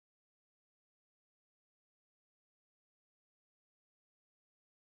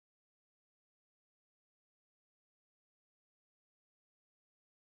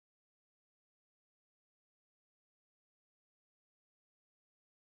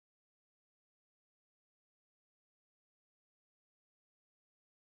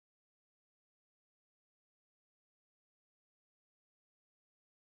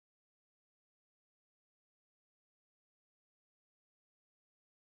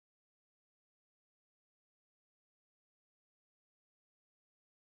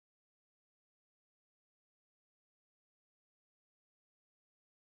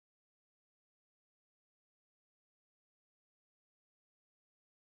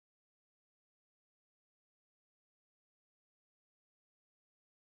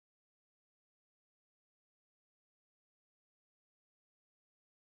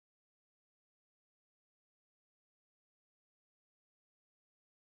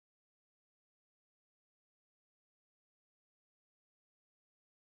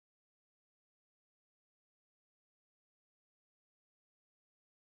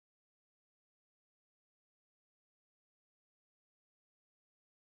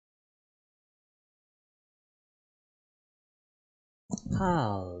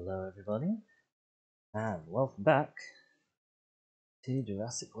Hello everybody, and welcome back to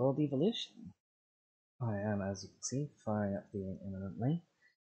Jurassic World Evolution. I am, as you can see, firing up the game imminently.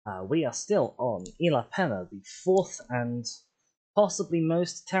 We are still on Isla Pena, the fourth and possibly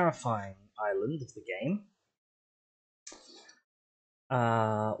most terrifying island of the game,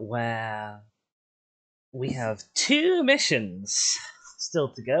 where we have 2 missions still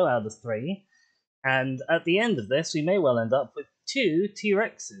to go out of 3, and at the end of this we may well end up with 2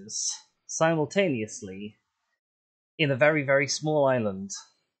 T-Rexes simultaneously in a very, very small island,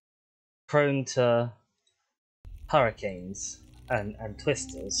 prone to hurricanes and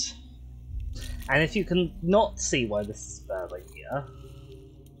twisters. And if you can not see why this is a bad idea,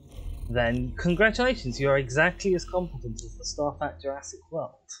 then congratulations, you are exactly as competent as the staff at Jurassic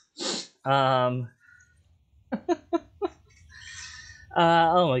World. Oh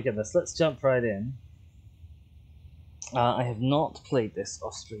my goodness, let's jump right in. I have not played this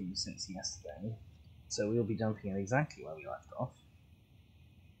off stream since yesterday, so we'll be jumping in exactly where we left off.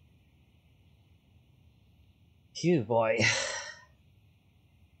 Phew, boy.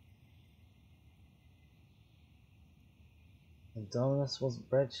 When Dominus wasn't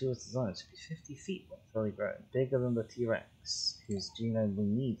bred, she was designed to be 50 feet when fully grown, bigger than the T-Rex, whose genome we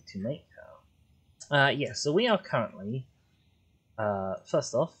need to make her. Yeah, so we are currently,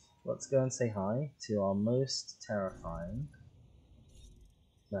 first off, let's go and say hi to our most terrifying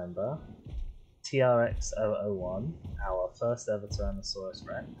member, TRX-001, our first ever Tyrannosaurus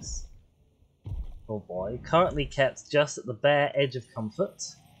Rex. Oh boy, currently kept just at the bare edge of comfort.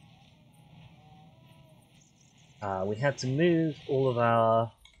 We had to move all of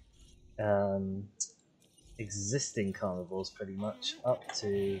our existing carnivores pretty much up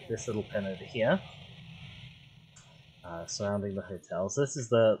to this little pen over here, surrounding the hotel. So this is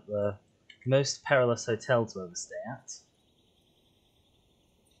the most perilous hotel to ever stay at,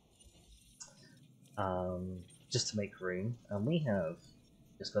 just to make room. And we have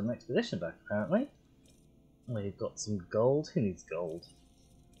just got an expedition back, apparently. We've got some gold. Who needs gold?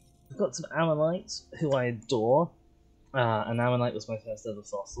 We've got some ammonites, who I adore. An ammonite was my first ever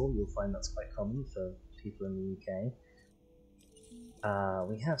fossil. You'll find that's quite common for people in the UK.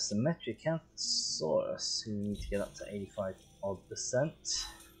 We have some Metriacanthosaurus, who need to get up to 85%.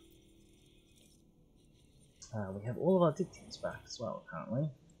 We have all of our dictines back as well, apparently.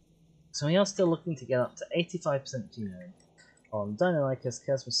 So we are still looking to get up to 85% genome on Deinonychus,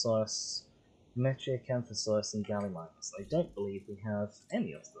 Chasmosaurus, Metriacanthosaurus, and Gallimimus. I don't believe we have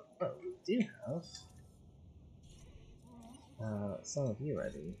any of them. Oh, we do have some of you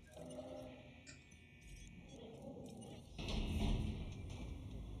ready.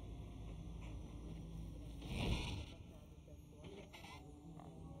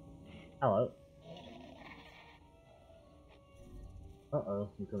 Hello. Uh-oh,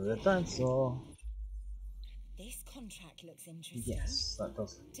 we've got a dinosaur. This contract looks interesting. Yes, that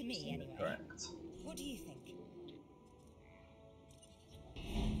does look to me, anyway. Correct. What do you think?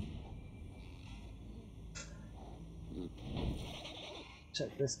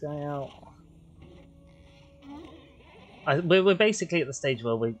 Check this guy out. We're basically at the stage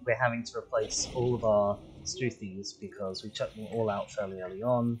where we're having to replace all of our Struthies because we chucked them all out fairly early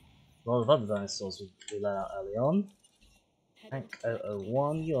on. A lot of other dinosaurs we let out early on. Tank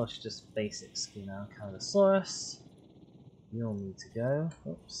 001, you're just basic Skinner Carnivores. You'll need to go.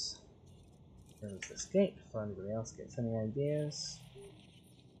 Oops. There's escape before anybody else gets any ideas.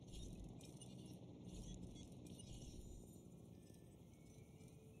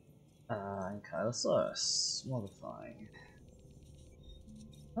 Ankylosaurus, modifying.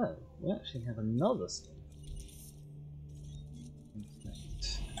 Oh, we actually have another skin.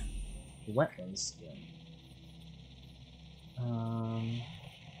 The wetland skin. I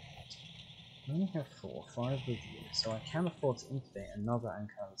only have 4, 5 with you, so I can afford to incubate another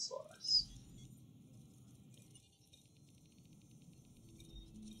Ankylosaurus.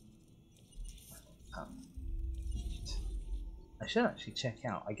 I should actually check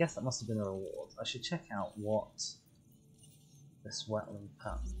out, I guess that must have been a reward. I should check out what this wetland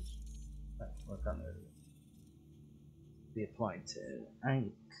pattern we're going to be applied to.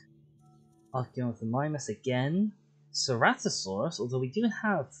 Archaeopteryx again. Ceratosaurus, although we do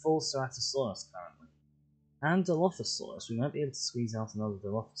have full Ceratosaurus currently. And Dilophosaurus, we might be able to squeeze out another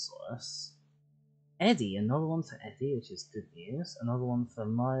Dilophosaurus. Eddie, another one for Eddie, which is good news. Another one for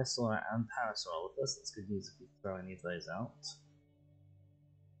Myosaur and Parasaurolophus, that's good news if we throw any of those out.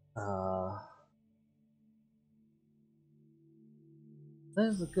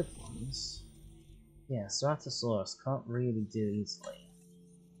 Those are good ones. Yeah, Ceratosaurus can't really do easily,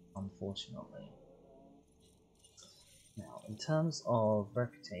 unfortunately. Now, in terms of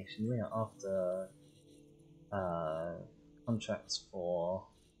reputation, we are after contracts for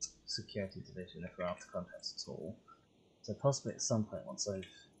security division, if we're after contracts at all. So possibly at some point, once I've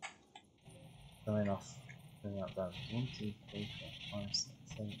done enough, bring that down. 1, 2, 3, 4, 5, 6,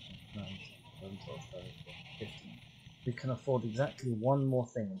 7, 8, 9, 10, 11, 12, 13, 14, 15. We can afford exactly one more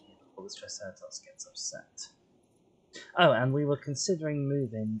thing in here before the Triceratops gets upset. Oh, and we were considering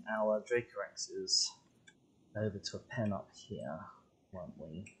moving our Dracorexes over to a pen up here, weren't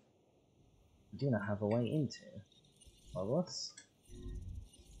we? We do not have a way into. Marvelous.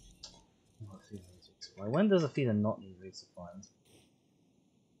 When does a feeder not need resupplies?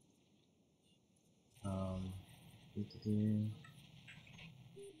 Proceeding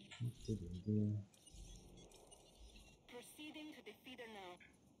to the feeder now.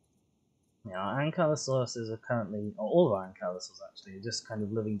 Yeah, our ankylosauruses are currently, or all of our ankylosaurs actually, are just kind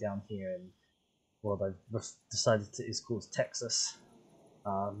of living down here in what I've decided is called Texas.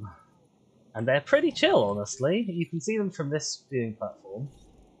 And they're pretty chill, honestly. You can see them from this viewing platform.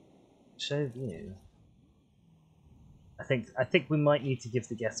 Show view. I think we might need to give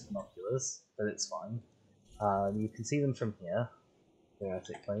the guests binoculars, but it's fine. You can see them from here,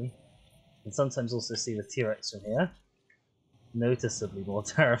 theoretically. And sometimes also see the T-Rex from here. Noticeably more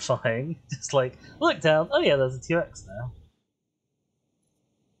terrifying. Just like, look down, oh yeah, there's a T-Rex now.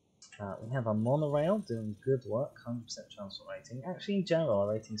 We have our monorail doing good work, 100% transport rating. Actually, in general, our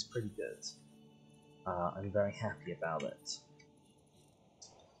rating's pretty good. I'm very happy about it.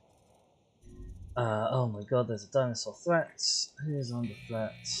 Oh my god, there's a dinosaur threat. Who's under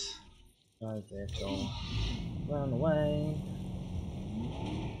threat? Drive vehicle. Run away.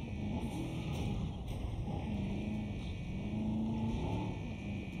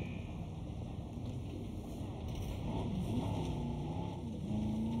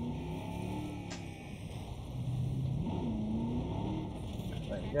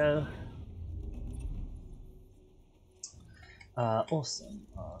 There you go. Awesome.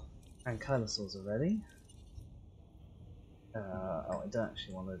 Ankylosaurs are ready. Oh, I don't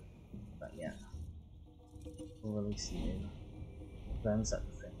actually want to do that yet. We'll release you. Then set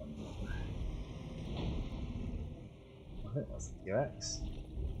the thing on the I think that's the T-Rex.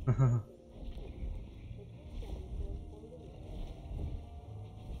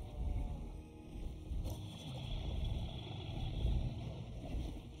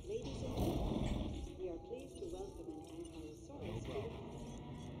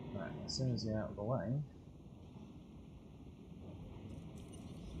 Right, as soon as you're out of the way.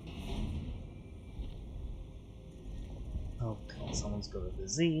 Oh god, someone's got a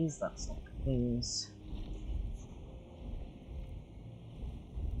disease, that's not good news.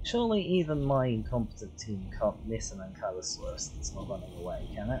 Surely even my incompetent team can't miss an Ankylosaurus that's not running away,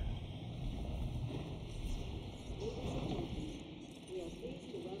 can it?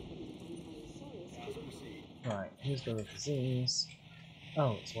 Right, who's got a disease?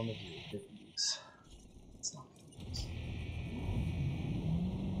 Oh, it's one of you. Good news. It's not good news.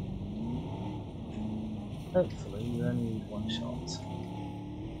 Hopefully, you only need one shot.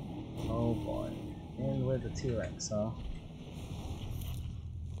 Oh boy. In where the T-Rex are.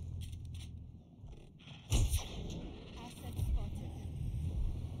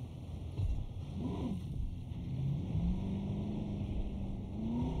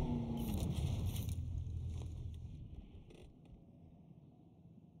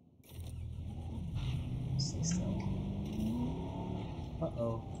 Stay still.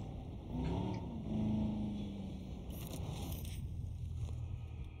 Uh-oh.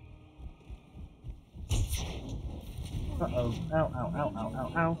 Uh-oh. Ow, ow, ow, ow,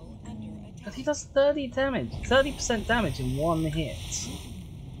 ow, ow. But he does 30 damage. 30% damage in one hit.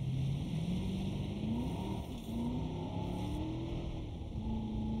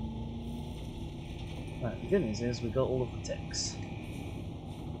 Right, the good news is we got all of the ticks.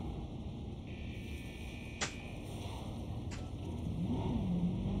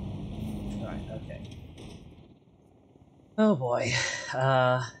 Right, okay. Oh boy.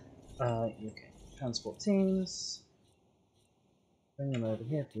 Okay. Transport teams. Bring them over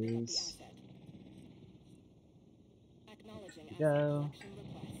here, please. There we go.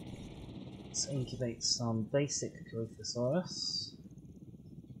 Let's incubate some basic Corythosaurus.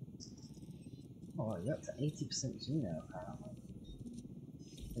 Oh, you're up to 80% geno, apparently.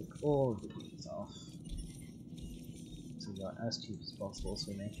 Take all of the genes off. So we got as cheap as possible,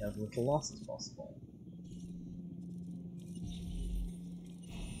 so we make as little loss as possible.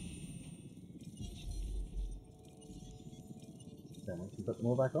 Then we can put them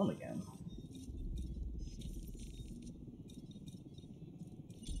all back on again.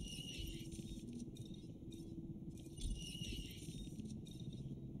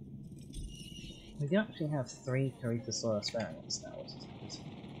 We do actually have 3 Carnivores variants now, which is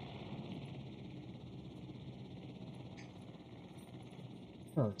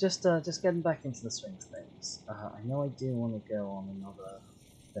good. Oh, just getting back into the swing of things. I know I do want to go on another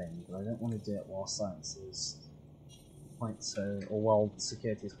thing, but I don't want to do it while science is quite so, or while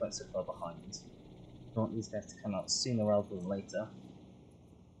security is quite so far behind. I want these guys to come out sooner rather than later.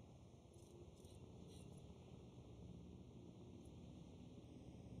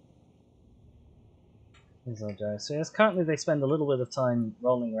 Here's our Joe. So yes, currently they spend a little bit of time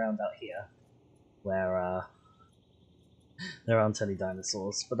rolling around out here, where there aren't any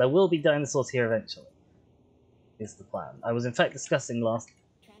dinosaurs, but there will be dinosaurs here eventually, is the plan. I was in fact discussing last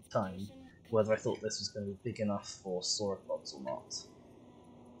time whether I thought this was going to be big enough for sauropods or not.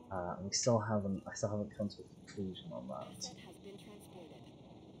 And I still haven't come to a conclusion on that.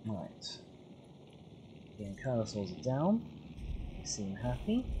 Right. The Carnivores are down. They seem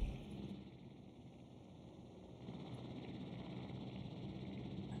happy.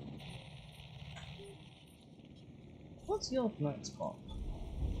 What's your next pop?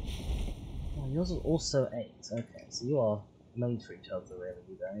 Oh, yours is also 8. Okay, so you are made for each other, really,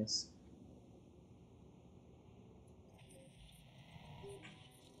 you guys.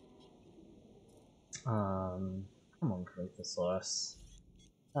 Come on, Carnivores.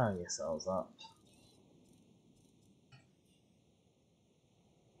 Power yourselves up.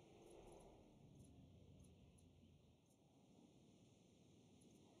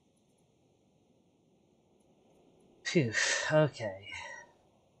 Phew, okay.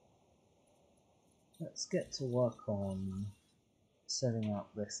 Let's get to work on setting up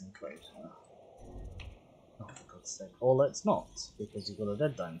this enclosure. Oh, for God's sake. Or let's not, because you've got a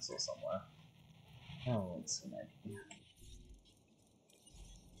dead dinosaur somewhere. Oh, it's an egg.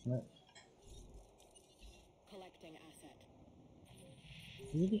 Nope. Collecting asset.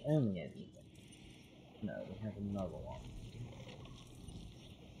 Are you the only egg? No, we have another one.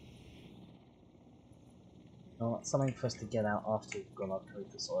 Oh, that's something for us to get out after we've got our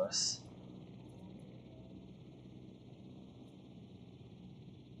Carnivores.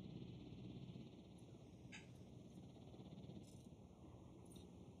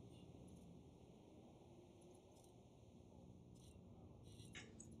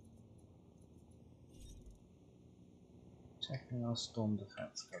 Checking our storm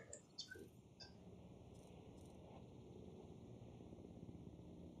defense coverage. It's pretty good.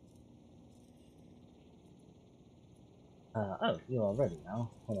 Oh, you are ready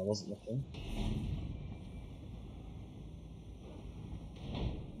now, when I wasn't looking.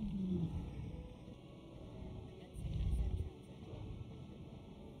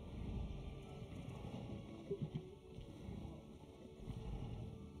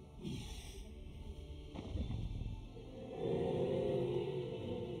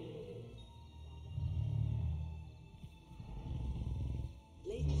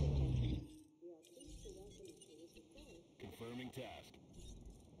 Confirming task.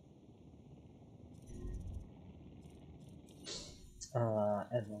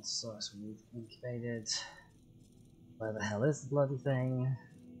 Edmontosaurus we've incubated. Where the hell is the bloody thing?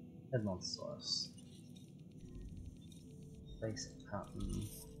 Edmontosaurus. Basic pattern.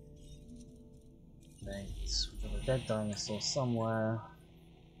 Dates. We've got a dead dinosaur somewhere.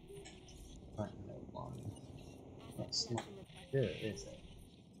 Right, no one. That's not good, is it?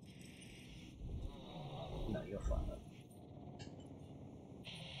 No, you're fine.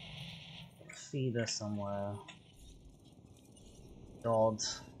 Feeder somewhere. God.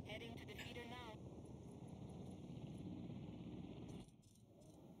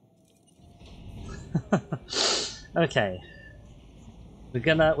 Okay. We're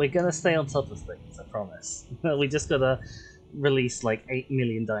gonna stay on top of things, I promise. We just gotta release like 8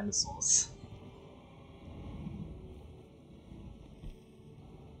 million dinosaurs.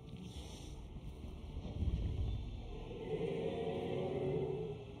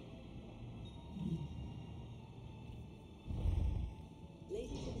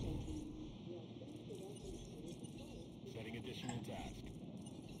 Setting additional task.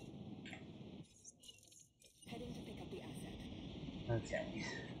 Heading to pick up the asset. Okay.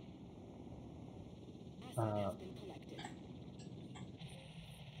 Asset has been collected.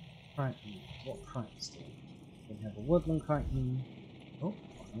 Crichton. What Crichtons do? We have a woodland Crichton. Oh,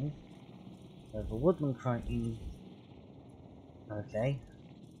 fine. We have a woodland Crichton. Okay.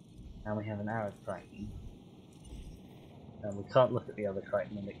 And we have an arid Crichton. And we can't look at the other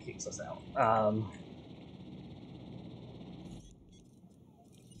Crichton and it kicks us out.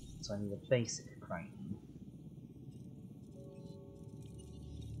 So I need a basic Crichton.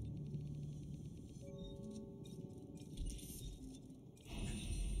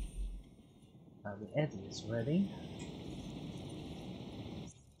 The Eddie is ready.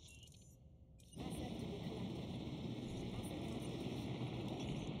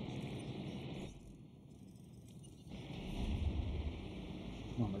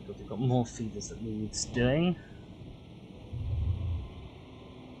 Oh my god, we've got more feeders that needs doing.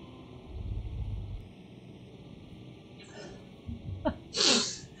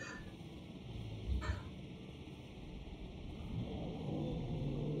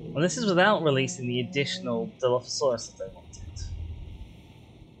 Well, this is without releasing the additional Dilophosaurus that they wanted.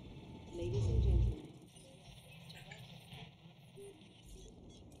 Ladies and gentlemen,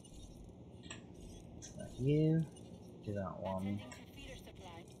 You do that one.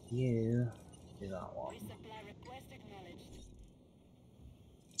 You do that one.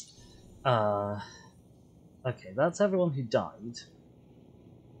 Okay, that's everyone who died.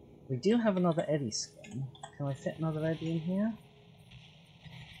 We do have another Eddie skin. Can I fit another Eddie in here?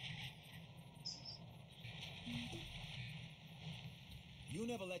 You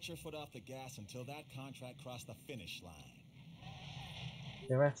never let your foot off the gas until that contract crossed the finish line.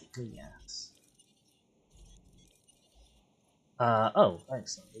 Theoretically, yes. Oh,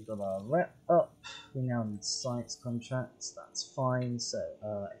 excellent. We've got our rep up. We now need sites contracts. That's fine. So,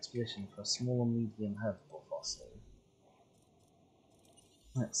 expedition for a small and medium herbivore fossil.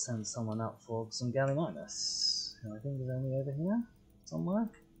 Let's send someone out for some Gallimimus, who I think is only over here somewhere.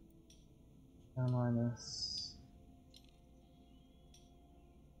 Gallimimus.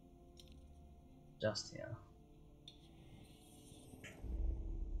 Just here.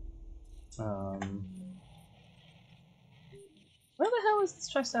 Where the hell is this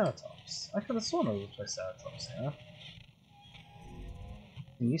Triceratops? I could have sworn there was a Triceratops here.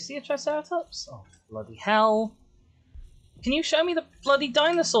 Can you see a Triceratops? Oh, bloody hell. Can you show me the bloody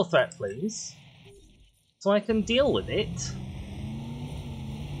dinosaur threat, please? So I can deal with it.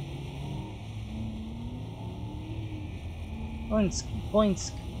 Boinsky,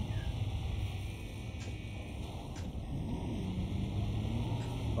 Boinsky.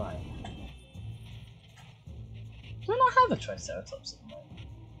 Right. Do I not have a Triceratops at the moment?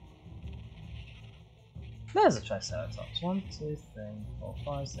 There's a Triceratops. 1, 2, 3, 4,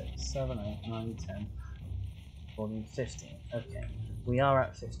 5, 6, 7, 8, 9, 10, 14, 15. Okay, we are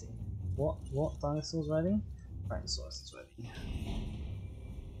at 15. What dinosaur's ready? Tyrannosaurus is ready.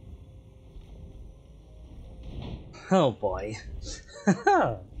 Oh boy.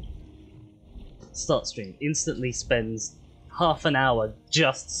 Start stream. Instantly spends half an hour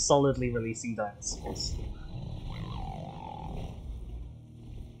just solidly releasing dinosaurs.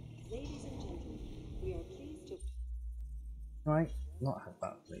 ladies and gentlemen, we are pleased to. Right, not have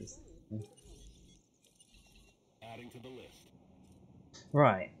that, please. Adding to the list.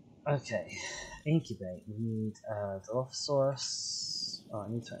 Right, okay. Incubate. We need Dilophosaurus. Oh, I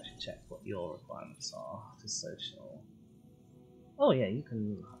need to actually check what your requirements are for social. Oh yeah, you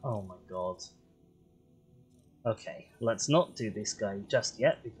can. Oh my god. Okay, let's not do this guy just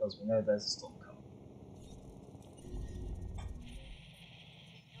yet because we know there's a storm coming.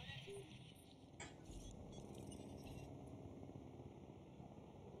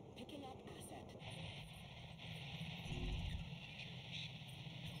 Picking up asset.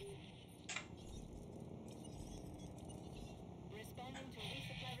 Responding to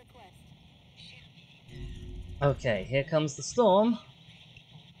resupply request. Okay, here comes the storm.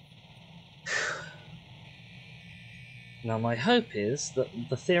 Now my hope is that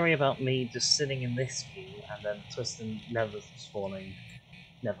the theory about me just sitting in this view and then twisting never spawning.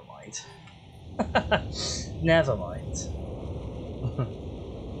 Never mind. Never mind.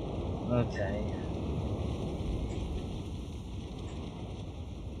 Okay.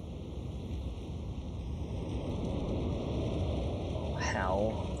 Oh,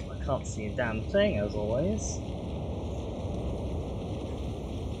 hell. I can't see a damn thing as always.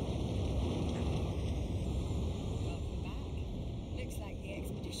 Welcome back. Looks like the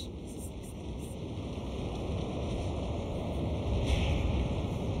expedition was a success.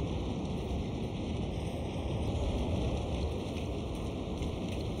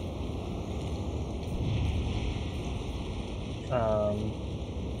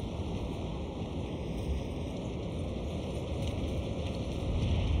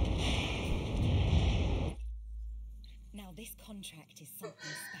 Now this contract is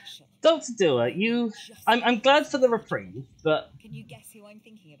something special. Dr. Dewar, you... I'm glad for the reprieve, but Can you guess who I'm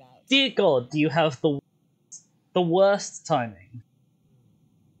thinking about? dear God, do you have the worst timing.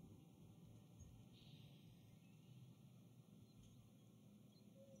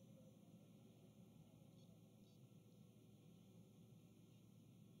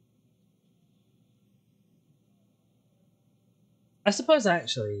 I suppose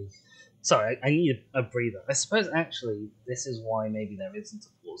actually, Sorry, I need a breather. I suppose actually this is why maybe there isn't a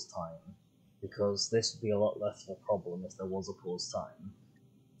pause time, because this would be a lot less of a problem if there was a pause time.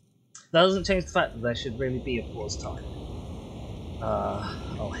 That doesn't change the fact that there should really be a pause time.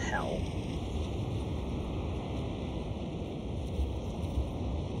 Oh hell.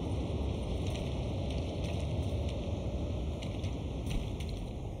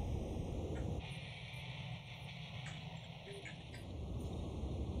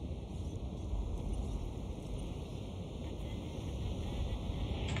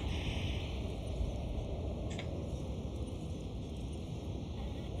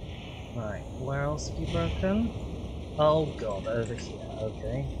 Right, where else have you broken? Oh god, over here,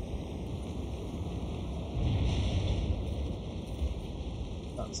 okay.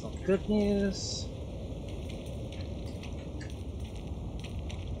 That's not good news.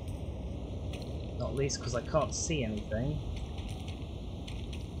 Not least because I can't see anything.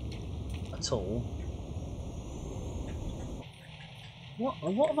 At all.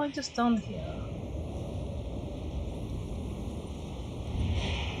 What have I just done here?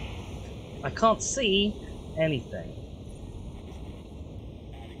 I can't see anything.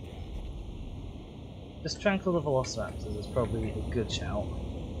 Just tranquil the velociraptors is probably a good shout.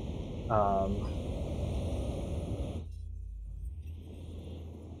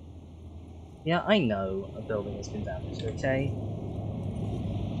 Yeah, I know a building has been damaged, okay?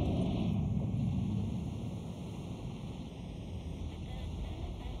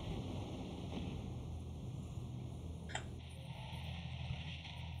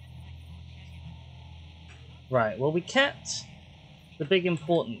 Right, well we kept the big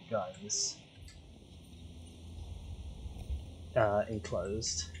important guys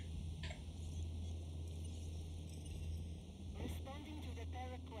enclosed. Responding to repair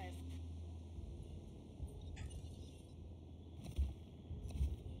request.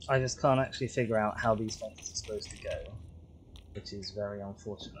 I just can't actually figure out how these fences are supposed to go, which is very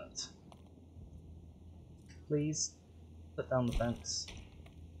unfortunate. Please, put down the fence.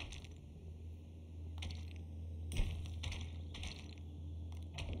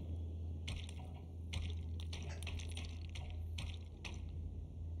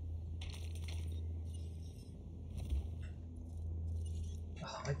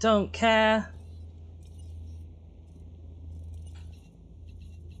 Oh, I don't care!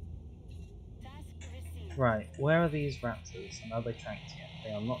 Task received. Right, where are these raptors? And are they tranked yet?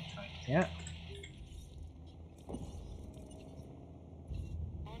 They are not tranked yet.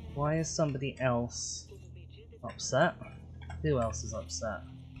 Why is somebody else upset? Who else is upset?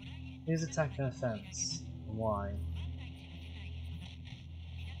 Who's attacking a fence? Why?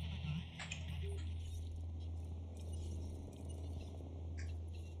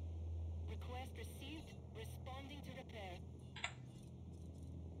 Request received. Responding to repair.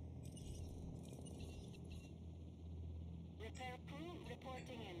 Repair crew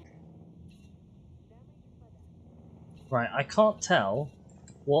reporting in. Right, I can't tell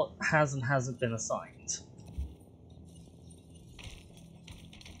what has and hasn't been assigned.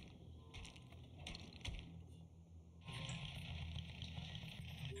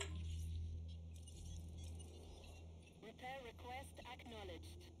 Repair request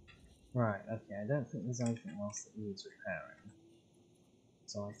acknowledged. Right, okay, I don't think there's anything else that needs repairing.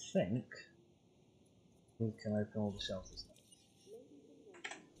 So I think we can open all the shelters now.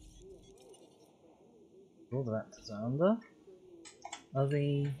 All the raptors are under. Are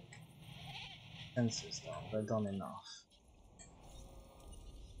the fences done? They're done enough.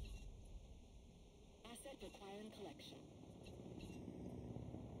 Asset requiring collection.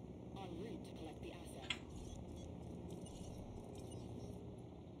 En route to collect the asset.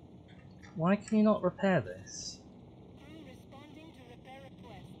 Why can you not repair this? Crew responding to repair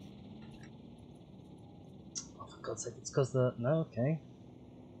request. Oh, for God's sake, it's because the... No, okay.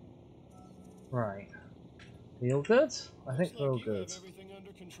 Right. We all good? I think we're all Looks like you good. have everything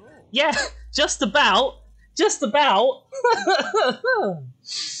under control. Yeah, just about. Just about.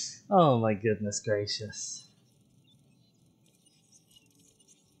 Oh my goodness gracious.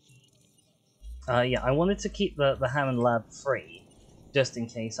 Yeah, I wanted to keep the Hammond lab free, just in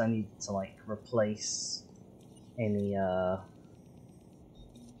case I needed to like replace any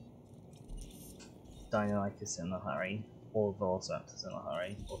Deinonychus in a hurry, or Velociraptors in a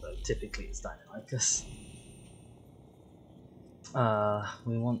hurry. Although typically it's Deinonychus.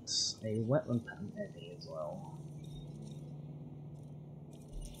 We want a wetland pattern eddy as well.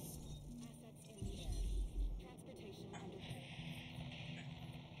 Assets in the air. Transportation underway.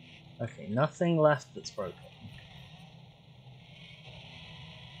 Okay, nothing left that's broken.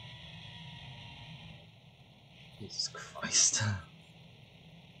 Jesus Christ.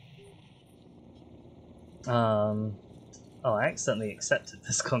 Oh, I accidentally accepted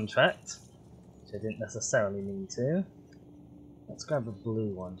this contract, which I didn't necessarily mean to. Let's grab a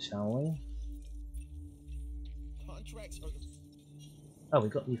blue one, shall we? Contracts are the Oh, we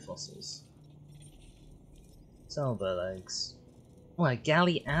got new fossils. Silver legs. Oh, a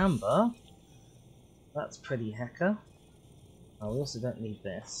galley amber? That's pretty hecker. Oh, we also don't need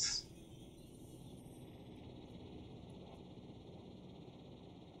this.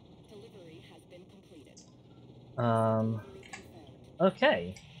 Delivery has been completed. Um, Delivery confirmed.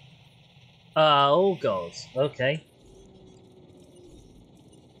 okay. Oh god, okay.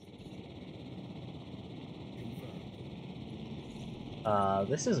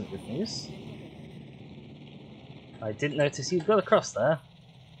 This isn't good news. I didn't notice you'd got across there.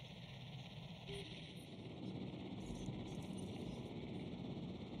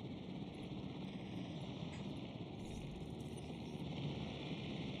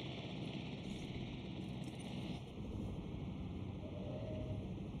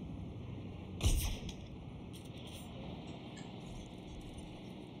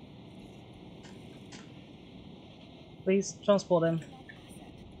 Please, transport him.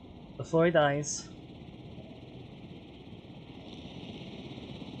 Before he dies.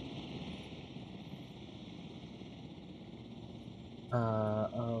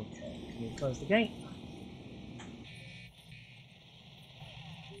 Okay. Can you close the gate?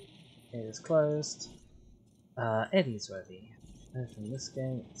 It is closed. Eddie's ready. Open this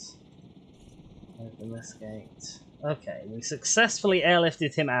gate. Open this gate. Okay, we successfully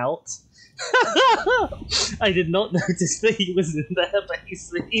airlifted him out. I did not notice that he was in there, but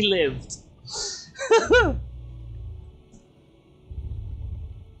he lived.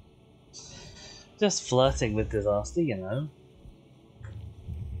 Just flirting with disaster, you know.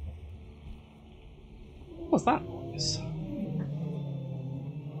 What was that noise?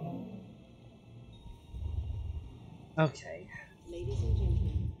 Okay. Ladies and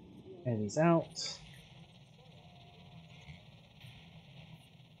gentlemen. Eddie's out.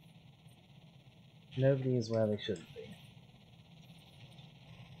 Nobody is where they should be.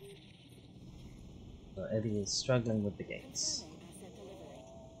 So Eddie is struggling with the gates. Confirming asset delivery.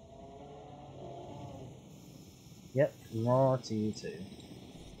 Yep, more to you too.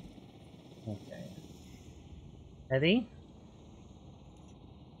 Okay. Eddie?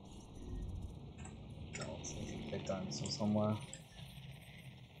 Oh, there's a big dinosaur somewhere.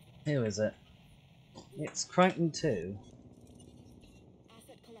 Who is it? It's Crichton 2.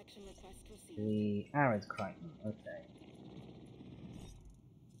 Asset collection request received. The arid Crichton, okay.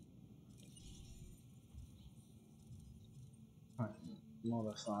 Right,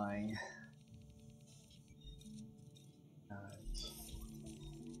 modify. Arid.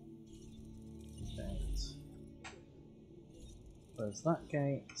 Gate. Close that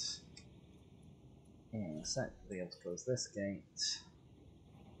gate. In a sec, we'll be able to close this gate.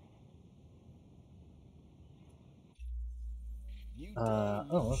 You done,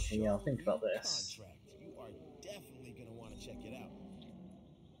 you Oh, okay, yeah, I'll show, think you about this. contract. You are definitely gonna want to check it out.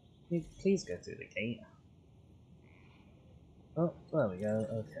 Can you please go through the gate? Oh, there we go,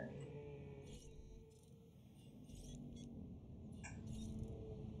 okay.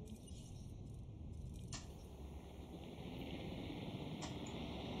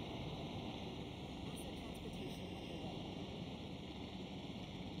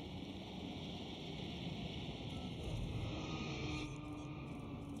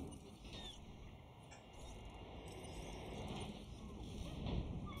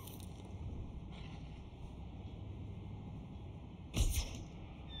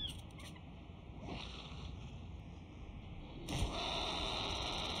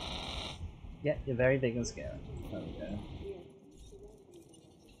 Yeah, you're very big and scary. There we go.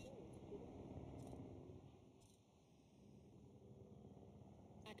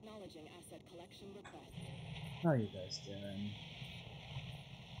 Acknowledging asset collection request. How are you guys doing?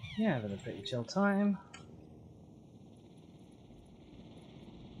 Yeah, having a pretty chill time.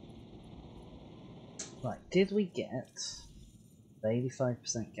 Right, did we get the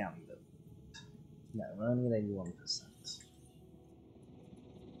 85% galley build? No, we're only at 81%.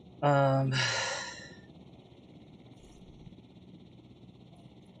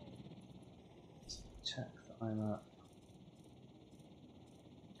 Check that I'm up.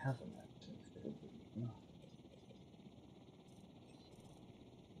 Haven't actually figured it out.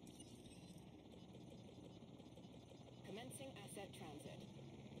 Commencing asset transit.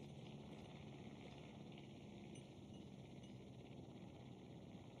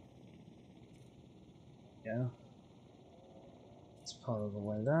 Yeah. It's part of the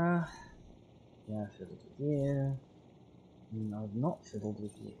way there. Yeah, I fiddled with you. No, I've not fiddled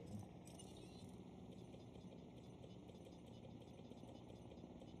with you.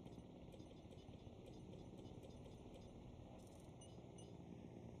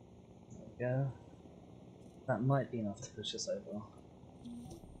 Go. That might be enough to push us over.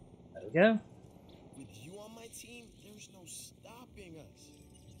 There we go. With you on my team, there's no stopping us.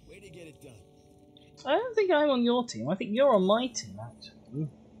 Way to get it done. I don't think I'm on your team. I think you're on my team, actually.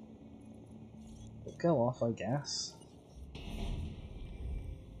 But go off, I guess.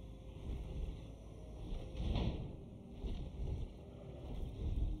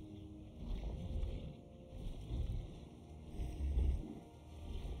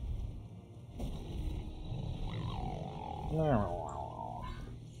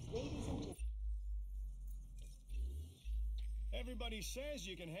 Everybody says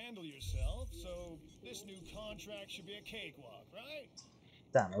you can handle yourself, so this new contract should be a cakewalk, right?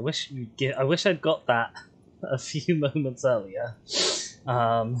 Damn, I wish I'd got that a few moments earlier.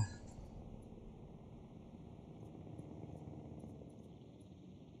 I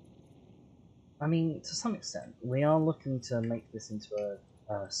mean, to some extent, we are looking to make this into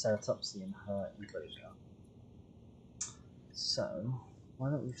a ceratopsy in her enclosure. So, why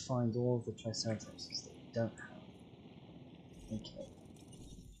don't we find all of the triceratopses that we don't have? Okay.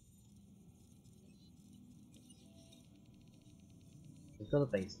 We've got a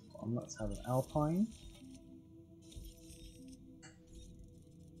basic one. Let's have an alpine.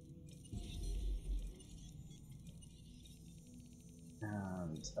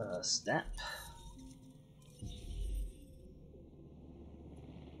 And a step.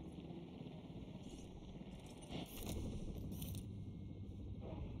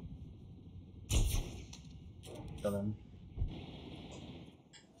 Got him.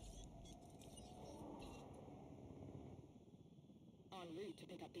 En route to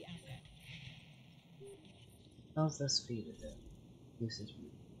pick up the asset. How's this feeder do? Usage.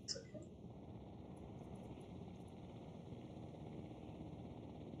 It's okay.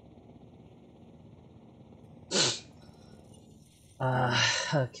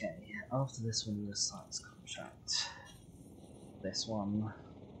 Okay. After this one, the science contract. This one.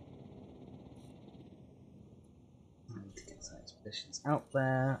 I need to get some expeditions out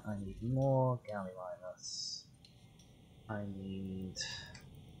there. I need more Galliminus. I need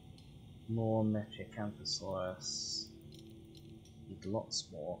more Metriacanthosaurus. Need lots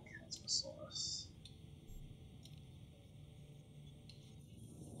more Catmosaurus.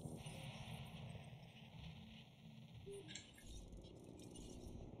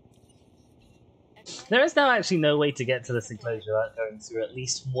 There is now actually no way to get to this enclosure without going through at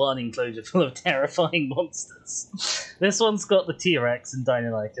least one enclosure full of terrifying monsters. This one's got the T-Rex and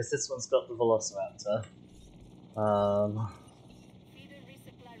Deinonychus, this one's got the Velociraptor. Feeder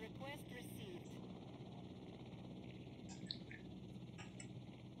resupply request received.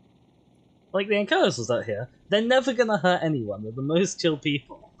 Like the Ankylosaurs out here, they're never gonna hurt anyone, they're the most chill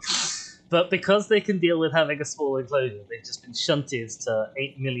people. But because they can deal with having a small enclosure, they've just been shunted to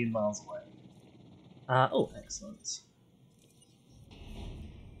 8 million miles away. Oh, excellent.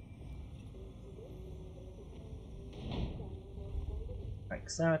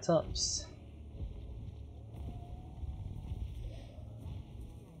 Triceratops.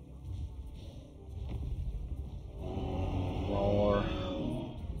 Roar.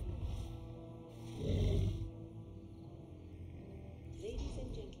 Ladies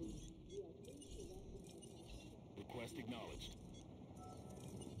and gentlemen, Request acknowledged.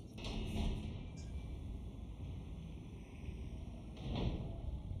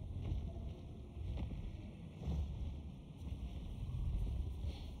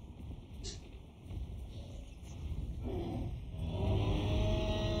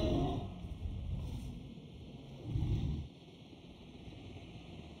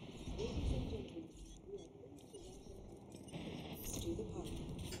 to the party.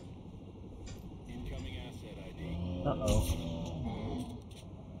 Incoming asset ID. Uh-oh.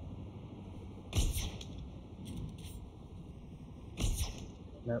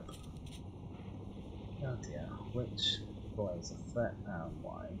 Nope. Oh dear, which boy is a threat and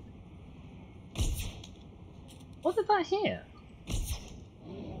why? What did that hear?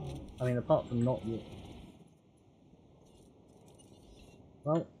 I mean, apart from not you.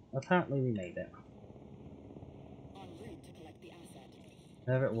 Well, apparently we made it. En route to collect the asset.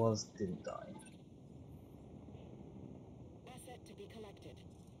 Whoever it was didn't die. Asset to be collected.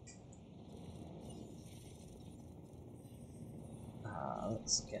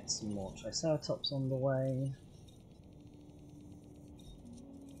 Let's get some more Triceratops on the way.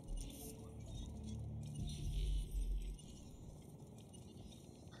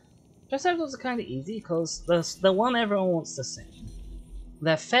 Triceratops are kind of easy because the one everyone wants to see.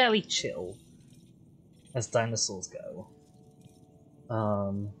 They're fairly chill as dinosaurs go.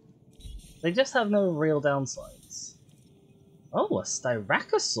 They just have no real downsides. Oh, a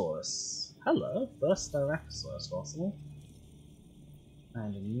Styracosaurus. hello, first Styracosaurus fossil.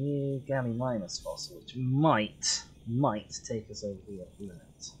 And a new Gallimimus fossil, which might take us over the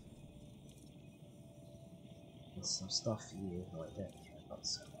limit. There's some stuff you I don't care about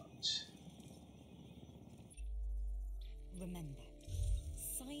so much. Remember,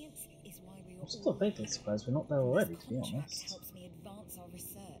 science is why we are I'm still vaguely surprised we're not there already, to be This contract honest. helps me advance our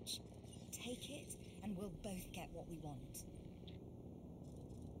research. Take it, and we'll both get what we want.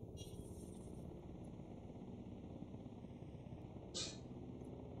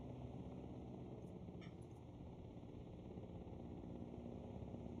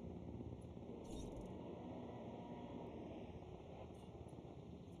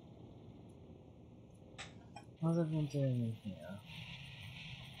 How's everyone doing in here?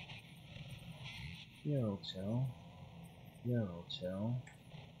 You're all chill. You're all chill.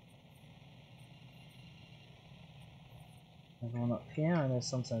 Everyone up here? I know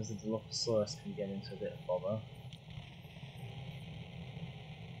sometimes the Dilophosaurus can get into a bit of bother.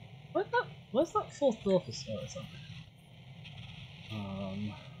 Where's that fourth Dilophosaurus up there?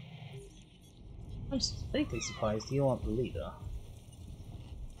 I'm just vaguely surprised you aren't the leader.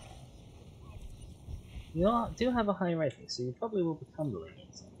 You do have a high rating, so you probably will become the leader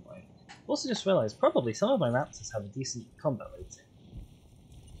at some point. Also just realised, probably some of my raptors have a decent combat rating.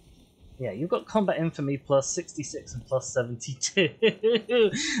 Yeah, you've got combat infamy plus 66 and plus 72.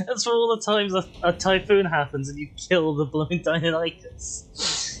 That's for all the times a typhoon happens and you kill the blooming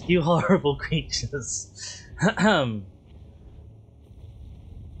Deinonychus. You horrible creatures.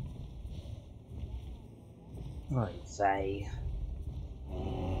 Right, they.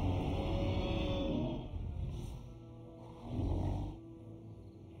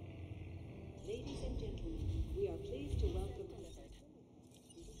 Ladies and gentlemen, we are pleased to welcome.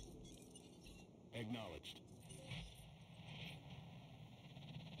 Acknowledged.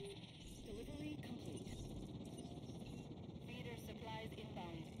 Delivery complete. Feeder supplies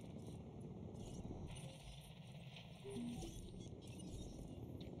inbound.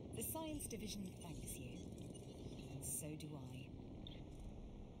 The Science Division thanks you. And so do I.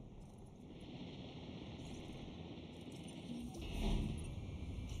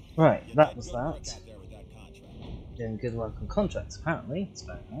 Right, that was Good work that. out there with that contract. Doing good work on contracts, apparently. It's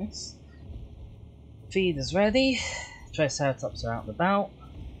very nice. Feed is ready. Triceratops are out and about.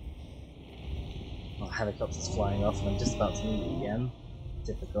 Oh, helicopters flying off and I'm just about to leave it again.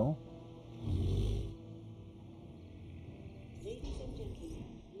 Typical. Ladies and gentlemen,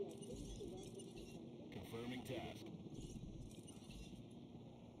 we are pleased to welcome. Confirming task.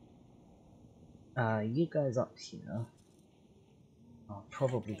 You guys up here are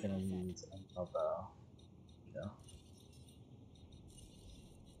probably going to need another leader.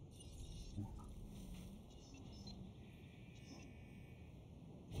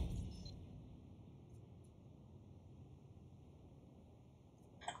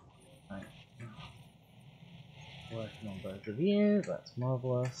 Right. Working on both of you, that's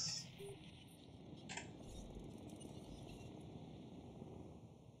marvellous.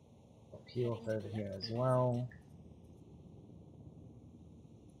 Pop you off over here as well.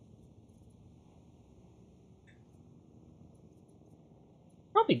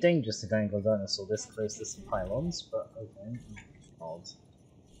 Probably dangerous to dangle a dinosaur this close to some pylons, but okay. Odd.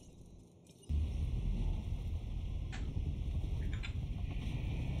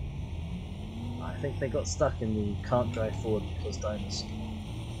 I think they got stuck in the can't drive forward because dinosaur.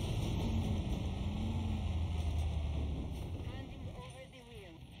 Handing over the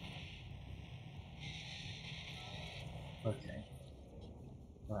wheel. Okay.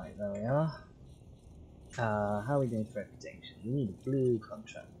 Right, there we are. How are we doing for reputation? We need a blue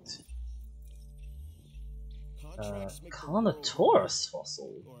contract. Contracts make the Carnotaurus fossil.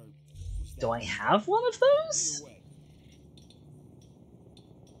 world, or was Do that I you? have one of those? Either way.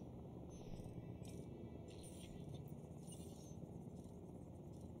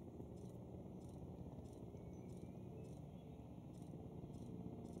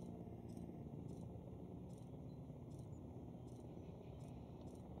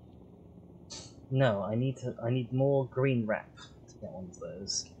 No, I need more green rep to get one of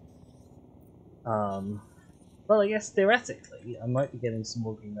those. Well, I guess theoretically I might be getting some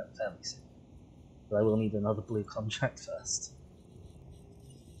more green rep fairly soon, but I will need another blue contract first.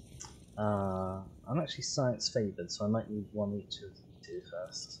 I'm actually science favoured, so I might need one each of the two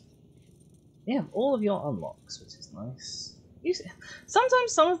first. You have all of your unlocks, which is nice.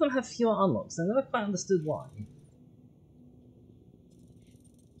 Sometimes some of them have fewer unlocks, I never quite understood why.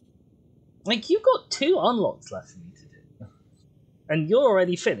 Like, you've got 2 unlocks left for me to do, and you're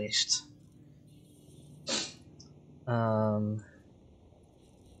already finished.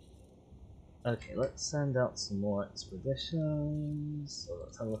 Okay, let's send out some more expeditions. So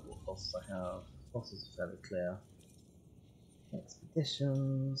let's have a look at what fossils I have. Fossils are fairly clear.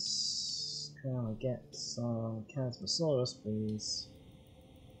 Expeditions. Can I get some Carnivores, please?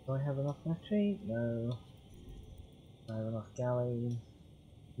 Do I have enough battery? No. Do I have enough galley?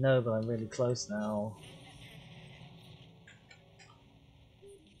 No, but I'm really close now.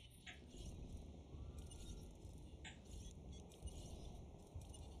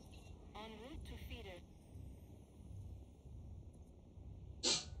 En route to feeder.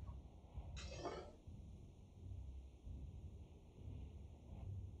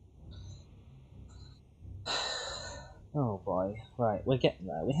 Oh boy. Right, we're getting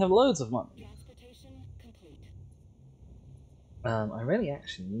there. We have loads of money. Transportation complete. I really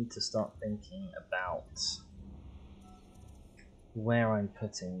actually need to start thinking about where I'm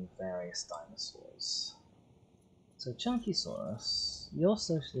putting various dinosaurs. So Chunkysaurus, your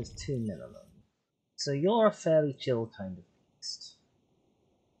social is 2 minimum. So you're a fairly chill kind of beast.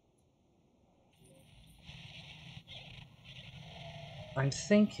 I'm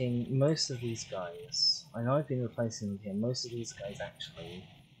thinking most of these guys, I know I've been replacing them here, most of these guys actually,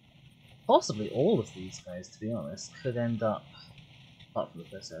 possibly all of these guys to be honest, could end up, apart from the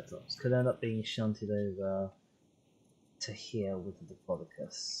Triceratops, could end up being shunted over to here with the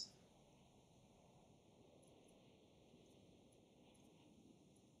Diplodocus.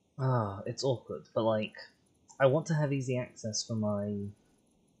 Ah, it's awkward, but like, I want to have easy access for my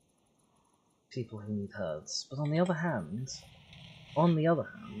people who need herds, but on the other hand,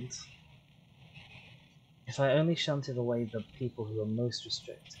 if I only shunted away the people who are most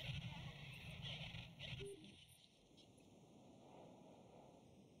restricted,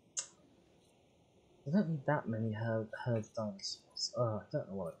 I don't need that many herd dinosaurs. Oh, I don't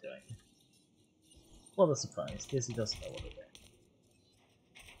know what I'm doing. What a surprise, Dizzy doesn't know what I'm doing.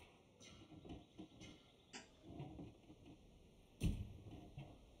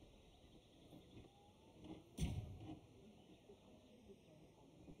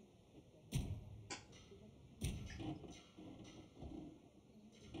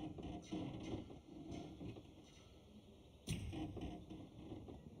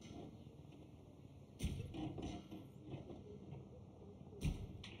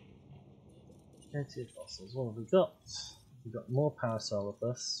 Plenty of fossils. What have we got? We've got more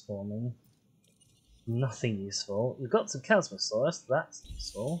Parasaurolophus forming. Nothing useful. We've got some Chasmosaurus, that's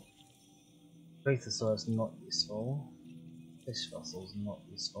useful. Brethosaurus, not useful. Fish fossils, not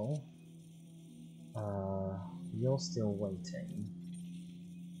useful. You're still waiting.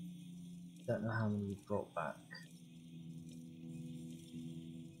 Don't know how many you brought back.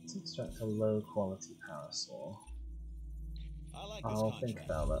 Let's extract a low quality parasaur. I like this I'll contract. think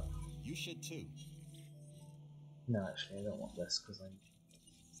about it. You should too. No, actually, I don't want this because I'm.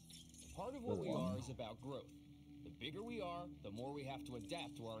 Part of what we are is about growth. The bigger we are, the more we have to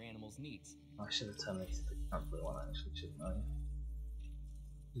adapt to our animals' needs. I should have terminated the current blue one, actually, shouldn't I?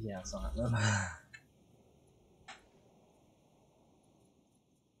 Yeah, it's alright then.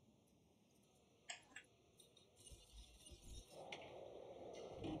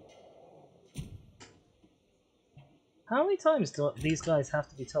 How many times do these guys have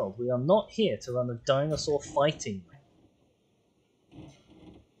to be told we are not here to run a dinosaur fighting ring?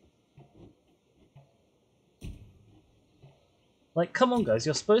 Like, come on guys,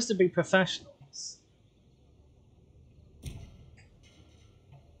 you're supposed to be professionals.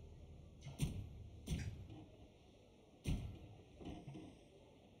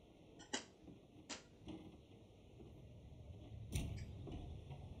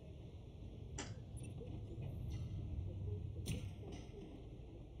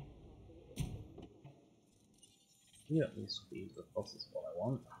 You at least be the fossils what I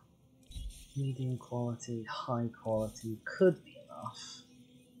want. Medium quality, high quality could be enough.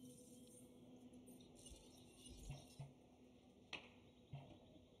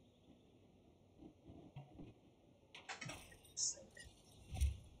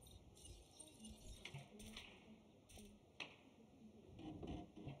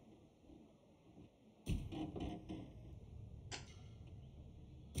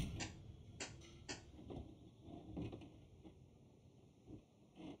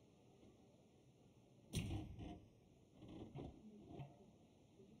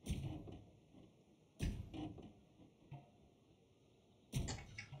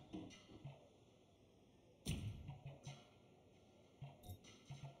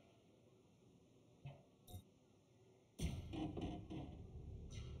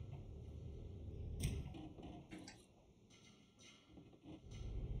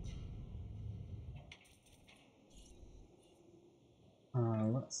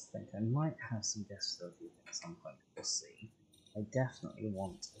 let's think. I might have some guest facilities at some point. We'll see. I definitely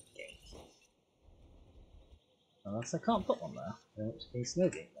want a gate. Unless I can't put one there, in which case no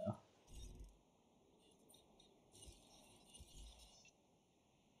gate there.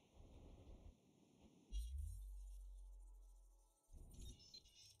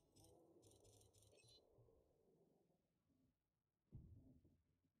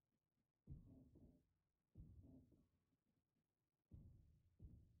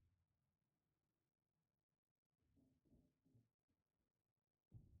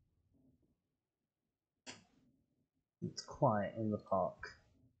 It's quiet in the park.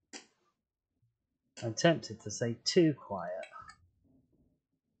 I'm tempted to say too quiet.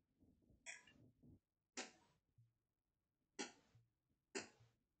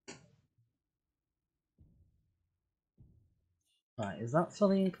 Right, is that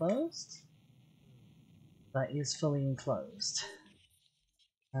fully enclosed? That is fully enclosed.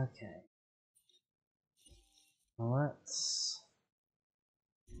 Okay. Well, let's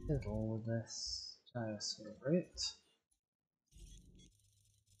fiddle with this gyrosphere route.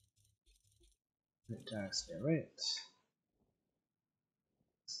 Gyrosphere route.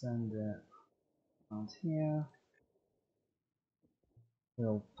 Send it around here.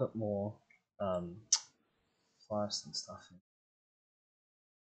 We'll put more fluorescent stuff in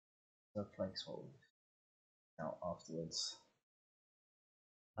the place what we'll out afterwards.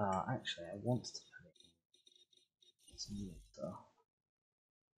 Actually, I want to put it in some water.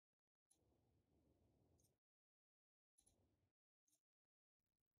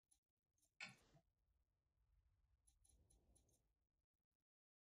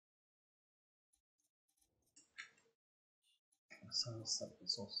 So separate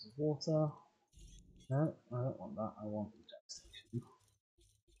sources of water. No, I don't want that. I want the jet station.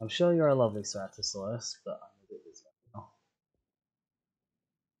 I'm sure you're a lovely Ceratosaurus, but I'm a bit busy right now.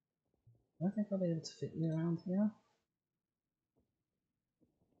 I don't think I'll be able to fit you around here.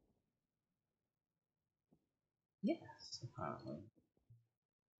 Yes, apparently.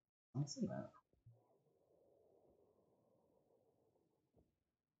 I see that.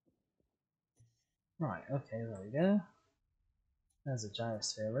 Right, okay, there we go. There's a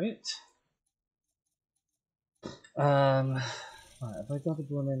gyrosphere route. Right, have I got a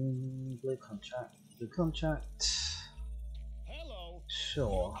blooming blue contract? Blue contract. Hello.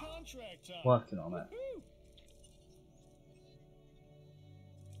 Sure. New contract time. Working on it. Woohoo!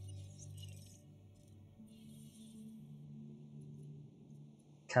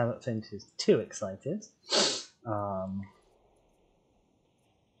 Cabot Finch is too excited.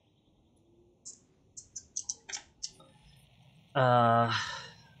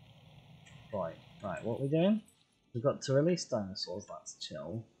 Right, what are we doing? We've got to release dinosaurs, that's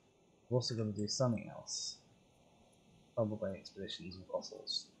chill. We're also going to do something else. Probably expeditions and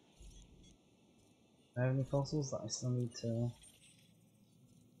fossils. Do I have any fossils that I still need to...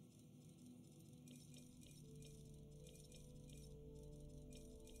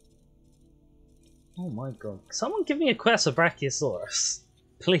 Oh my god. Someone give me a quest for Brachiosaurus.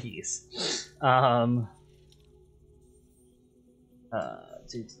 Please.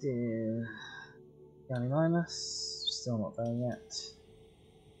 Gallimimus. Still not there yet.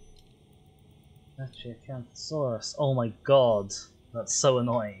 Acanthosaurus. Oh my god. That's so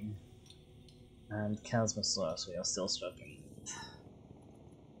annoying. And Chasmosaurus we are still struggling with.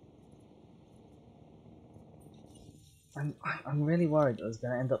 I'm really worried that there's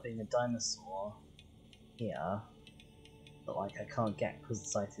going to end up being a dinosaur here, but like I can't get because the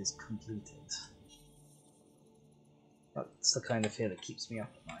site is completed. That's the kind of fear that keeps me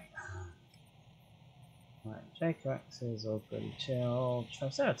up at night. Right, J-Rex is all pretty chill.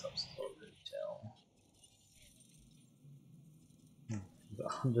 Triceratops is all pretty chill. I've got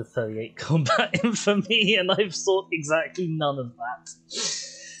 138 combat infamy and I've sought exactly none of that.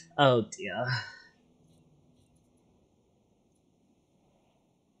 Oh dear.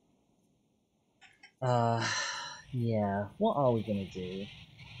 Yeah, what are we gonna do?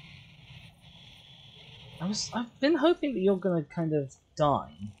 I've been hoping that you're gonna kind of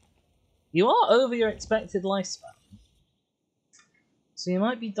die. You are over your expected lifespan, so you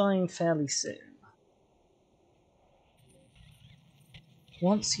might be dying fairly soon.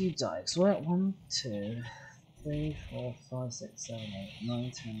 Once you die, so we're at 1, 2, 3, 4, 5, 6, 7, 8,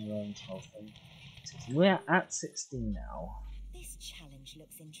 9, 10, 11, 12, 13, 16. We're at 16 now. This challenge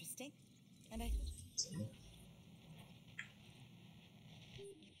looks interesting, and I.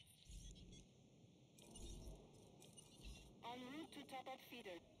 En route to top-up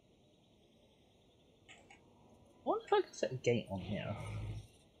feeder. I wonder if I could fit a gate on here.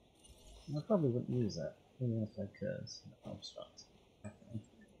 I probably wouldn't use it, even if I could. Obstruct. Okay.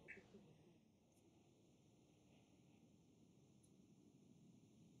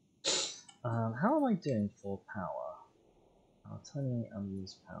 I doing for power? 28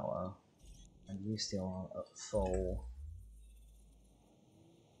 unused power, and you still are at full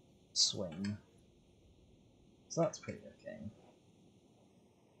swing. So that's pretty okay.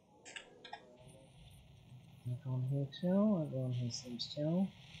 Everyone here chill, everyone here seems chill.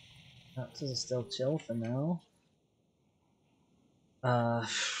 Raptors are still chill for now. I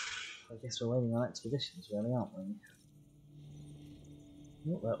guess we're waiting on expeditions really, aren't we?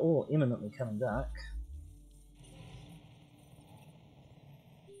 Oh, they're all imminently coming back.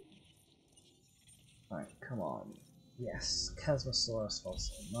 Right, come on. Yes, Chasmosaurus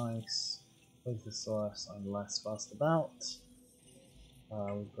fossil, nice. Plesiosaurus I'm less fussed about.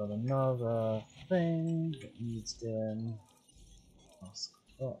 We've got another thing that needs doing.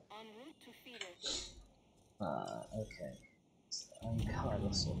 Oh. Okay. I'm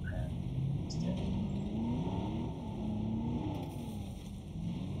Isla Pena.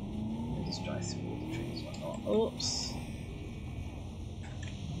 Let me just drive through all the trees, why not? Oops!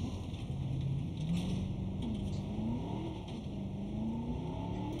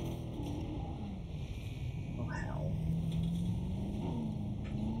 Oh hell.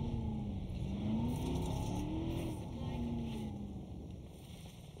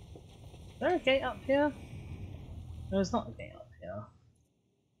 Is there a gate up here? No, there's not a gate up here.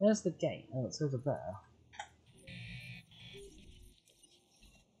 Where's the gate? Oh, it's over there.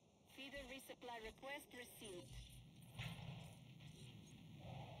 Feeder resupply request received.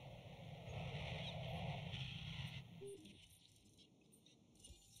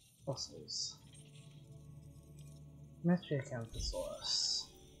 Fossils. Metriacanthosaurus.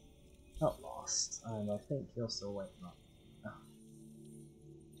 Not lost, and I think you're still waiting up. Oh.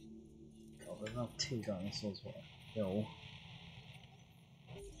 God, there's not 2 dinosaurs worth of kill.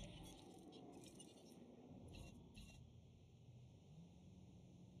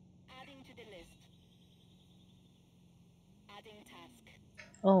 Adding to the list. Adding task.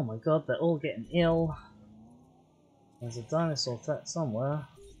 Oh my god, they're all getting ill. There's a dinosaur threat somewhere.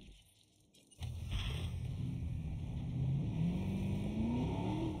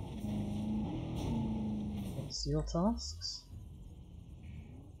 What's your tasks?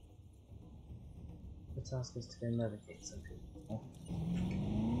 The task is to go navigate some people.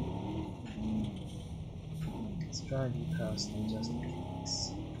 Let's drive you personally just in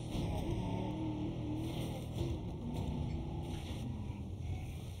case.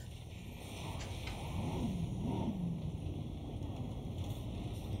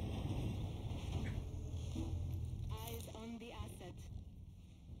 Eyes on the asset.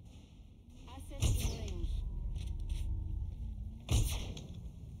 Asset in range.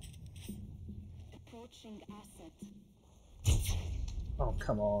 Approaching asset. Oh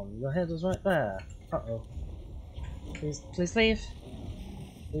come on, your head was right there. Uh-oh. Please leave.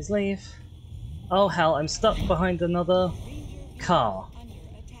 Please leave. Oh hell, I'm stuck behind another car. Under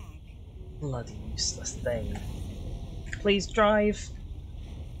attack. Bloody useless thing. Please drive.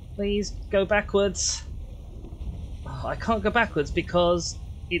 Please go backwards. Oh, I can't go backwards because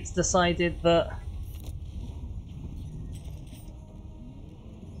it's decided that...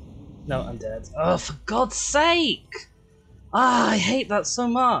 No, I'm dead. Oh, for God's sake! Ah, I hate that so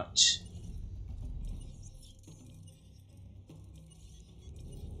much.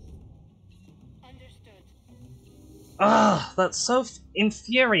 Understood. Ah, that's so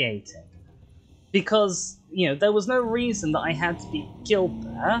infuriating. Because, you know, there was no reason that I had to be killed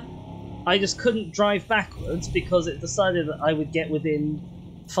there. I just couldn't drive backwards because it decided that I would get within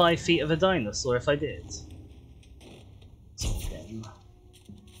 5 feet of a dinosaur if I did. Okay.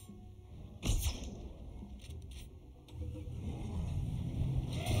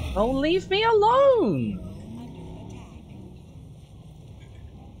 Oh, leave me alone! Under attack.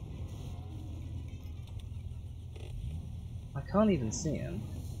 I can't even see him.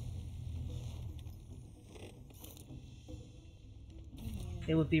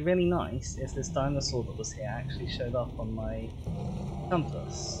 It would be really nice if this dinosaur that was here actually showed up on my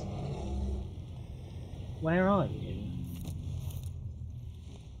compass. Where are you?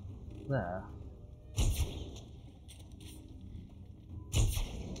 There.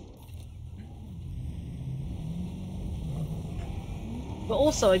 But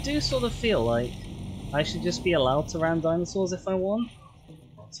also, I do sort of feel like I should just be allowed to ram dinosaurs if I want.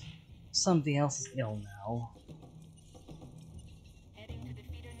 Somebody else is ill now. Heading to the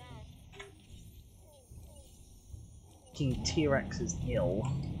feeder now. King T-Rex is ill.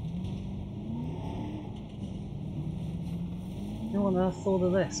 Who on earth thought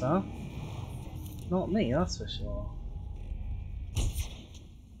of this, huh? Not me, that's for sure.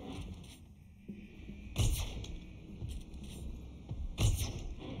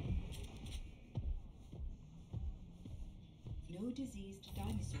 No diseased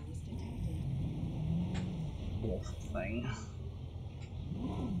dinosaurs detected. Awful thing.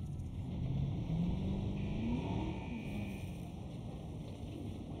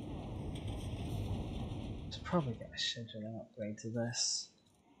 Should probably get a scheduling upgrade to this.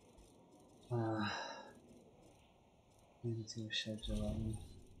 Into scheduling.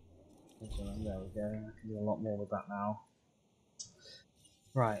 There we go. I can do a lot more with that now.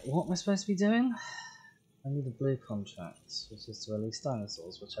 Right, what am I supposed to be doing? I need a blue contract, which is to release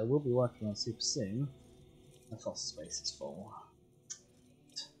dinosaurs, which I will be working on super soon. My fossil space is full.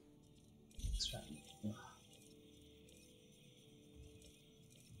 Extract.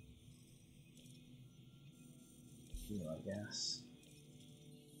 I guess.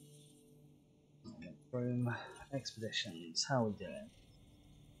 Room expeditions. How are we doing?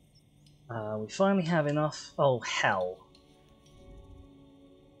 We finally have enough. Oh hell!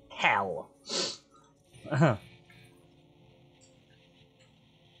 Hell! I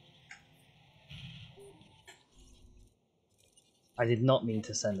did not mean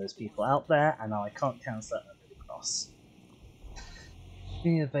to send those people out there, and now I can't cancel that move across.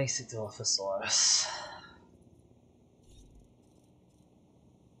 Give me a basic Dilophosaurus.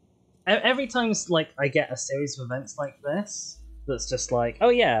 Every time like I get a series of events like this, that's just like, oh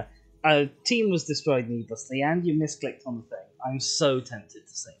yeah, a team was destroyed needlessly and you misclicked on the thing. I'm so tempted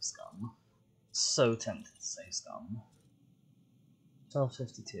to save Scum. So tempted to save Scum.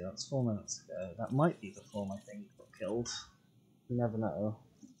 12:52, that's 4 minutes ago. That might be before my thing got killed. You never know.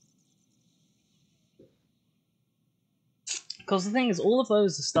 Because the thing is, all of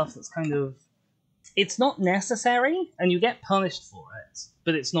those are stuff that's kind of... It's not necessary, and you get punished for it,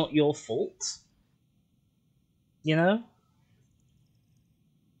 but it's not your fault. You know?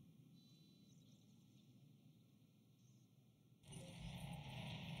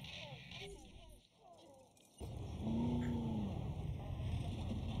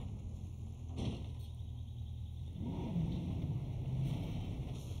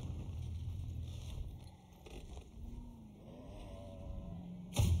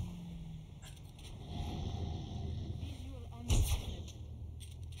 Visual on the asset.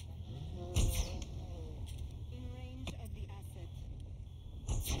 In range of the asset.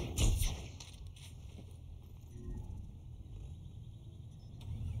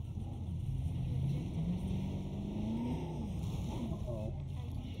 Uh-oh.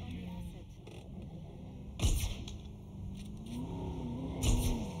 ID on the asset.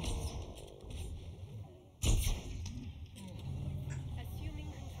 Assuming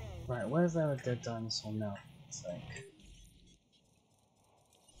control. Right, where's our dead dinosaur now? It's like...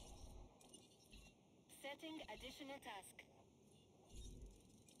 Setting additional task.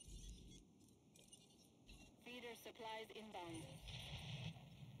 Feeder supplies inbound.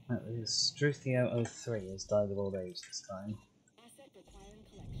 That is Struthio03 has died of old age this time. Asset requiring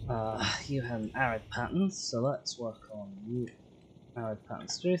collection. You have an arid pattern, so let's work on you. Arid pattern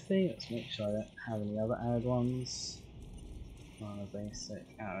Struthi. Let's make sure I don't have any other arid ones.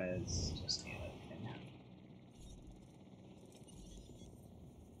 Basic arids, just okay.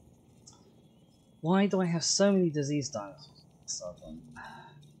 Why do I have so many diseased dinosaurs? Sergeant.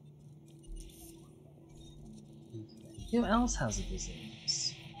 Who else has a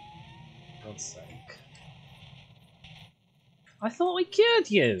disease? For God's sake. I thought we cured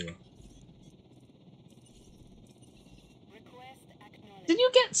you! Request acknowledged. Did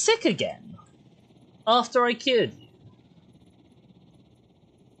you get sick again? After I cured you?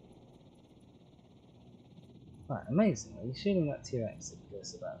 Right, amazingly, shooting that T-Rex didn't go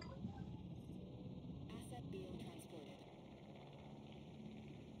so badly. Asset being transported.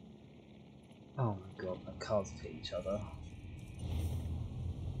 Oh my god, my cards hit each other.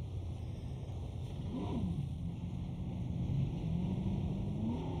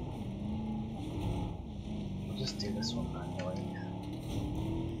 I'll just do this one manually.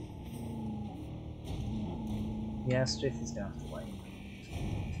 Yeah, Struthy's gonna have to wait.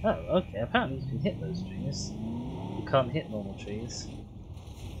 Oh, okay, apparently you can hit those trees. You can't hit normal trees.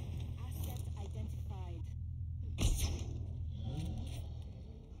 Asset identified.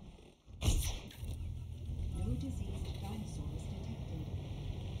 No diseased dinosaurs detected.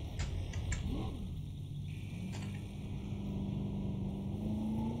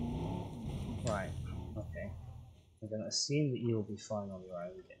 Right, okay. I'm gonna assume that you'll be fine on your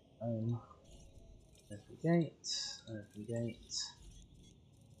own. Get home. Open gate, open gate.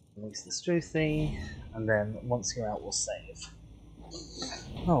 Release the Struthy, and then once you're out, we'll save.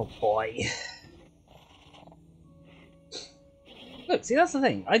 Oh boy. Look, see, that's the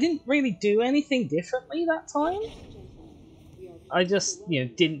thing. I didn't really do anything differently that time. I just,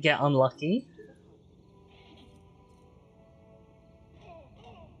 didn't get unlucky.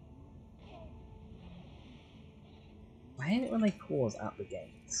 when they pause at the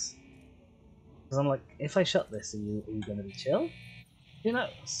gates? Because I'm like, if I shut this, are you going to be chill? Who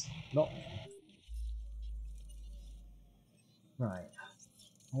knows? Not me. Right.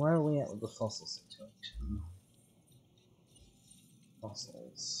 Where are we at with the fossil situation?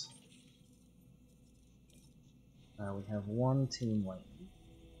 Fossils. We have one team waiting.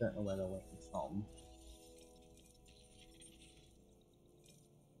 Don't know where they're waiting from.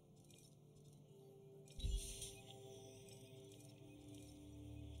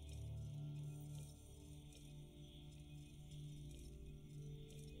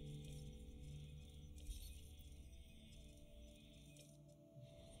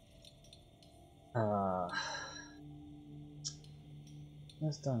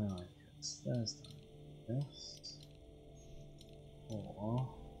 There's Dinosaurs. There's this. Or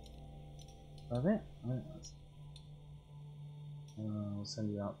of it? I don't know. We'll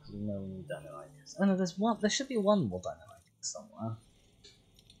send you out because we know we need Dinosaurs. Oh no, there's one. There should be one more Dinosaur somewhere.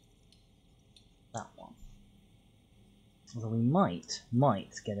 That one. Although we might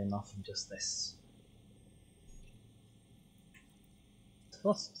get enough from just this.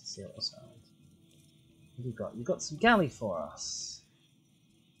 Let's see what's around. What have you got? You got some galley for us.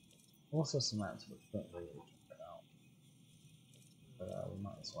 Also some maps which don't really care about. But we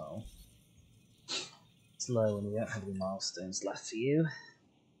might as well. It's low when you don't have any milestones left for you.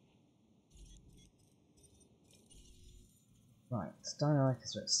 Right,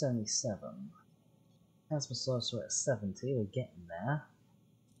 Dinosaurs are at 77. Asmosaurus are at 70, we're getting there.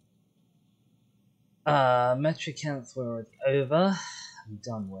 Metricanth we're already over. I'm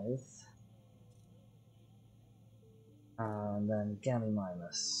done with. And then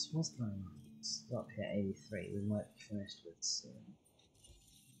Gallimimus. What's Gallimimus? Up here, 83. We might be finished with soon.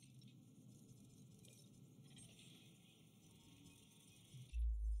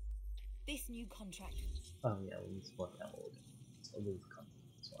 This new contract. Oh yeah, we need to work out what we're doing. So we'll leave the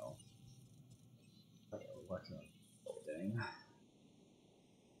contract as well. Oh yeah, we're working on what we're doing.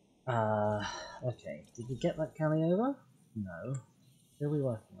 Okay. Did we get that galley over? No. Who are we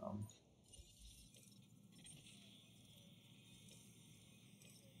working on?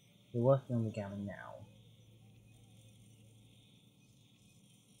 We're working on the galley now.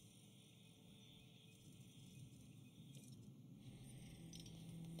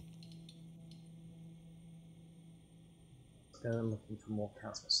 Let's go looking for more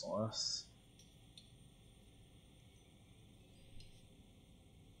Casmosaurus.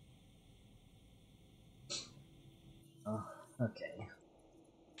 Oh, okay.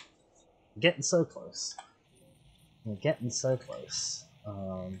 We're getting so close. We're getting so close.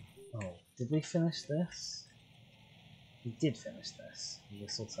 Oh, did we finish this? We did finish this.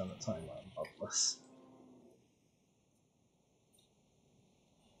 This will turn the timeline bubbleless.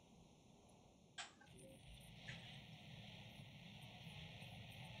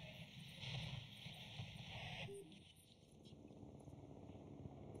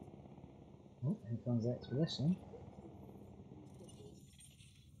 Oh, here comes the expedition.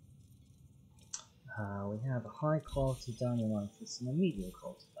 We have a high quality Dinolythus and a medium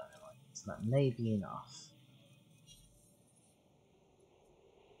quality Dinolythus, so that may be enough.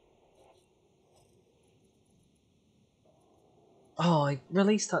 Oh, I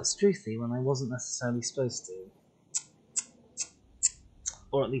released that Struthy when I wasn't necessarily supposed to.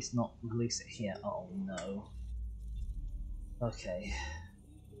 Or at least not release it here. Oh no. Okay.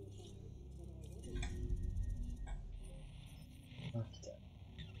 Okay.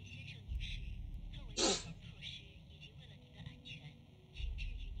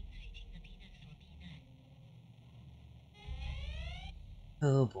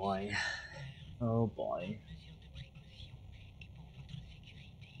 Oh boy. Oh boy.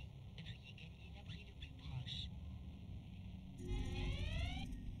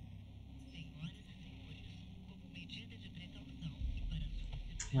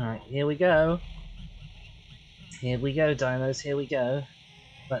 Alright, here we go. Here we go, dinos, here we go.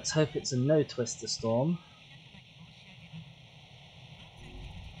 Let's hope it's a no twister storm.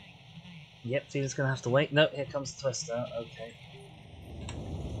 Yep, Fever's gonna have to wait. No, here comes the twister. Okay.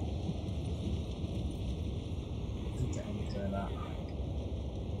 Doing that.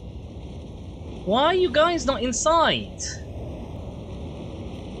 Why are you guys not inside?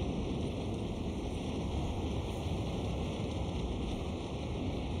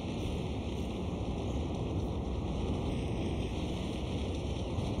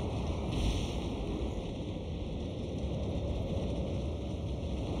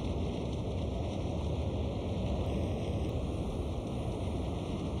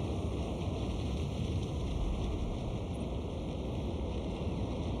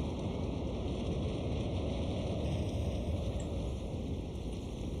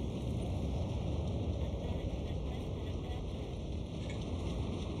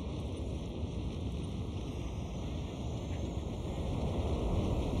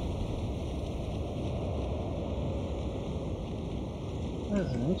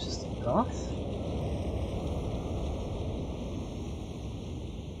 That's an interesting path.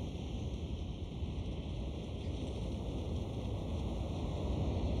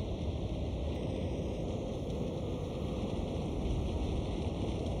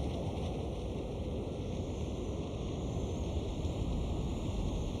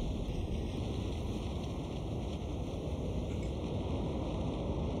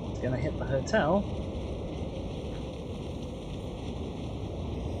 Gonna hit the hotel.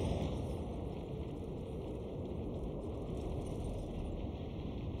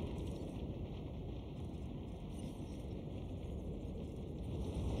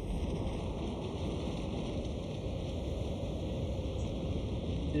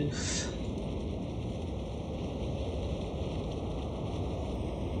 Oof.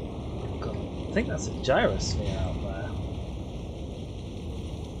 God, I think that's a gyrosphere out there.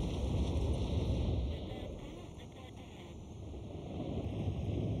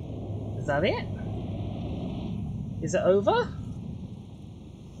 Is that it? Is it over?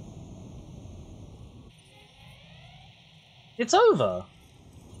 It's over!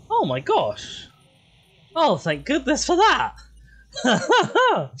 Oh my gosh! Oh, thank goodness for that!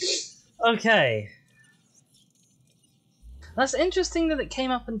 Okay. That's interesting that it came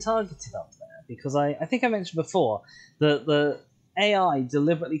up and targeted up there, because I think I mentioned before that the AI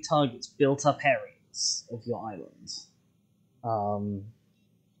deliberately targets built-up areas of your island.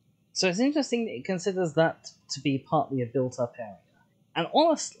 So it's interesting that it considers that to be partly a built-up area. And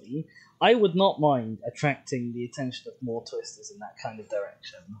honestly, I would not mind attracting the attention of more twisters in that kind of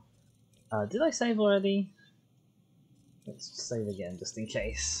direction. Did I save already? Let's save again, just in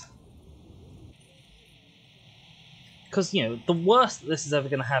case. Because, you know, the worst that this is ever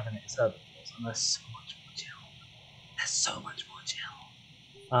going to have in it is herbivores, and there's so much more chill. There's so much more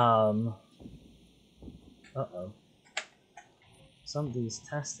chill. Uh-oh. Somebody's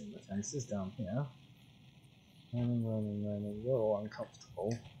testing the fences down here. Running. You're all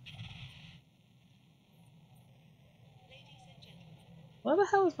uncomfortable. Where the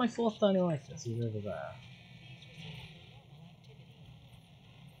hell is my fourth Dinolythus? He's over there.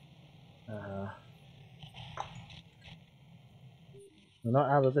 We're not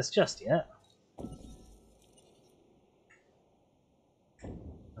out of this just yet.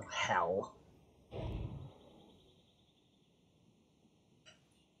 Oh, hell.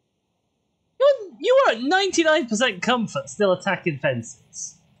 You are at 99% comfort still attacking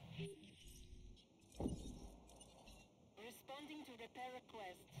fences. Responding to repair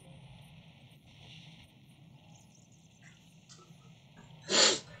request.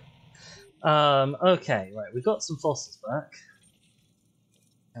 Okay, right, we got some fossils back.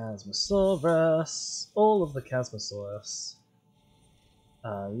 Chasmosaurus, all of the Chasmosaurus.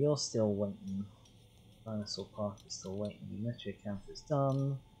 You're still waiting. Dinosaur Park is still waiting. Metriacantha is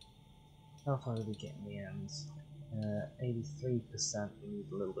done. How far did we get in the end? 83%, we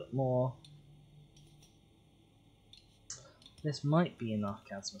need a little bit more. This might be enough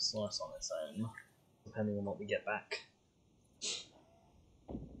Chasmosaurus on its own, depending on what we get back.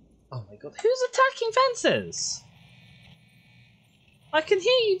 Oh my god, who's attacking fences? I can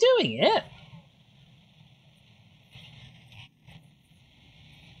hear you doing it!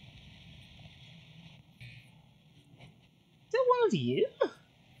 Is it one of you?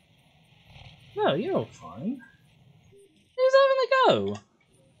 No, you're all fine. Who's having a go?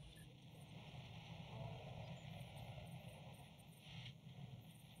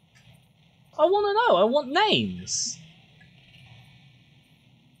 I want to know. I want names.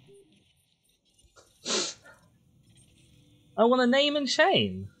 I want a name and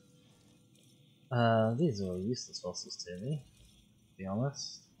shame. These are all useless fossils to me, to be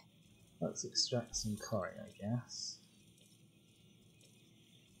honest. Let's extract some Cori, I guess.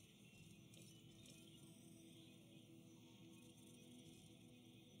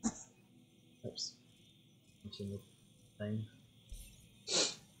 Oops. Continue the thing.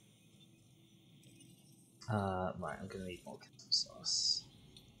 Right, I'm gonna need more sauce.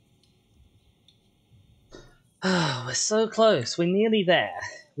 We're so close. We're nearly there.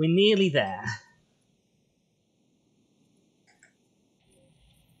 We're nearly there.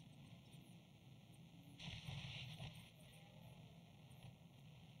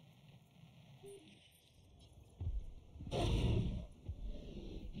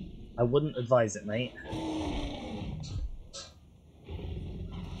 I wouldn't advise it, mate.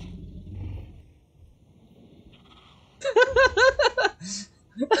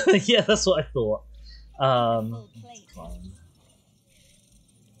 Yeah, that's what I thought. Fine.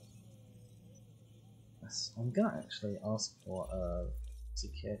 Yes, I'm gonna actually ask for a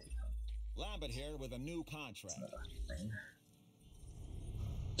security code. Lambert here with a new contract. Thing.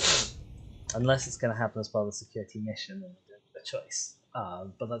 Unless it's going to happen as part of the security mission and a choice.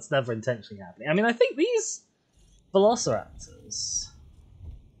 But that's never intentionally happening. I mean, I think these velociraptors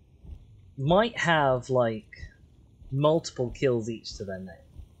might have, like, multiple kills each to their name.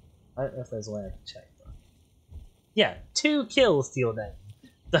 I don't know if there's a way I can check that. Yeah, 2 kills to your name.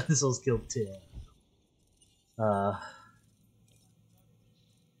 Dinosaurs killed 2.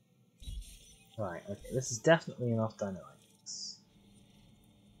 Right, okay, this is definitely enough dynamics.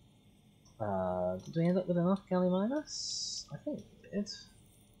 Did we end up with enough Gallimimus? I think we did.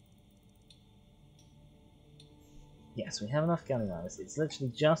 Yes, we have enough Gallimimus. It's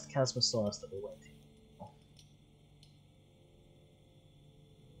literally just Chasmosaurus that we're waiting for.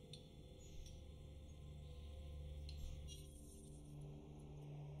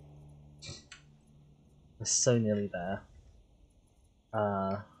 We're so nearly there.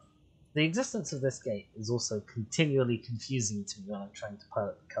 The existence of this gate is also continually confusing to me when I'm trying to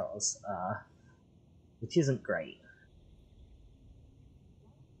pilot the cars, which isn't great.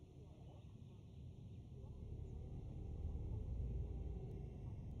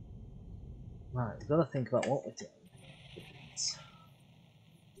 Right, we've got to think about what we're doing.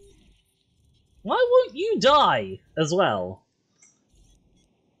 Why won't you die as well?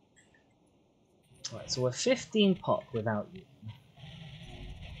 Right, so we're 15 pop without you.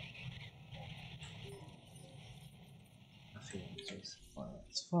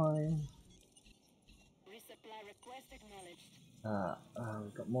 That's fine. Resupply request acknowledged.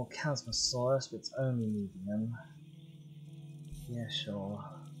 We've got more Chasmosaurus, but it's only medium. Yeah, sure.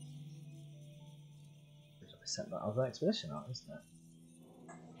 We sent that other expedition out, isn't it?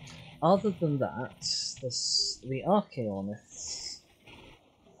 Other than that, the Archaeorniths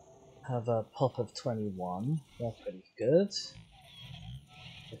have a pop of 21. They're pretty good.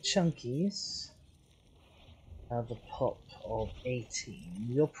 The Chunkies have a pop of 18.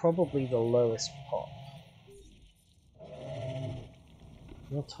 You're probably the lowest pop.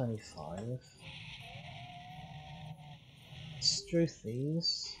 You're 25.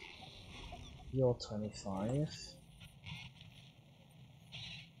 Struthies, you're 25.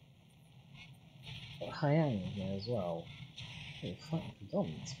 Got Hyang in here as well. Oh, fighting for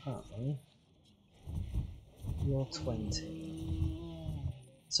dominance, apparently. You're 20.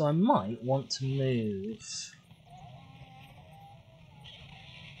 So I might want to move.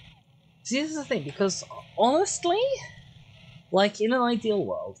 See, this is the thing, because honestly, like in an ideal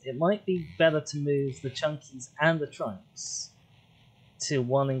world, it might be better to move the Chunkies and the Trunks to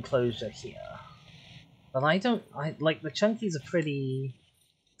one enclosure here. But I like the Chunkies are pretty.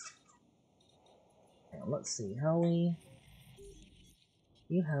 Hang on, let's see,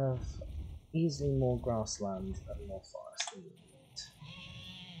 you have easily more grassland and more forest than you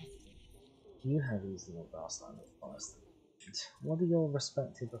need. You have easily more grassland and forest than you need. What are your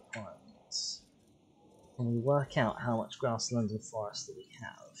respective requirements? Can we work out how much grassland and forest that we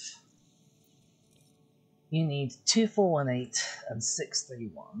have? You need 2418 and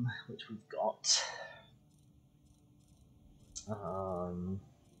 631, which we've got.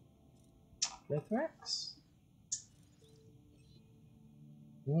 Rex?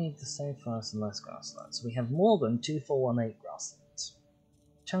 We need the same forest and less grassland. So we have more than 2418 grassland.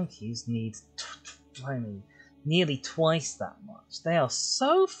 Chunkies need nearly twice that much. They are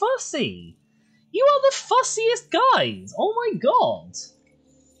so fussy! You are the fussiest guys! Oh my god!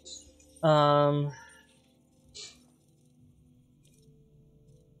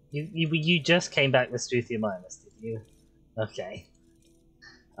 You just came back with Struthia Minus, did you? Okay.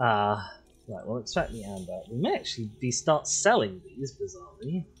 Right, we'll extract the amber. We may actually start selling these,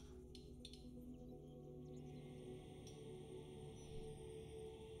 bizarrely.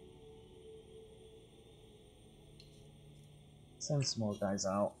 Send some more guys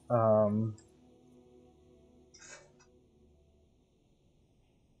out.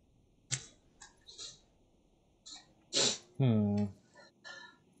 You're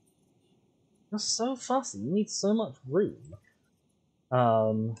so fussy. You need so much room.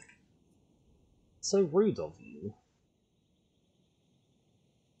 So rude of you.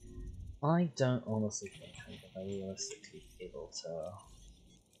 I don't honestly think I'm gonna realistically be able to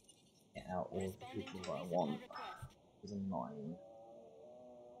get out all of the people that I want. It's annoying.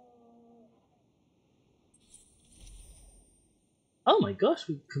 Oh my gosh,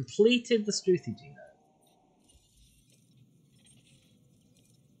 we completed the Struthi genome.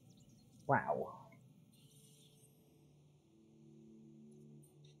 Wow.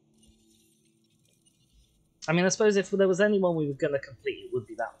 I mean, I suppose if there was anyone we were going to complete, it would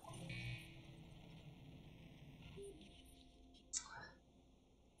be that one.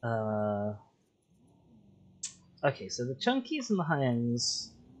 Okay, so the Chunkies and the Hyangs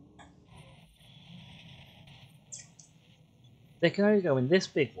They can only go in this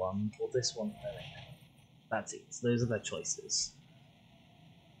big one or this one. That's it. Those are their choices.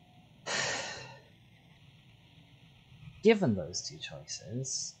 Given those two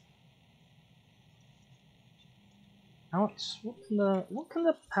choices, how much? What can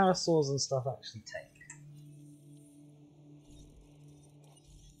the parasaurs and stuff actually take?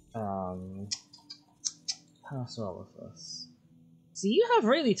 Parasaurolophus. So you have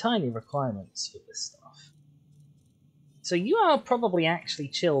really tiny requirements for this stuff. So you are probably actually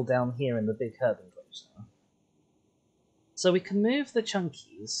chill down here in the big herb enclosure. So we can move the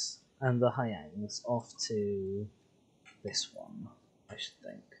chunkies and the hyangs off to this one, I should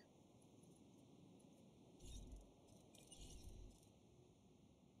think.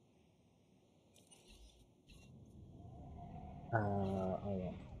 I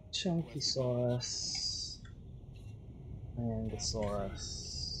want Chunkysaurus,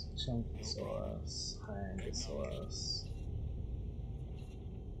 Hyangosaurus, Chunkysaurus, Hyangosaurus.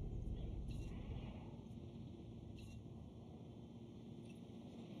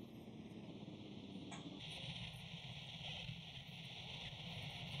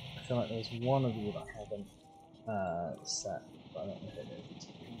 I feel like there's one of you that I haven't set, but I don't know if it is.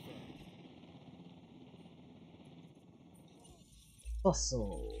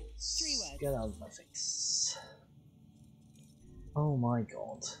 Fossils. Get out of my face. Oh my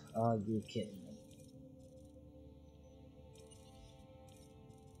god. Are you kidding me?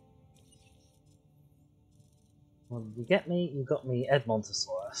 Well, you get me? You got me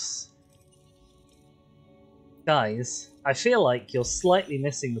Edmontosaurus. Guys, I feel like you're slightly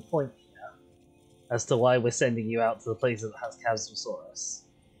missing the point here as to why we're sending you out to the place that has Chasmosaurus.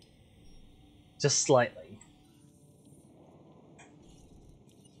 Just slightly.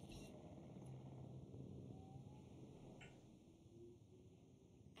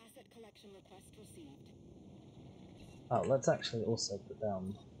 Asset collection request received. Oh, let's actually also put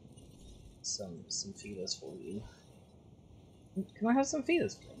down some feeders for you. Can I have some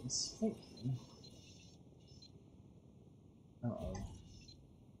feeders, please? Thank you. Uh-oh.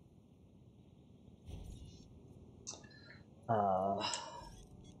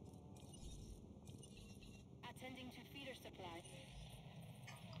 Attending to feeder supply.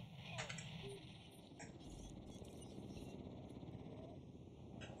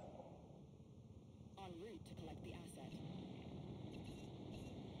 En route to collect the asset.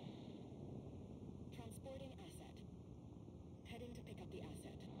 Transporting asset. Heading to pick up the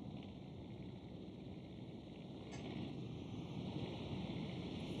asset.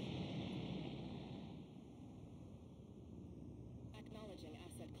 Acknowledging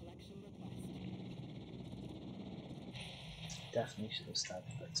asset collection request. Definitely should have stabbed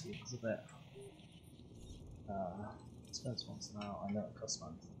that too. It was a bit expensive once now. I know it costs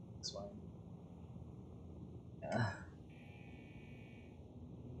money. That's why. Yeah.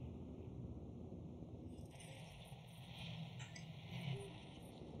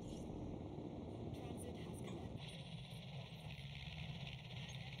 Transit has commenced.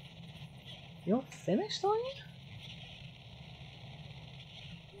 You're finished, are you?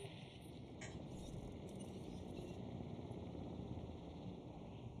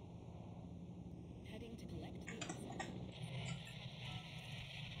 Heading to collect the asset.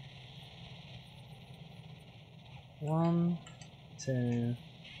 1, 2,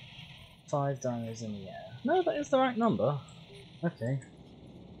 5 dinos in the air. No, that is the right number. Okay.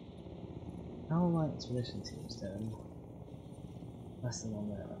 How are my expedition teams doing? Less than 1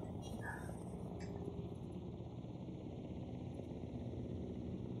 minute.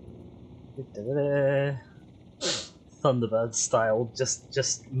 Thunderbird style,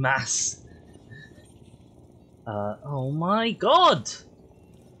 just mass. Oh my god!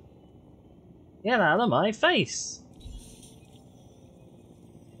 Get out of my face!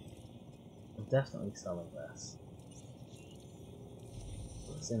 I'm definitely selling this.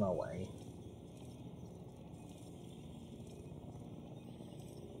 It's in our way.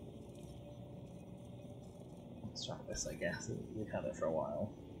 Let's try this, I guess. We've had it for a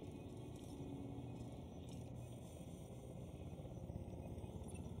while.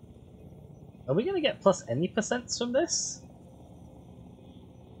 Are we gonna get plus any percents from this?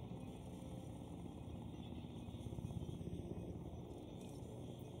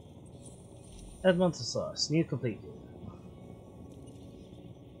 Edmontosaurus, new complete unit.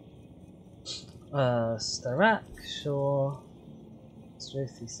 Starak, sure.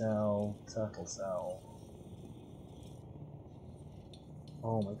 Struthy cell, turtle cell.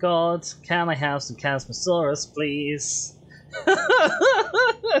 Oh my god, can I have some Chasmosaurus, please?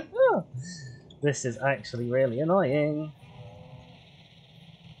 This is actually really annoying.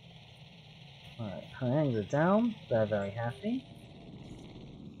 Alright, Hyangs are down. They're very happy.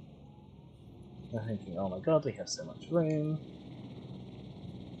 They're thinking, oh my god, we have so much room.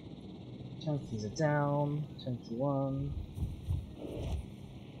 Chunkies are down. Chunky 1.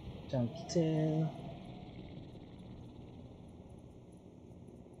 Chunky 2.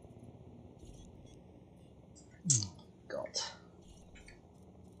 God.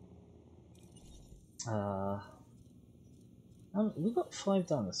 We've got 5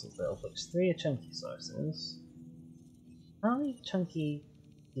 dinosaurs there, of which 3 are chunky sources. How many chunky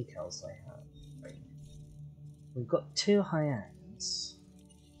decals do I have? 3. We've got 2 hyangs.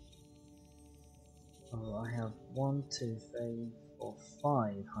 Oh, I have 1, 2, 3, 4,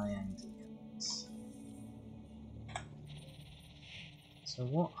 5 hyang decals. So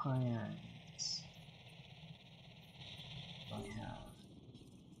what hyangs do I have?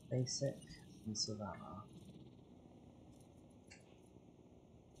 Basic and Savannah.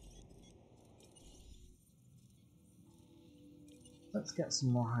 Let's get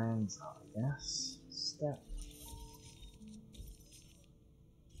some more hyangs out, I guess. Step.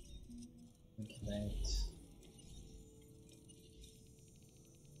 Incubate.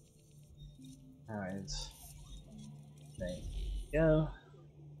 Alright. There you go.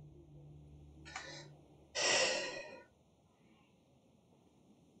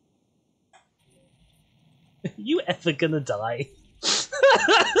 Are you ever gonna die?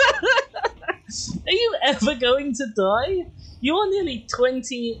 Are you ever going to die? You are nearly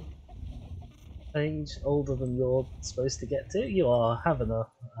 20 age older than you're supposed to get to. You are having a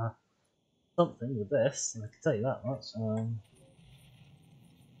something with this, I can tell you that much.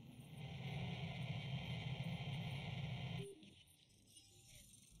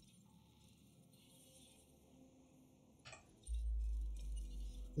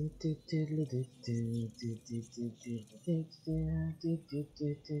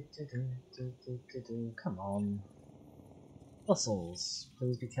 Come on. Fossils.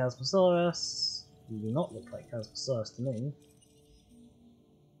 Please be Casmosaurus. You do not look like Casmosaurus to me.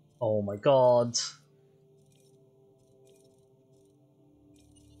 Oh my god.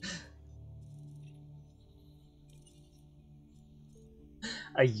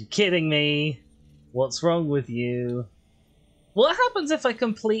 Are you kidding me? What's wrong with you? What happens if I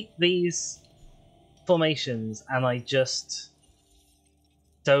complete these formations and I just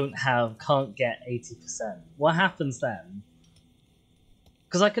can't get 80%? What happens then?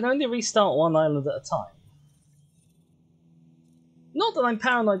 Because I can only restart one island at a time. Not that I'm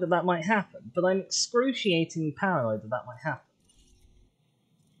paranoid that that might happen, but I'm excruciatingly paranoid that that might happen.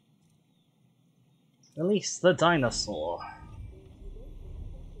 Release the dinosaur.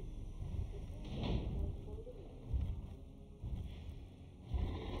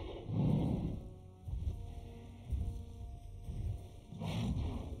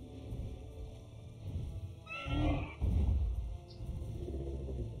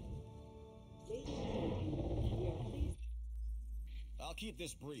 I'll keep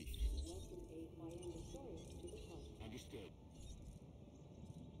this brief. Welcome a Hyanglosaurus to the park. Understood.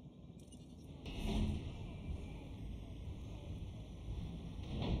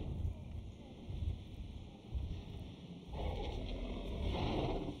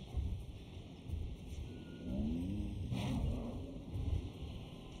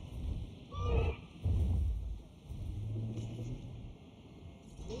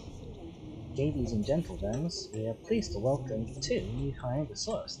 Ladies and gentlemen, Ladies and gentlemen, we are pleased to welcome 2 new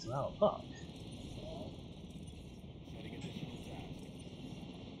Hyanglosaurus to our park. Setting additional task.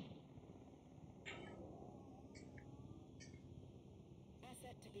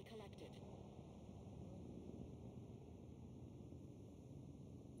 Asset to be collected.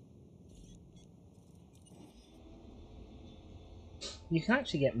 You can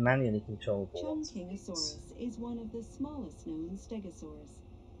actually get manually controllable ones. Chongqingosaurus is one of the smallest known stegosaurs.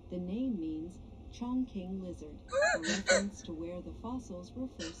 The name means Chongqing lizard, a reference to where the fossils were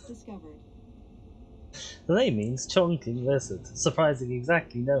first discovered. The name means Chongqing lizard, surprising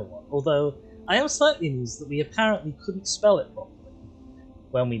exactly no one, although I am slightly amused that we apparently couldn't spell it properly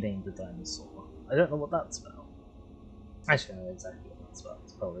when we named the dinosaur. I don't know what that spelled. Actually, I know exactly what that spelled.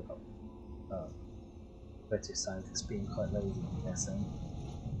 It's probably not British scientists being quite lazy, I'm guessing.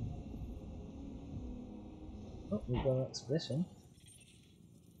 Oh, we've got an expedition.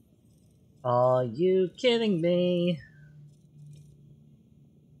 Are you kidding me?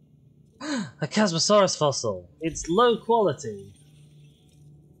 A Casmosaurus fossil! It's low quality!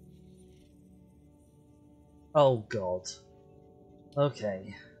 Oh god.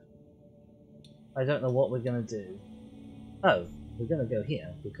 Okay. I don't know what we're gonna do. Oh, we're gonna go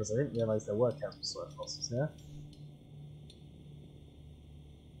here, because I didn't realise there were Casmosaurus fossils here.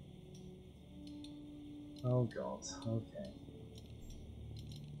 Oh god, okay.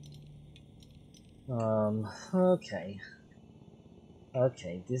 Okay.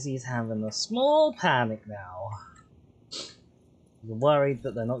 Okay, Dizzy's having a small panic now. You're worried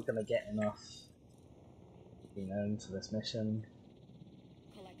that they're not going to get enough, you know, for this mission.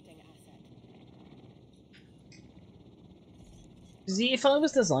 Collecting asset. See, if I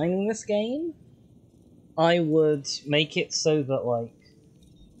was designing this game, I would make it so that, like,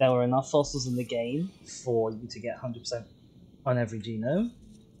 there were enough fossils in the game for you to get 100% on every genome.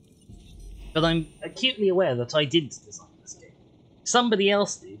 But I'm acutely aware that I didn't design this game. Somebody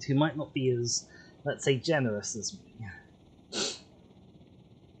else did, who might not be as, let's say, generous as me.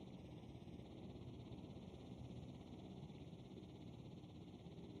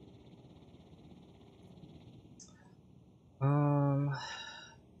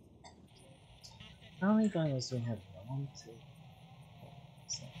 How many dinos do we have here? 1, 2, 4,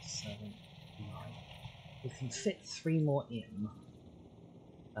 6, 7, 9. We can fit 3 more in.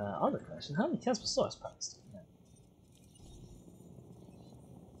 Other question, how many Casmosaurus packs do we have?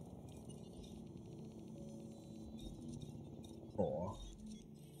 Four.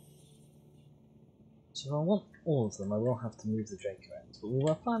 So if I want all of them, I will have to move the Dracorex, but we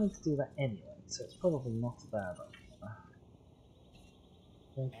were planning to do that anyway, so it's probably not a bad idea.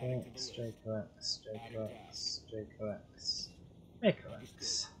 Dracorex, Dracorex, Dracorex, Dracorex,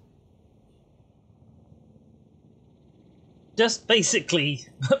 Dracorex. Just basically,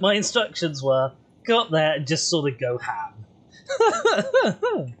 my instructions were, go up there and just sort of go ham.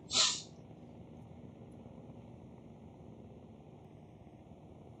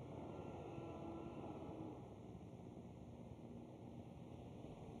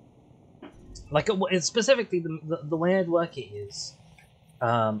 Like, specifically, the way I'd work it is,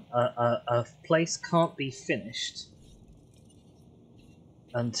 a place can't be finished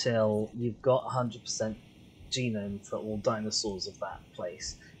until you've got 100% genome for all dinosaurs of that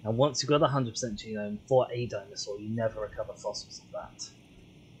place. And once you've got 100% genome for a dinosaur, you never recover fossils of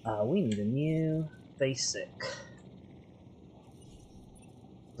that. We need a new basic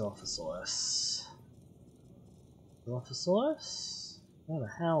Dilophosaurus. Dilophosaurus? Where the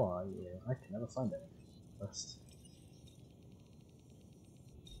hell are you? I can never find anything first.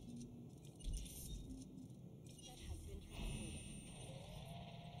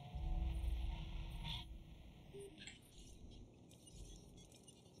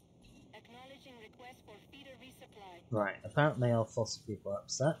 Acknowledging request for feeder resupply. Right, apparently our fossil people are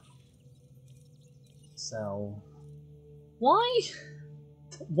upset. So... Why?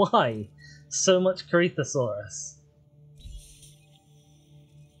 Why so much Corythosaurus?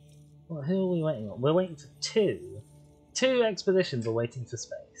 Well, who are we waiting on? We're waiting for 2. 2 expeditions are waiting for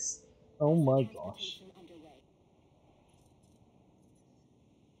space. Oh my gosh.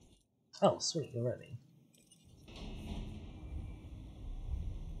 Oh, sweet, you're ready.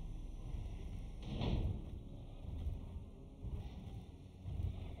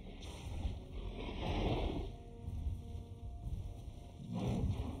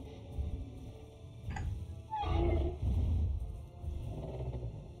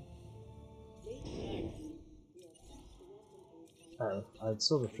 Oh, I'd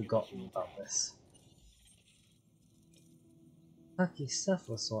sort of forgotten about this.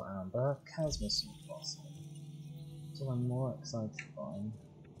 Pachycephalosaur amber, Chasmosaur fossil. So I'm more excited by.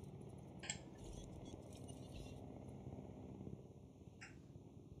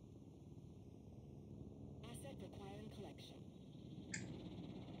 Asset requiring collection.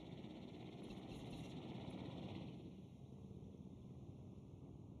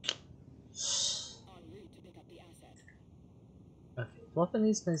 En route to pick up the asset. Okay, dropping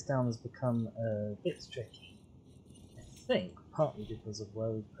these guys down has become a bit tricky. I think partly because of where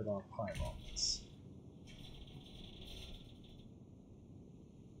we put our pylons.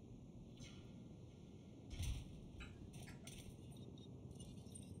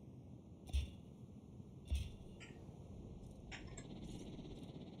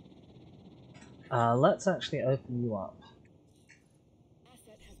 Let's actually open you up.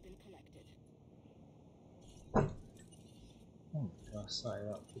 Asset has been collected. Oh gosh, sorry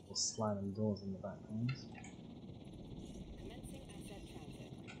about people slamming doors in the background. Commencing asset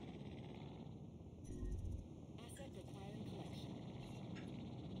transit. Asset requiring collection.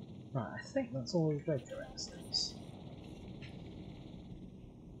 Right, I think that's all the Dracorex is.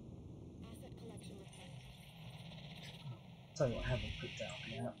 Asset collection required. Tell you what I haven't put down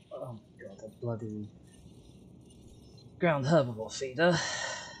yet. Oh my god, a bloody ground herbivore feeder.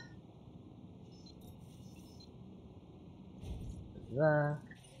 Put there.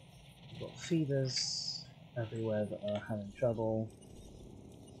 Got feeders everywhere that are having trouble.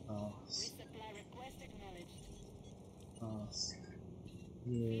 Resupply request acknowledged. Ask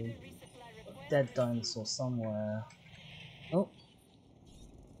you. Dead dinosaur somewhere. Oh.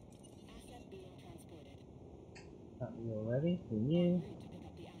 That you already? Who knew?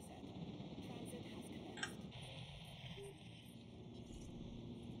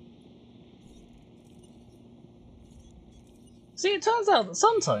 See, it turns out that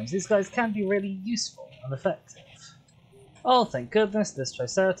sometimes these guys can be really useful and effective. Oh, thank goodness, this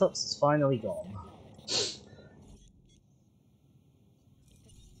Triceratops is finally gone.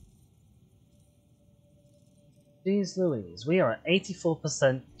 Jeez Louise, we are at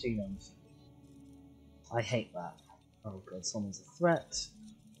 84% genome food. I hate that. Oh god, someone's a threat.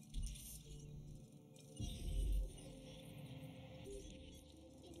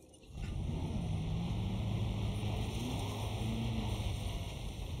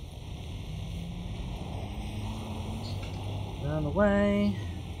 Run away.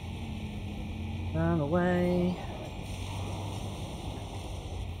 Run away.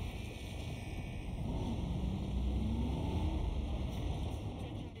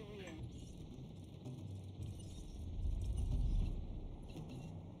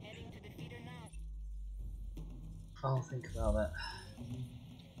 I'll think about it.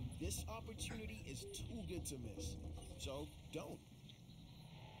 This opportunity is too good to miss. So don't.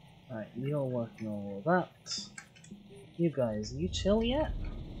 Alright, you're working on all that. You guys, are you chill yet?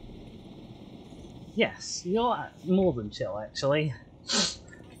 Yes, you're more than chill actually.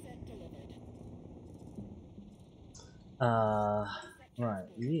 Right,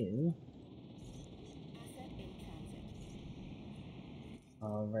 you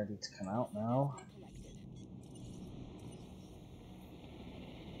are ready to come out now.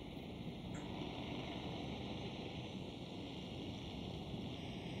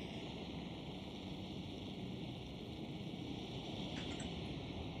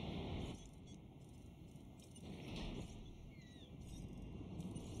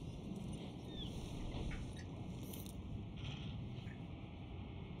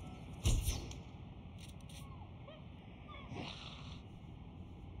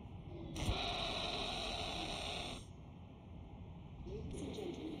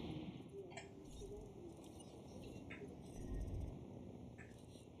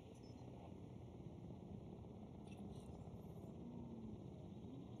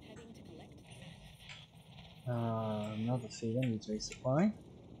 Another feeder needs resupply.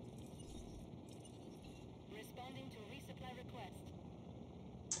 Responding to resupply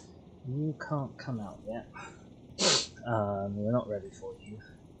request. You can't come out yet. We're not ready for you.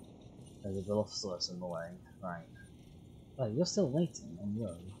 There's a Dilophosaurus in the way. Right. Oh, you're still waiting on your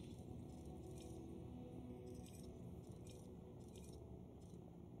own.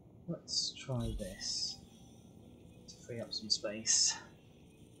 Let's try this to free up some space.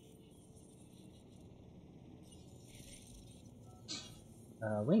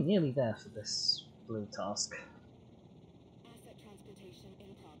 We're nearly there for this blue task. Asset transportation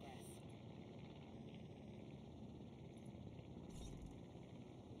in progress.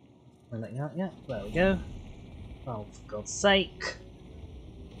 We're letting out yet? There we go. Oh, for God's sake!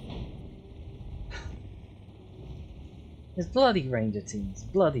 There's bloody ranger teams,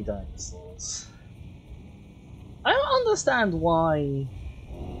 bloody dinosaurs. I don't understand why,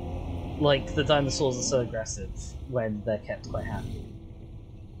 like, the dinosaurs are so aggressive when they're kept quite happy.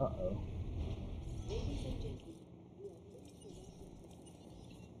 Uh-oh.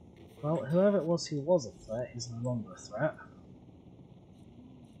 Well, whoever it was who was a threat is no longer a threat.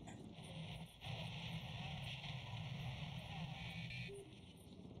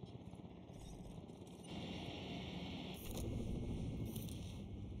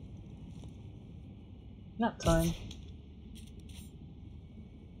 Nap time.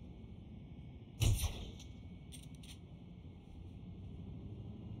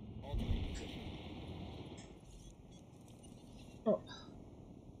 Oh.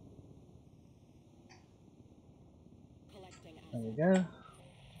 There we go.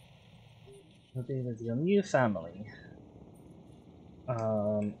 We'll be with your new family.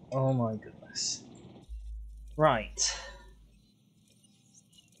 Oh my goodness. Right.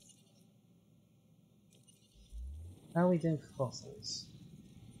 How are we doing for fossils?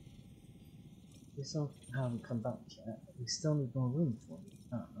 We still haven't come back yet. We still need more room for them,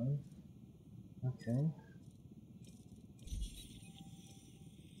 apparently. Okay.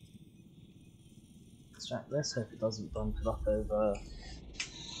 Extract this, hope it doesn't bump it up over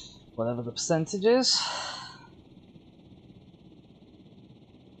whatever the percentage is.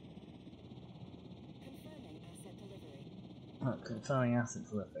 Confirming asset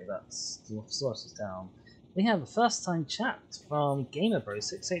delivery, that's the source is down. We have a first time chat from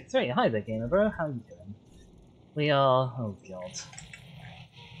GamerBro683. Hi there, GamerBro, how are you doing? We are... oh god.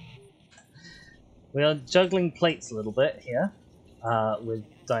 We are juggling plates a little bit here, with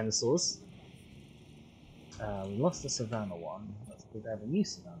dinosaurs. We lost the Savannah one. Let's go have a new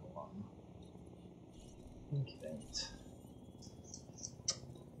Savannah one. Incubate.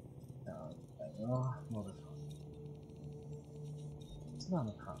 There we are. Modify.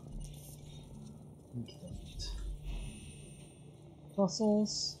 Savannah Prime. Incubate.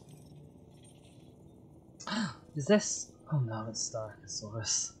 Fossils. Is this? Oh no, it's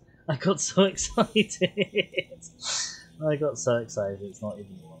Styracosaurus. I got so excited! I got so excited, it's not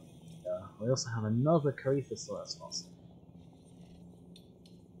even one. We also have another Corythosaurus fossil.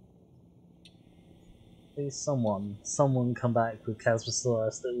 Please someone come back with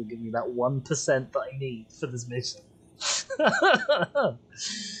Casmosaurus that will give me that 1% that I need for this mission.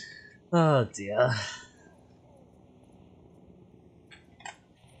 Oh dear.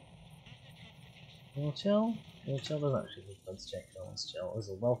 Will chill? Will chill doesn't actually look let's check Hill's chill. There's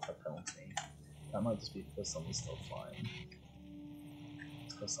a welfare penalty. That might just be because someone's still flying.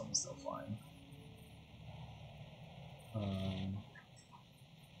 It's because someone's still flying.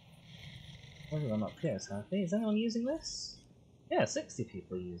 Everyone up here is happy. Is anyone using this? Yeah, 60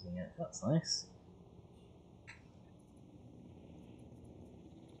 people are using it. That's nice.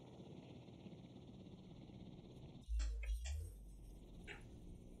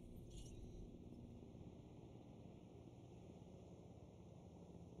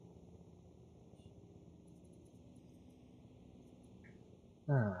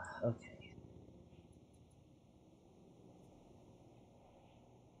 Okay.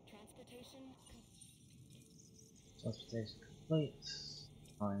 Transportation complete.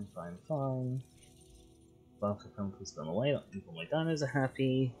 Fine. Welfare penalty's gone away. That means all my dinos are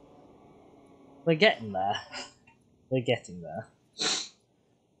happy. We're getting there. We're getting there.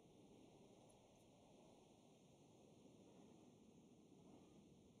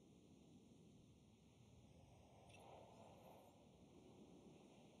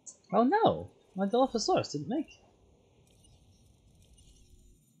 Oh no! My Dilophosaurus didn't make it.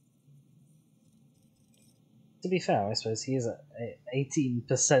 To be fair, I suppose he is at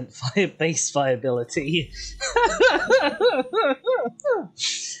 18% base viability.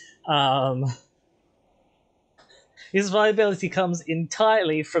 His viability comes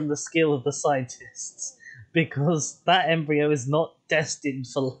entirely from the skill of the scientists, because that embryo is not destined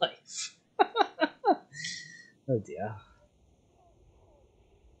for life. Oh dear.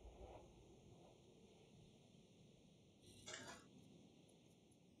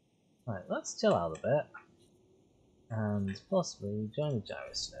 Right, let's chill out a bit. And possibly join the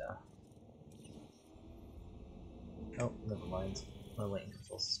gyrosphere. Oh, never mind. We're waiting for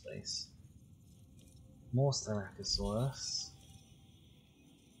fossil space. More Styracosaurus.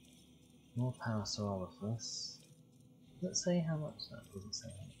 More Parasaurolophus. Let's say how much that doesn't say.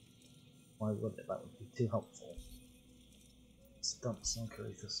 Why would it? That would be too helpful. Let's dump some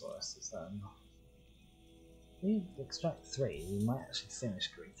Corythosaurus then. If we extract 3, we might actually finish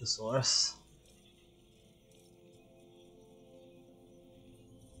Corythosaurus.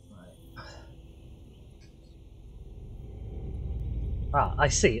 Ah, I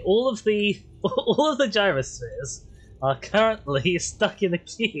see. All of the gyrospheres are currently stuck in a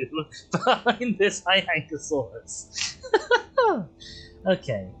queue behind this Hyhangosaurus.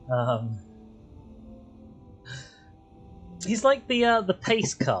 Okay. He's like the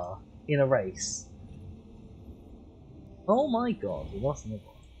pace car in a race. Oh my god, we lost another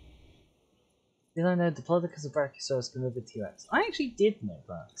one. Did I know Diplodocus of Brachiosaurus can live with T-Rex? I actually did know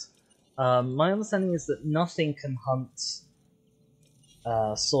that. My understanding is that nothing can hunt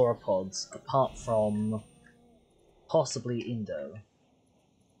sauropods apart from possibly Indo,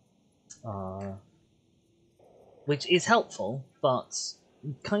 which is helpful, but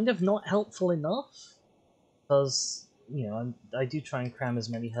kind of not helpful enough, because you know I do try and cram as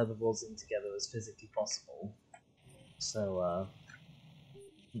many herbivores in together as physically possible, so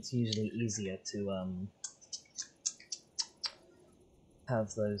it's usually easier to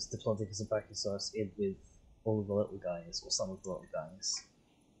have those Diplodocus and Brachiosaurus in with all of the little guys, or some of the little guys.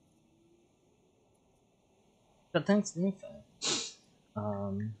 But thanks to the info.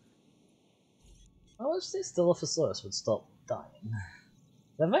 I wish this Dilophosaurus would stop dying.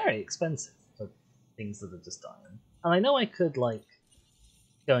 They're very expensive for things that are just dying. And I know I could, like,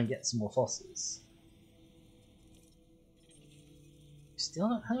 go and get some more fossils. Still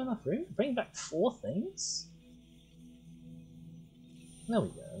don't have enough room? Bring back 4 things? There we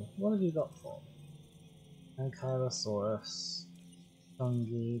go. What have you got for me? Ankylosaurus,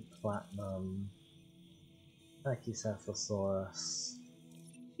 Fungi, Platinum, Pachycephalosaurus.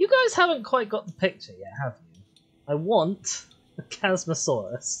 You guys haven't quite got the picture yet, have you? I want a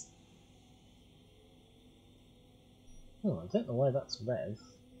Chasmosaurus. Oh, I don't know why that's red.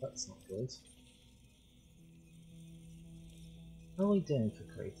 That's not good. How are we doing for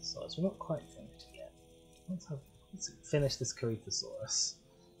Carnivores? We're not quite finished yet. Let's finish this Carnivores.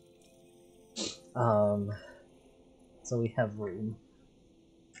 So we have room.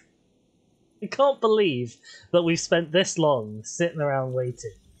 I can't believe that we've spent this long sitting around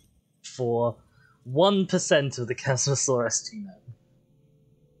waiting for 1% of the Chasmosaurus genome.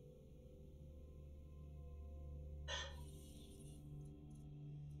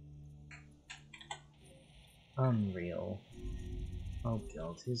 Unreal. Oh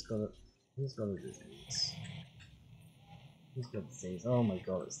god, who's got a disease? Who's got a disease? Oh my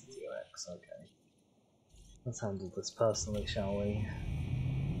god, it's the T-Rex, okay. Let's handle this personally, shall we?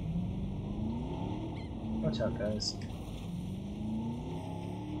 Watch out, guys.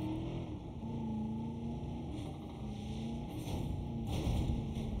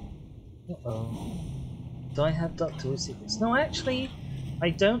 Uh-oh. Do I have Doctor Who secrets? No, actually, I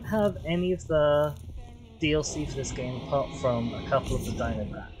don't have any of the DLC for this game apart from a couple of the dino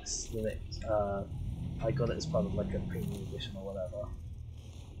packs with it. I got it as part of like a premium edition or whatever.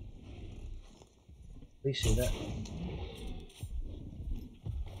 Please shoot it.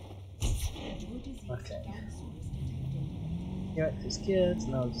 Okay. T-Rex is good.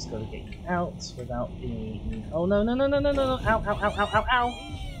 Now I've just got to get you out without being. Oh no no no no no no no! Ow ow ow ow ow ow!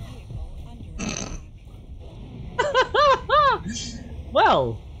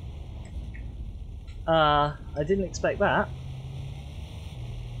 Well. I didn't expect that.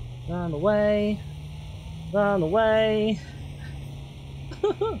 Run away. Run away.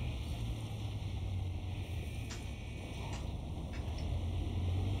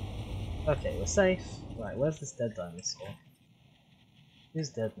 Okay, we're safe. Right, where's this dead dinosaur? Who's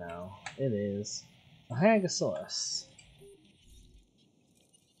dead now? It is a Hyper-Agasaurus.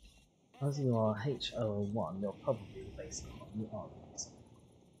 As you are H001, you're probably the basic one. You are the basic one.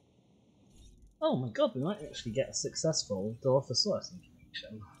 Oh my god, we might actually get a successful Dilophosaurus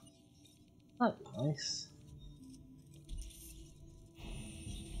incubation. That'd be nice.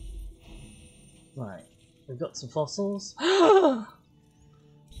 Right, we've got some fossils.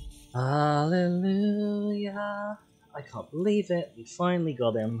 Hallelujah! I can't believe it, we finally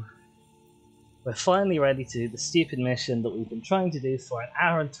got him. We're finally ready to do the stupid mission that we've been trying to do for an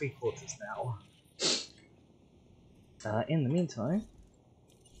hour and 3/4 now. In the meantime,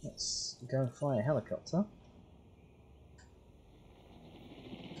 let's go and fly a helicopter.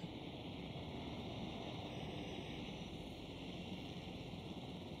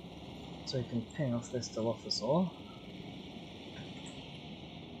 So we can ping off this Dilophosaur.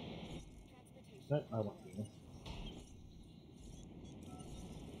 Nope, I want you.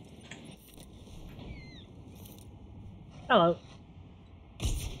 Hello.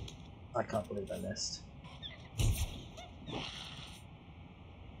 I can't believe I missed.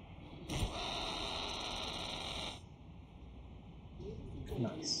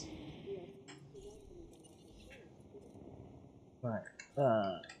 Nice. Right,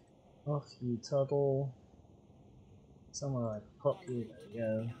 off you toddle. Somewhere I can pop you, there we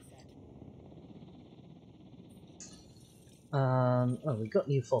go. Oh, we got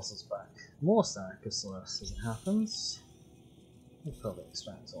new fossils back. More Styracosaurus as it happens. We'll probably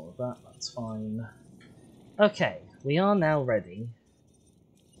extract all of that, that's fine. Okay, we are now ready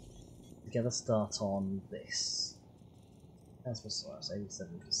to get a start on this. Chasmosaurus,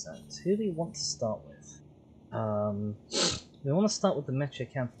 87%. Who do we want to start with? We want to start with the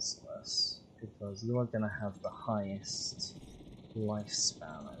Metriacanthosaurus, because you are going to have the highest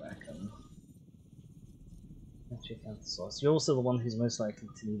lifespan, I reckon. Metriacanthosaurus. You're also the one who's most likely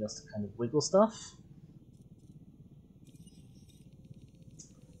to need us to kind of wiggle stuff.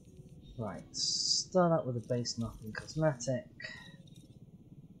 Right, start out with a base nothing cosmetic.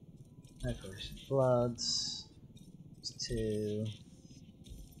 Operation blood. 2.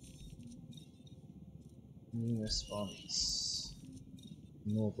 Immune response.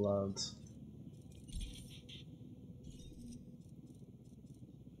 More blood.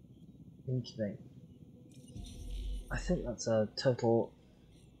 Incubate. I think that's a total.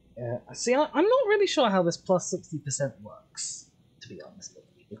 See, I'm not really sure how this plus 60% works, to be honest with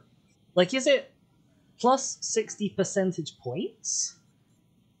you. Like, is it plus 60 percentage points?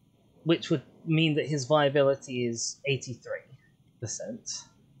 Which would mean that his viability is 83%.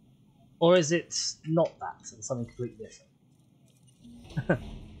 Or is it not that, and something completely different?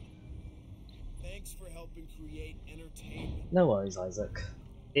 Thanks for helping create entertainment. No worries, Isaac.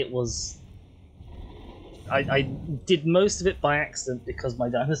 It was... I did most of it by accident because my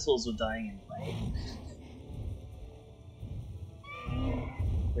dinosaurs were dying anyway.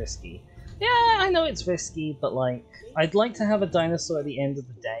 risky. Yeah, I know it's risky, but like, I'd like to have a dinosaur at the end of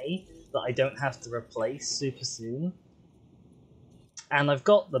the day that I don't have to replace super soon. And I've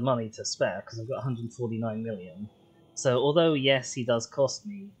got the money to spare because I've got 149 million. So although yes, he does cost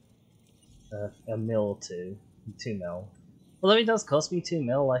me a mil or 2 mil. Although he does cost me 2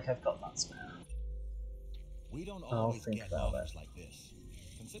 mil, like I've got that spare. We don't I'll always think get about offers it. like this.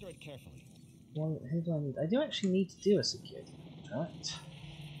 Consider it carefully. Well, who do I need? I do actually need to do a security contract.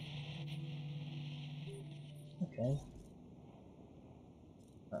 Okay.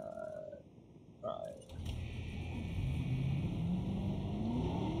 Right.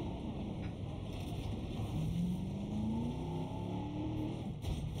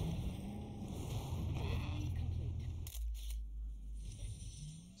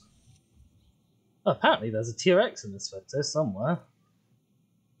 Oh, apparently there's a T-Rex in this photo somewhere.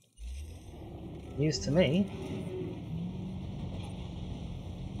 News to me.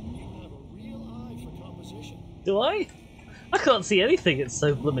 You have a real eye for composition. Do I? I can't see anything, it's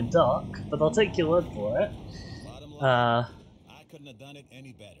so bloomin' dark, but I'll take your word for it. Bottom line, I couldn't have done it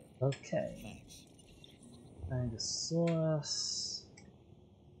any better. Okay. Thanks. Angusaurus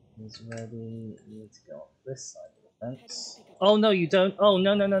is ready. You need to go on this side of the fence. Oh no, you don't. Oh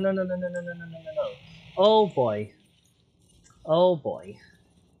no no no no no no no no no no no no. Oh boy. Oh boy.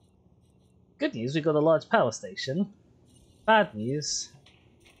 Good news, we've got a large power station. Bad news.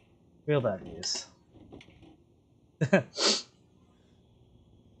 Real bad news.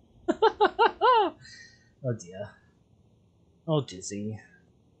 Oh dear. Oh Dizzy.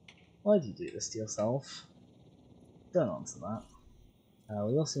 Why do you do this to yourself? Don't answer that.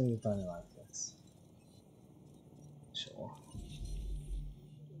 We also need Dino like this. Sure.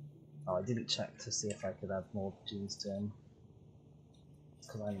 Oh, I didn't check to see if I could add more genes to him.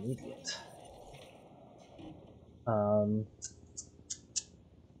 Because I'm an idiot.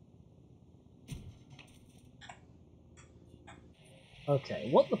 Okay,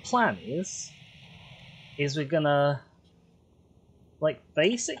 what the plan is we're gonna, like,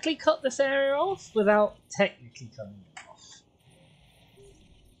 basically cut this area off without technically cutting it off.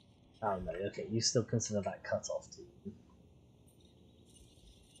 Oh no, okay, you still consider that cut off too.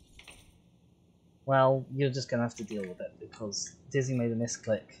 Well, you're just gonna have to deal with it because Dizzy made a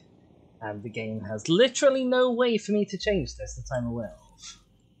misclick and the game has literally no way for me to change this that I'm aware of.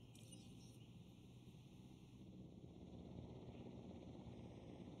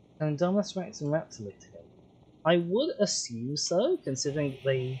 And Indominus Rex and Raptor live together. I would assume so, considering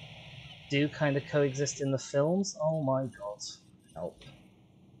they do kind of coexist in the films. Oh my god. Help.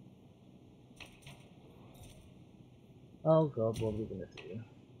 Oh god, what are we gonna do?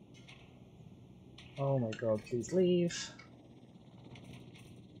 Oh my god, please leave.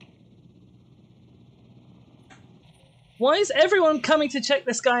 Why is everyone coming to check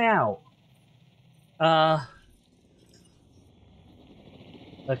this guy out?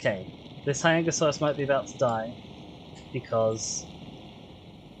 Okay, this Hyangosaurus might be about to die because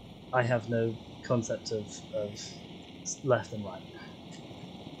I have no concept of left and right,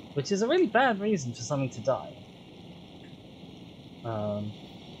 which is a really bad reason for something to die.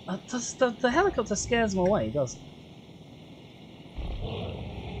 The helicopter scares him away, doesn't it?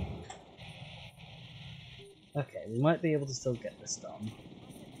 Okay, we might be able to still get this done.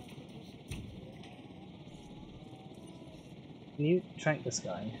 Can you track this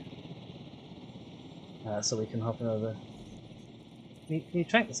guy? So we can hop over. Can you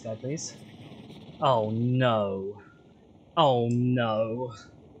track this guy, please? Oh no. Oh no.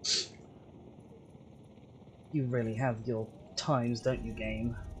 You really have your times, don't you,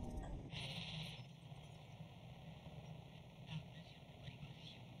 game?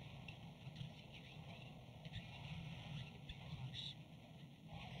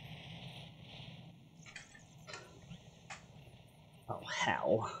 Oh,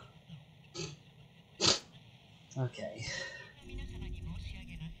 hell. Okay.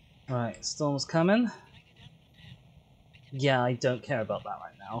 Right, storm's coming. Yeah, I don't care about that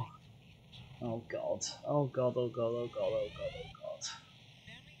right now. Oh god. Oh god, oh god, oh god, oh god, oh god.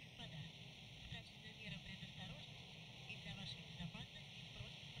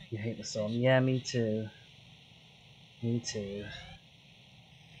 You hate the storm? Yeah, me too. Me too.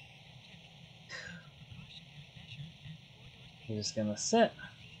 We're just gonna sit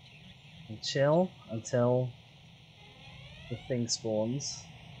and chill until the thing spawns,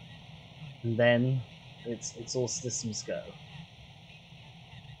 and then it's all systems go.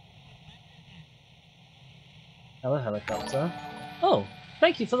 Hello, helicopter. Oh,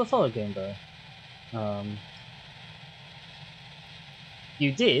 thank you for the follow, Gamebo.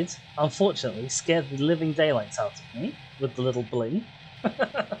 You did, unfortunately, scare the living daylights out of me with the little bling.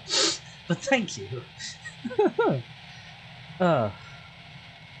 But thank you.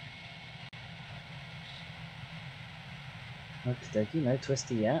 Okie dokie, no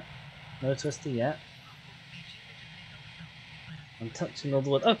twisty yet. No twisty yet. I'm touching all the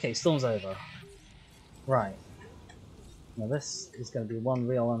wood. Okay, storm's over. Right. Now this is going to be one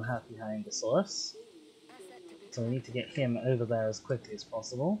real unhappy Hyanglosaurus. So we need to get him over there as quickly as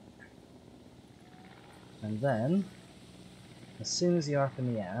possible. And then, as soon as you're up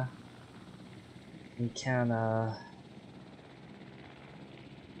in the air, we can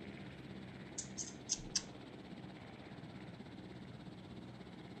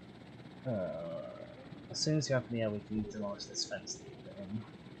as soon as you're up in the air, we can demolish this fence that you put in,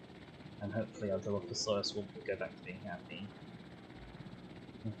 and hopefully our Dilophosaurus will go back to being happy.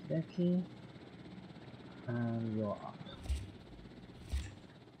 Okie dokie. And you're up.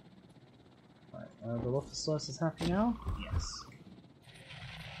 Right, the Dilophosaurus is happy now? Yes.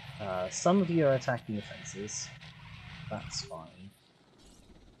 Some of you are attacking the fences. That's fine.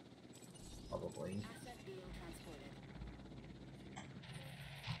 Probably.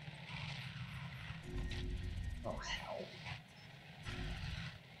 Oh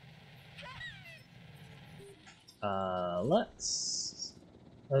hell. Let's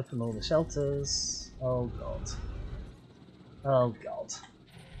open all the shelters. Oh god. Oh god.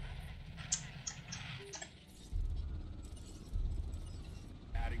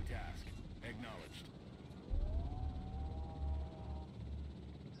 Adding task. Acknowledged.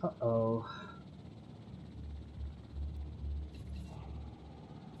 Uh-oh.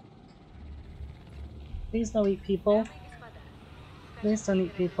 Please don't eat people. Please don't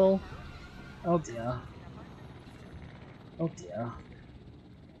eat people. Oh dear. Oh dear.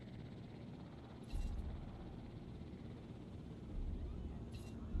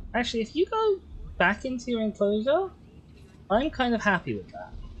 Actually, if you go back into your enclosure, I'm kind of happy with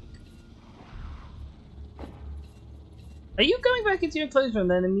that. Are you going back into your enclosure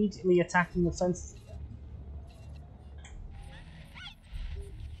and then immediately attacking the fences again?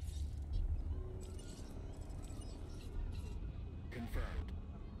 Confirmed.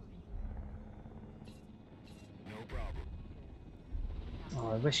 No problem.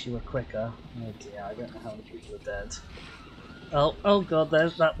 Oh, I wish you were quicker. Oh dear, I don't know how many people are dead. Oh god,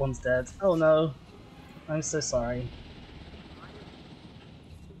 there's that one's dead. Oh no. I'm so sorry.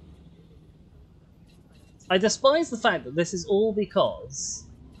 I despise the fact that this is all because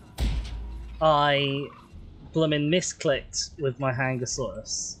I bloomin' misclicked with my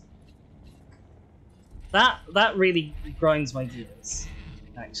Hangosaurus. That really grinds my gears,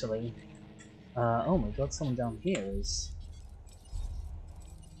 actually. Oh my god, someone down here is...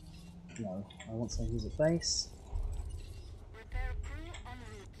 No, I want someone who's at base. Repair crew en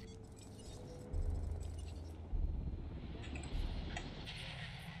route.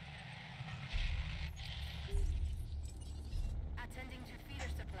 Attending to feeder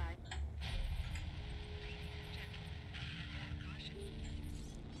supply.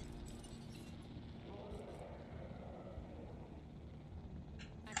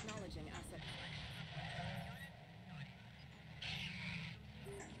 Acknowledging asset.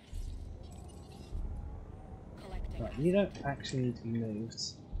 Collecting. Right, you don't actually need to be moved.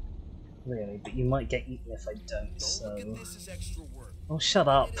 Really, but you might get eaten if I don't, Don't look so... at this as extra work. Oh, shut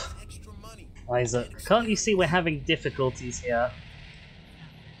Look up, at it as extra money. Isaac. Can't you see we're having difficulties here?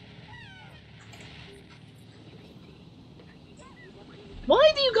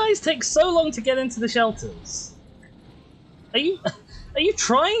 Why do you guys take so long to get into the shelters? Are you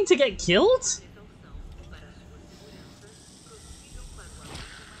trying to get killed?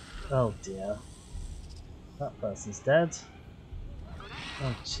 Oh dear. That person's dead.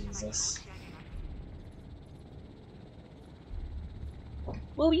 Oh Jesus.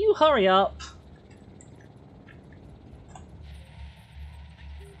 Will you hurry up?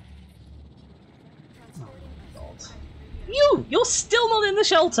 Oh god. You're still not in the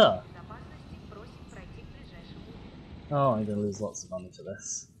shelter! Oh, I'm gonna lose lots of money for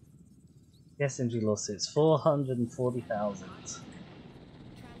this. Yes, injury lawsuits, 440,000. Transit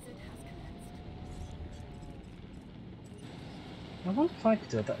has commenced. I wonder if I could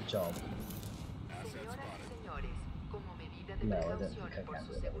do a better job. No, I don't think I can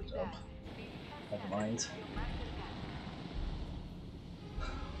do a better job. Never mind.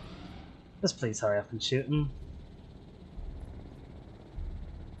 Just please hurry up and shoot him.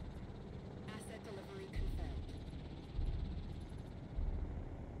 Asset delivery confirmed.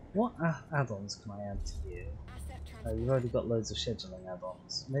 What add-ons can I add to you? Asset Oh, transport. you've already got loads of scheduling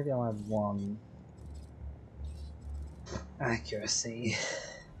add-ons. Maybe I'll add one. Accuracy.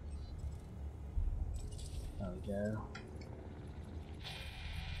 There we go.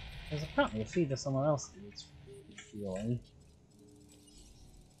 There's apparently a feeder somewhere else that needs fueling.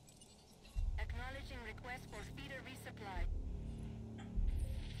 Acknowledging request for feeder resupply.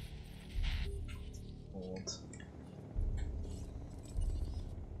 Odd.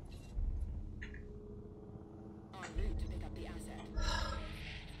 En route to pick up the asset.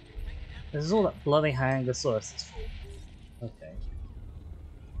 This is all that bloody Hyangosaurus is for.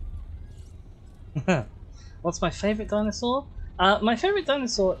 Okay. What's my favourite dinosaur? My favourite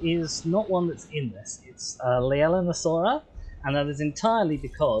dinosaur is not one that's in this. It's Leelanosaura, and that is entirely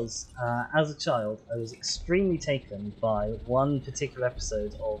because, as a child, I was extremely taken by one particular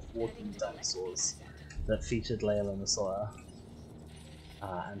episode of Walking Dinosaurs that featured Leelanosaura,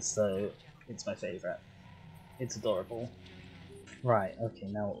 and so it's my favourite. It's adorable. Right, okay,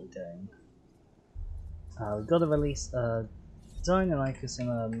 now what we're doing. We've got to release a Deinonychus and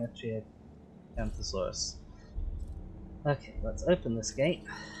a Metriacanthosaurus. Okay, let's open this gate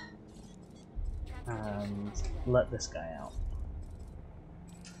and let this guy out.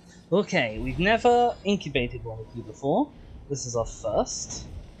 Okay, we've never incubated one of you before. This is our first.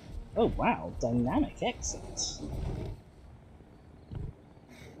 Oh wow, dynamic exit.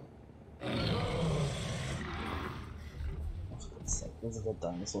 For God's sake, there's a good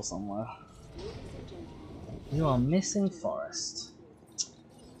dinosaur somewhere. You are missing forest.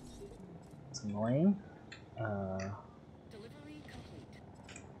 It's annoying. Delivery complete.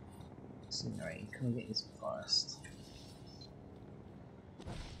 Scenery, can we get you some forest?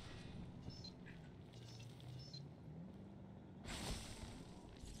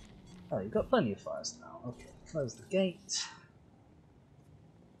 Oh, you've got plenty of forest now. Okay, close the gate.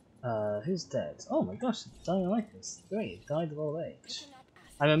 Who's dead? Oh my gosh, Deinonychus. Great, died of old age.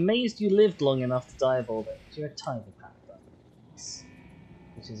 I'm amazed you lived long enough to die of old age. You're a tiger panther.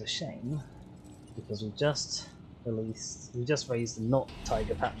 Which is a shame, because we just raised a not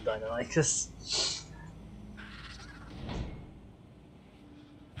tiger pattern Deinonychus.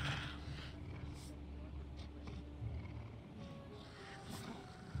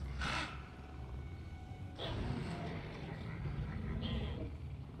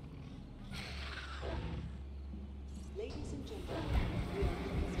 Ladies and gentlemen, we are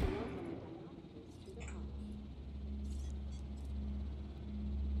pleased to welcome the Deinonychus to the park.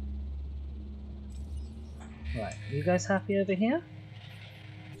 Right, you guys happy over here?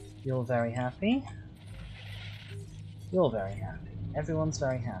 You're very happy. You're very happy. Everyone's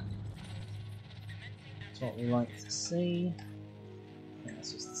very happy. That's what we like to see. I think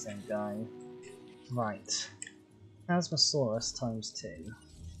that's just the same guy. Right. Asmosaurus times 2.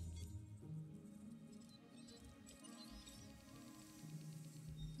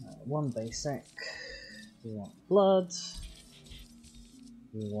 One basic. We want blood.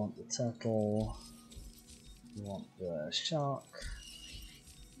 We want the turtle. We want the shark.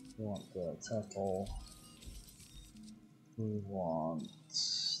 We want the turtle. We want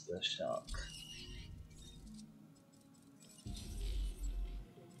the shark.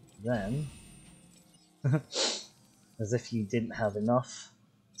 Then, as if you didn't have enough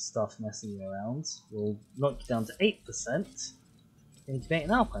stuff messing you around, we'll knock you down to 8%. Incubate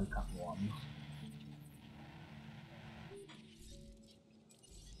an alpine pattern 1.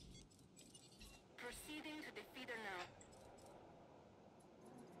 Proceeding to the feeder now.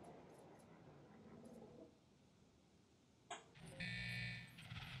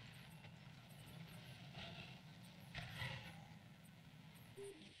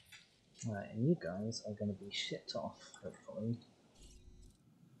 Right, and you guys are going to be shipped off, hopefully.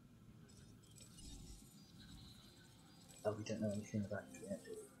 Oh, we don't know anything about it yet,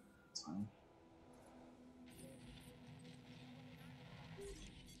 do we? It's fine.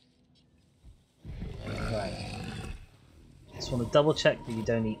 Right. Just want to double check that you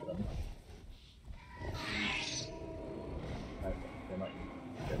don't eat them. Okay, they're not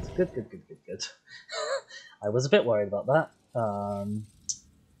eating. Good. I was a bit worried about that.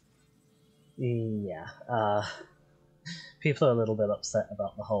 Yeah. People are a little bit upset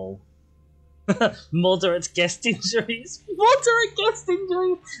about the whole moderate guest injuries. Moderate guest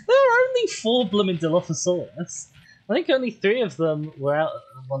injuries! There were only 4 blooming Dilophosaurus. I think only 3 of them were out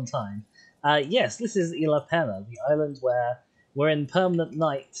at one time. Yes, this is Isla Pena, the island where we're in permanent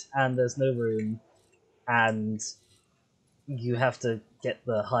night and there's no room, and you have to get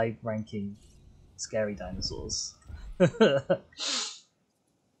the high-ranking scary dinosaurs.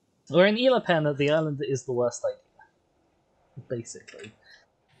 We're in Isla Pena, the island that is the worst idea, basically.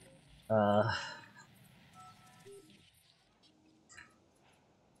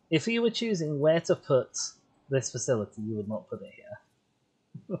 If you were choosing where to put this facility, you would not put it here.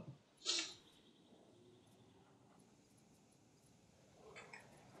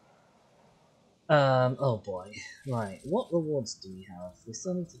 Oh boy. Right, what rewards do we have? We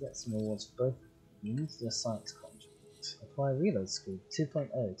still need to get some rewards for both. We need to do a science contract. Apply reload speed 2.0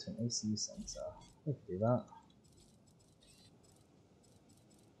 to an ACU sensor. We can do that.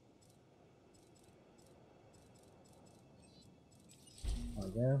 There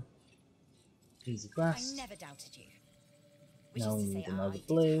we go. Easy quest. I never doubted you. Now we Which is to need say, another I did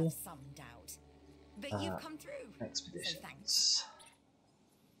blue. have some doubt. But you've come through. So thanks. Expeditions.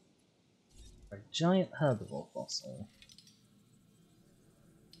 A giant herbivore fossil.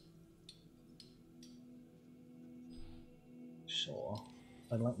 Sure.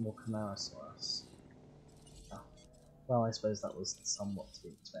 I'd like more carnivores. Oh. Well, I suppose that was somewhat to be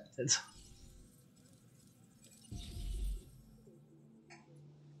expected.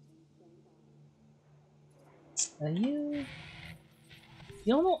 Are you...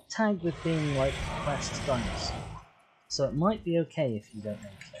 You're not tagged with being like quest dinosaur, so it might be okay if you don't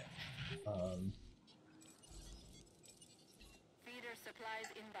make it. Feeder supplies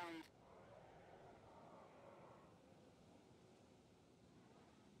inbound.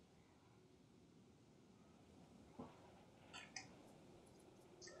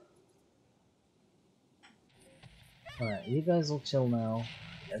 Alright, you guys will chill now.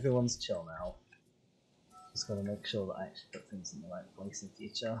 Everyone's chill now. Just gotta make sure that I actually put things in the right place in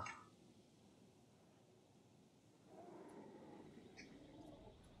future.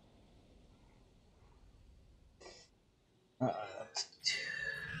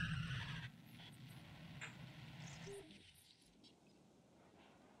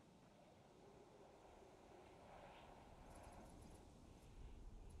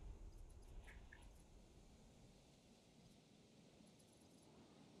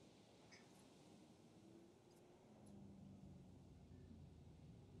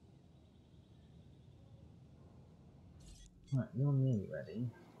 Right, you're nearly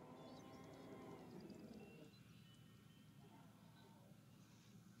ready.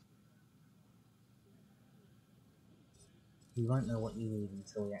 You won't know what you need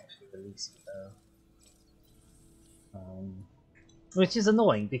until we actually release it though. Which is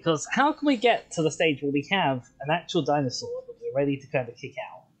annoying, because how can we get to the stage where we have an actual dinosaur that we're ready to kind of kick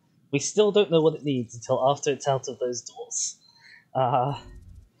out? We still don't know what it needs until after it's out of those doors.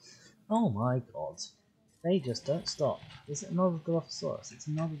 Oh my god. They just don't stop. Is it another Dilophosaurus? It's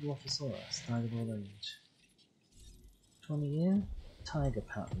another Dilophosaurus. Died of old age. 20 year? Tiger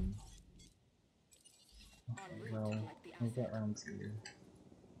pattern. Okay, well, we'll get round to you.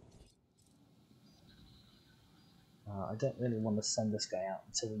 I don't really want to send this guy out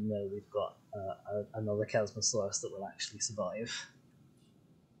until we know we've got another Chasmosaurus that will actually survive.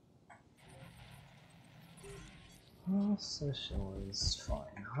 Social is fine.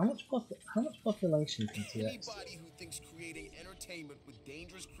 How much population can T-Rex do? Anybody who thinks creating entertainment with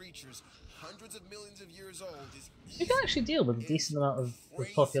dangerous creatures hundreds of millions of years old is easy. You can actually deal with a decent amount of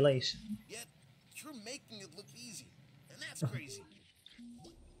population. Yet you're making it look easy, and that's crazy.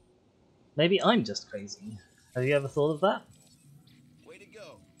 Maybe I'm just crazy. Have you ever thought of that? Way to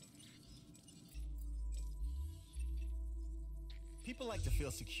go. People like to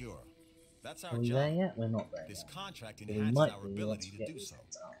feel secure. That's our Are we job. there yet? We're not there This yet. contract But we enhances might our be once ability we to get do these so.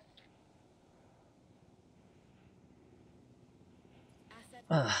 things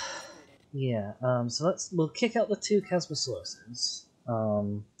out. Yeah, so we'll kick out the two Chasmosauruses,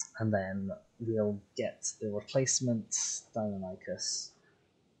 and then we'll get the replacement Deinonychus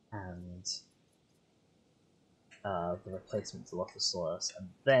and the replacement Dilophosaurus, and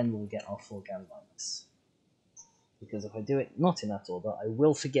then we'll get our full Gallimimus. Because if I do it not in that order, I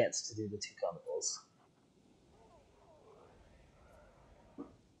will forget to do the two carnivores.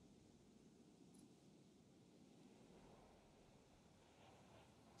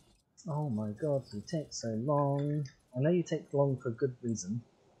 Oh my god, you take so long. I know you take long for a good reason.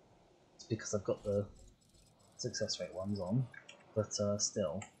 It's because I've got the success rate ones on, but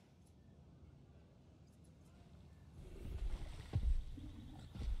still.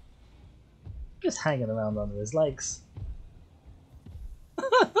 Just hanging around under his legs.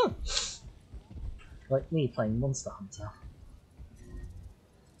 Like me playing Monster Hunter.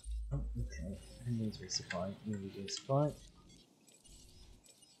 Oh, okay. Who needs resupply? You need resupply.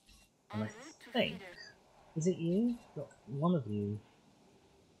 And I think... Is it you? One of you...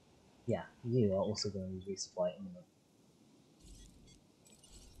 Yeah, you are also going to need resupply in a minute.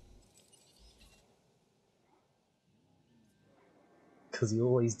 Because you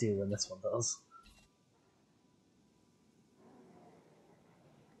always do when this one does.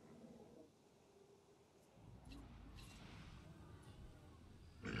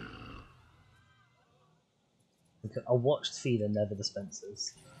 A watched feeder never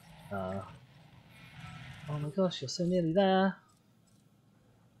dispenses. Oh my gosh, you're so nearly there.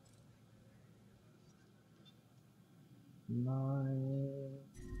 9.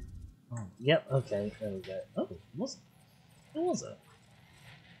 Oh, yep, okay, there we go. Oh, was it? Who was it?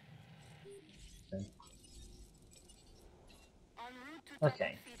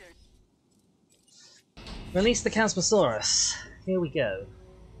 Okay. Release the Casmosaurus. Here we go.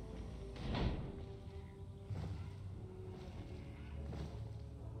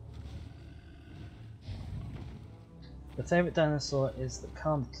 The favorite dinosaur is the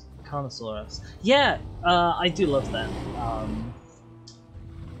Carnosaurus. Yeah, I do love them.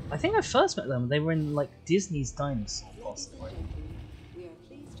 I think I first met them. They were in like Disney's Dinosaur, possibly.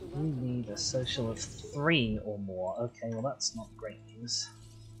 We need a social of 3 or more. Okay, well that's not great news.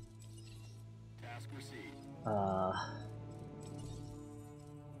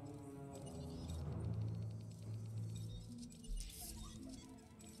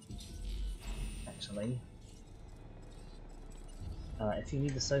 Actually, if you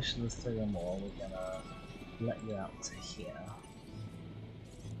need a social of 3 or more, we're gonna let you out to here.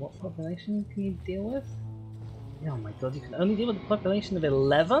 What population can you deal with? Oh my god, you can only deal with a population of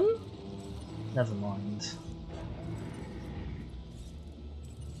 11? Never mind.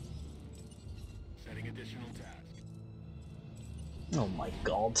 Setting additional task. Oh my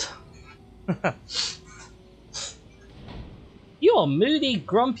god. You are moody,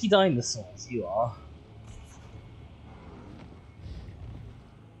 grumpy dinosaurs, you are.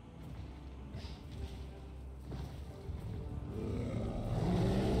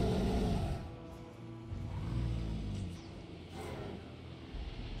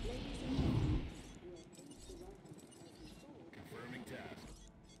 Confirming task.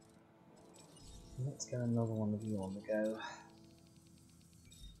 Let's get another one of you on the go.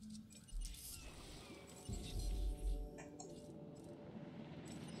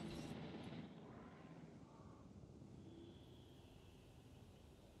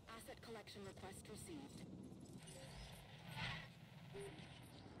 Asset collection request received.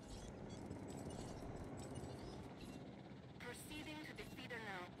 Proceeding to the feeder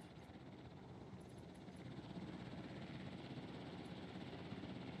now.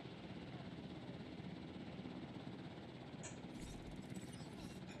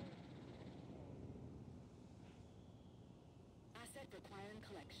 Asset requiring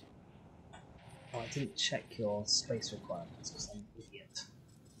collection. Oh, I didn't check your space requirements because I'm an idiot.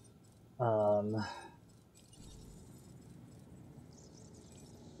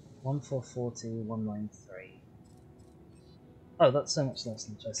 1440, 193. Oh, that's so much less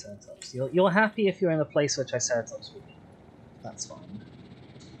than Triceratops. You're happy if you're in a place where Triceratops would be. That's fine.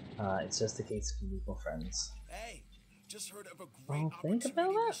 It's just a case of you need more friends. Hey, just heard of a great I'll think about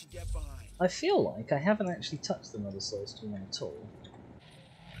opportunity we that. should get behind. I feel like I haven't actually touched the Mosasaurus too much at all.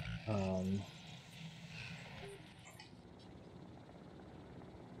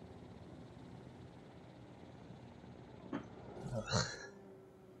 Ugh.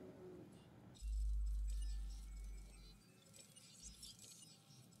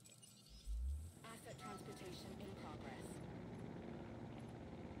 Asset transportation in progress.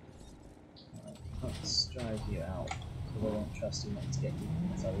 Right, let's drive you out, because I don't trust you not to get you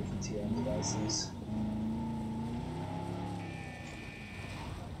over to your own devices.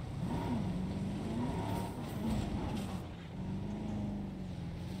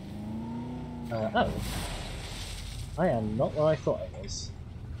 Oh. I am not where I thought I was.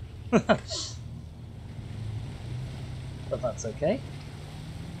 But that's okay.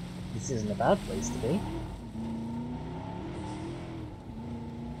 This isn't a bad place to be.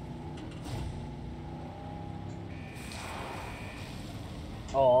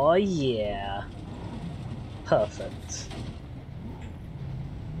 Oh yeah. Perfect.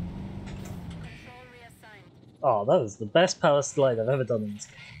 Control reassigned. Oh, that was the best power slide I've ever done in this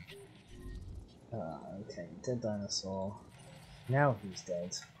game. Okay, dead dinosaur. Now who's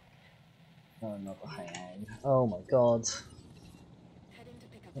dead? Oh, another hang. Oh my god. Heading to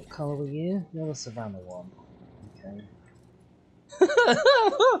pick up What the colour were you? You're the savannah one. Okay.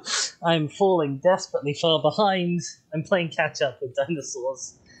 I'm falling desperately far behind. I'm playing catch up with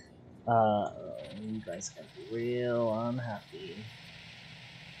dinosaurs. You guys are gonna be real unhappy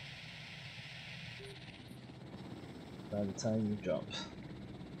by the time you drop.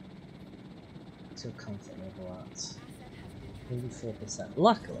 What's your comfort level at? 84%.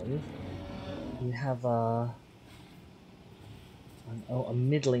 Luckily, you have a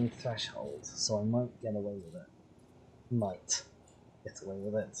middling threshold, so I might get away with it. Might get away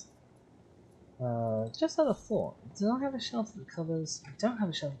with it. Just had a thought. Do I have a shelf that covers? I don't have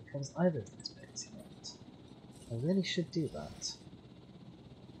a shelf that covers either of these bits yet. I really should do that.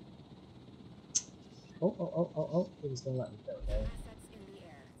 Oh, it was gonna let me go there. Assets in the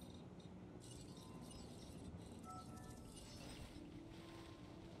air.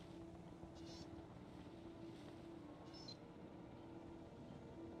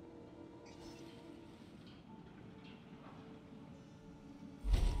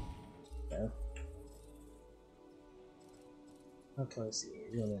 Go. How close are you?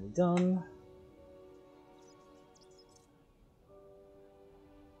 You're nearly done.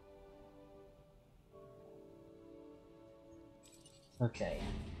 Okay.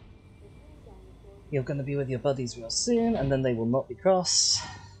 You're going to be with your buddies real soon, and then they will not be cross.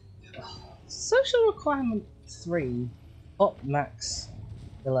 Social requirement 3, op max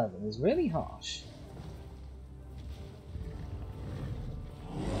 11 is really harsh.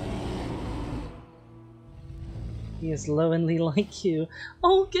 He is lonely like you.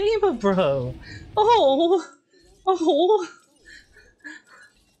 Oh, gamer bro! Oh! Oh!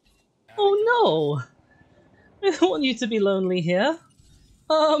 Oh no! I don't want you to be lonely here.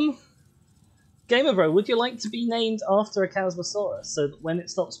 Gamer bro, would you like to be named after a Chasmosaurus so that when it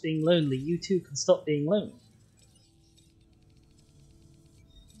stops being lonely, you too can stop being lonely?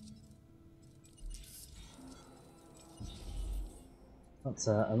 That's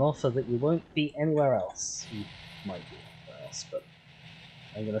an offer that you won't be anywhere else. You might be anywhere else, but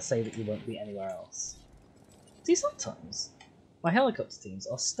I'm going to say that you won't be anywhere else. See, sometimes my helicopter teams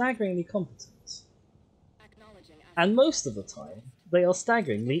are staggeringly competent, and most of the time they are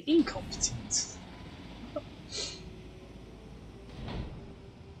staggeringly incompetent.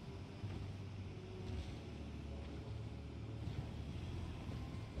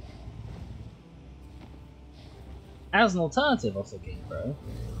 As an alternative offer, Game Bro,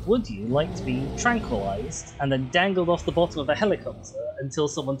 would you like to be tranquilized and then dangled off the bottom of a helicopter until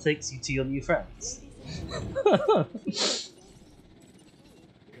someone takes you to your new friends?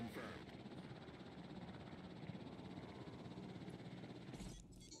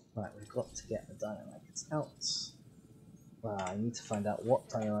 Right, we've got to get the Deinonychus out. Well, I need to find out what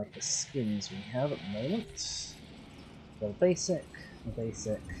Deinonychus skins we have at the moment. We've got a basic,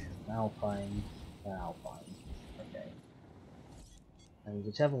 alpine, alpine. Okay. And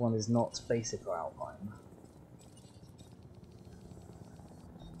whichever one is not basic or alpine.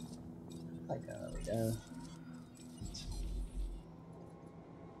 There we go.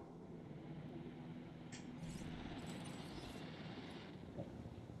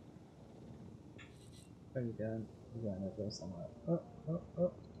 Where are you going? You're going over somewhere. Oh.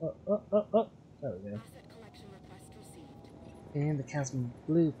 There we go. Asset collection request received. And the chasm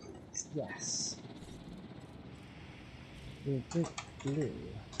blue, please. Yes. Blue. There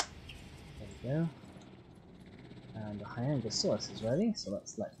we go. And the Hyper-agressive is ready, so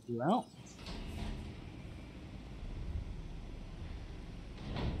let's let you out.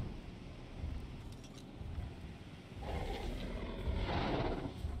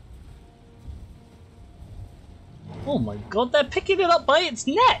 Oh my god, they're picking it up by its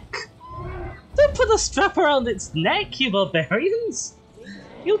neck! Don't put a strap around its neck, you barbarians!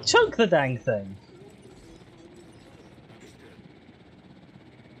 You'll choke the dang thing!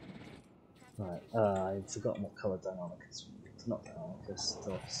 Right, I've forgotten what colour Deinonychus we need. Not Deinonychus,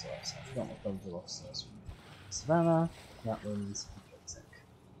 Dilophosaurus. I've forgotten what colour Dilophosaurus we need. Savannah, that one's basic.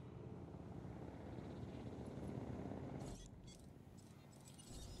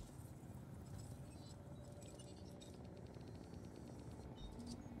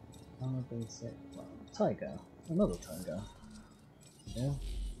 Basic. Well, tiger. Another tiger. Yeah.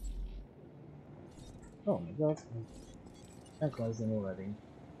 Oh my god. I'm closing already.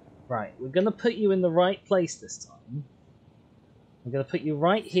 Right, we're gonna put you in the right place this time. I'm gonna put you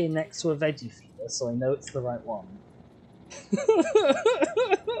right here next to a veggie feeder so I know it's the right one.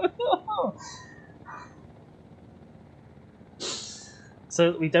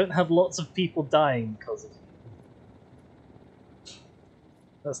 So that we don't have lots of people dying because of you.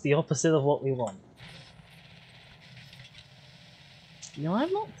 That's the opposite of what we want. You know,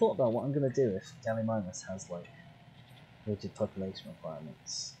 I've not thought about what I'm going to do if Gallimimus has, like, rigid population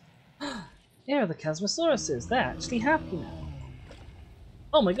requirements. Here are the Chasmosauruses! They're actually happy now!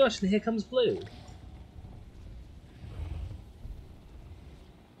 Oh my gosh, and here comes Blue!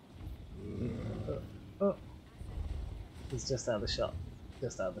 Oh. He's just out of the shot.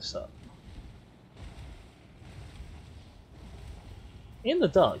 Just out of the shot. In the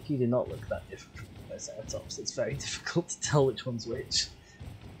dark, you do not look that different from the Triceratops. It's very difficult to tell which one's which.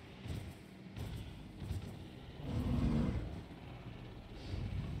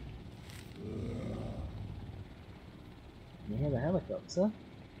 You hear the helicopter?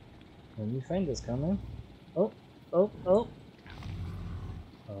 A new friend is coming. Oh.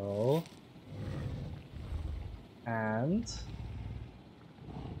 And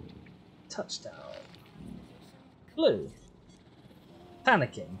touchdown. Blue.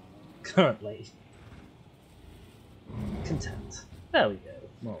 Panicking. Currently. Content. There we go.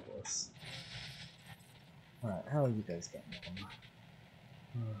 Marvelous. Alright, how are you guys getting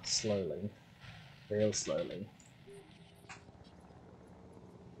on? Slowly. Real slowly.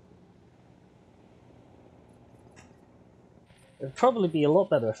 It'd probably be a lot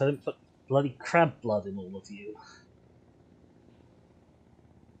better if I didn't put bloody crab blood in all of you.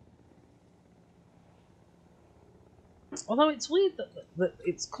 Although it's weird that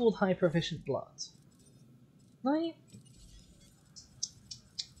it's called hyper-efficient blood. Right?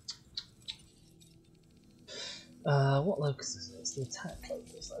 What locus is it? It's the attack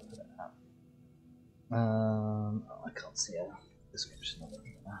locus I put it at. Oh, I can't see a description of it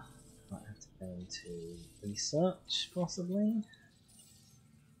here. Might have to go into research, possibly.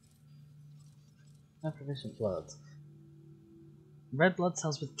 Hyper-efficient blood. Red blood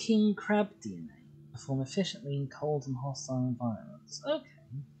cells with king crab DNA perform efficiently in cold and hostile environments. Okay.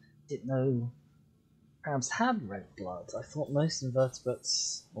 Didn't know crabs had red blood. I thought most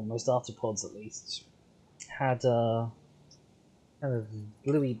invertebrates, or most arthropods at least, had kind of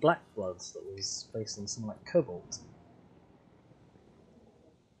bluey black blood that was based on something like cobalt.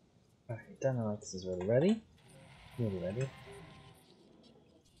 Okay, Dynamics is really ready. Really ready.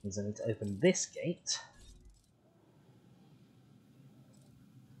 Means I need to open this gate.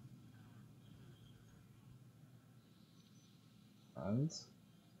 And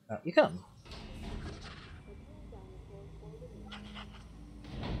out you come.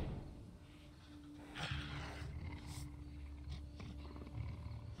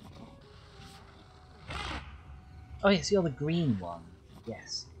 Oh yes, you're the green one.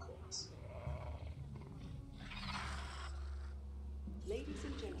 Yes, of course. Ladies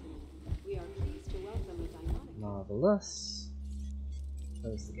and gentlemen, we are pleased to welcome a dynamic. Marvelous.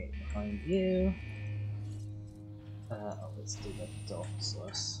 Close the gate behind you. Oh, let's do the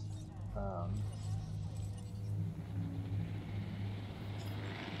dinosaurs.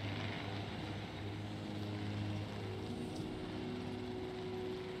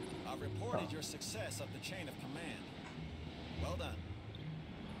 I've reported your success up the chain of command. Well done.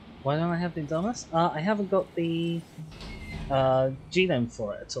 Why don't I have the Indominus? I haven't got the genome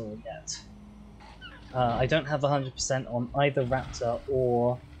for it at all yet. I don't have 100% on either Raptor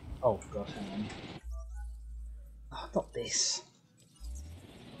or... Oh god, hang on. Oh, not this.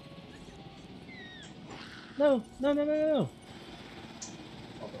 No, no, no, no, no!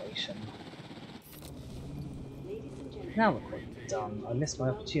 Operation. Ladies and gentlemen, Now look what you've done. I missed my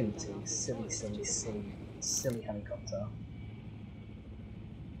opportunity. Silly, silly, silly, silly helicopter.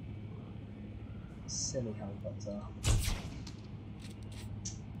 Silly helicopter.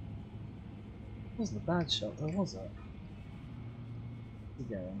 Wasn't a bad shot though, was it?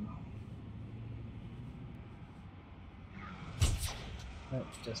 Keep going. Nope,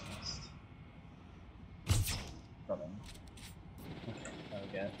 just missed. Got him. Okay, there we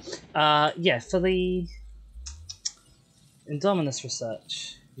go. Yeah, for the Indominus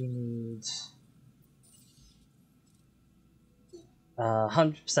research, we need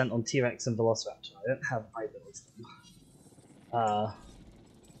 100% on T-Rex and Velociraptor. I don't have either of them.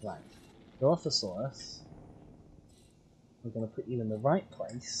 Right. Dilophosaurus. We're going to put you in the right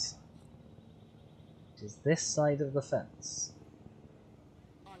place, which is this side of the fence,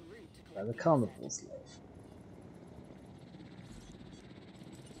 where the carnivores live.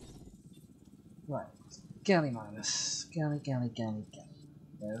 Right. Galliminus. Gally.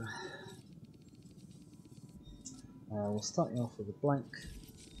 No. We'll start you off with a blank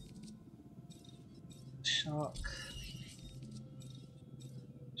shark.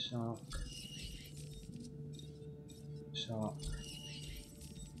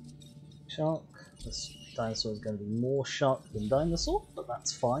 This dinosaur is going to be more shark than dinosaur, but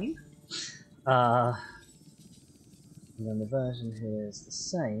that's fine. And then the version here is the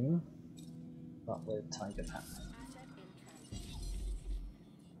same, but with tiger pattern.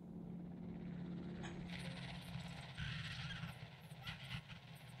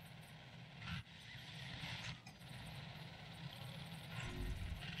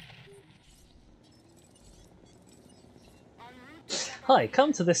 Hi,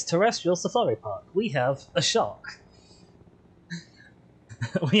 come to this terrestrial safari park. We have a shark.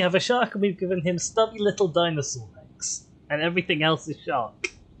 We have a shark and we've given him stubby little dinosaur legs. And everything else is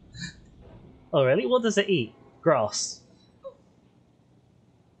shark. Oh really? What does it eat? Grass.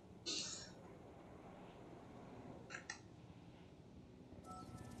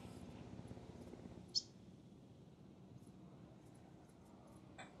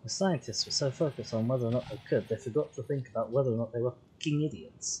 The scientists were so focused on whether or not they could, they forgot to think about whether or not they were fucking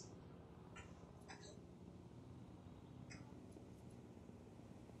idiots.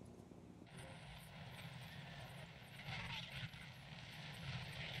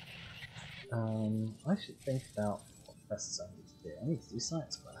 I should think about what quests I need to do. I need to do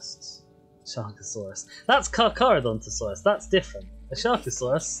science quests. Sharkosaurus. That's Carcharodontosaurus. That's different. A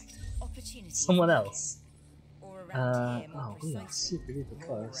Sharkosaurus. Someone else. Oh, we are super duper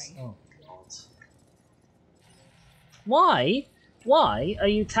close. Oh god. Why? Why are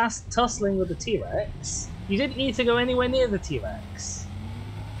you tussling with the T-Rex? You didn't need to go anywhere near the T-Rex.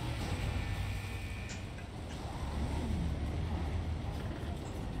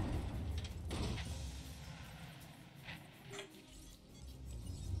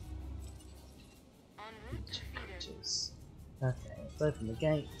 Okay, let's open the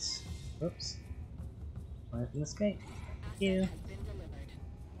gate. Oops. Open this gate. Thank you.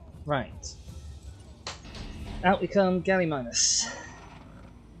 Right. Out we come, Gallimimus.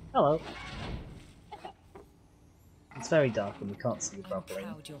 Hello. It's very dark and we can't see you properly.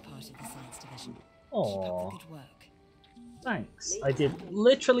 I'm proud you're part of the science division. Aww. Keep up the good work. Thanks. I did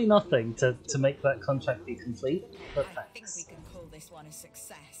literally nothing to make that contract be complete, but I think thanks. we can call this one a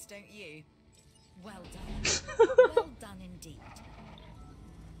success, don't you? Well done. Well done indeed.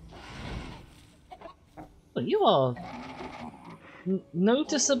 Well, you are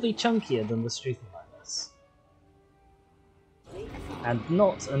noticeably chunkier than the Struthilinus. And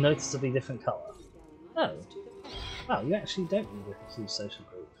not a noticeably different colour. Oh. Oh, you actually don't need a huge social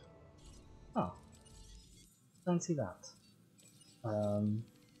group. Oh. Don't see that.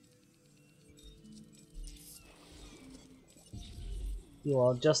 You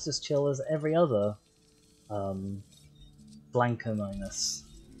are just as chill as every other Blancominus,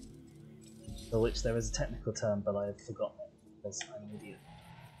 for which there is a technical term, but I have forgotten it because I'm an idiot.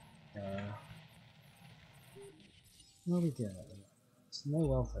 What are we doing at the moment? No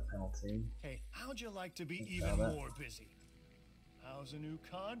welfare penalty. Hey, how'd you like to be Think even about it. more busy? How's a new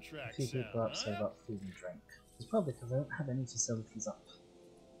A contract few sound, people upset about food and drink. It's probably because they don't have any facilities up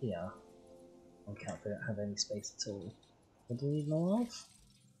here. On account they don't have any space at all. What do we need more of?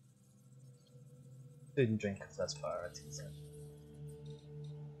 Food and drink are first priority, so.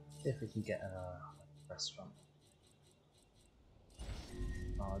 See if we can get a restaurant.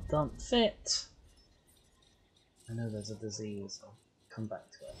 Oh, don't fit! I know there's a disease, I'll come back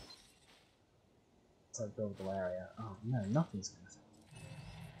to it. It's a buildable area. Oh no, nothing's gonna fit.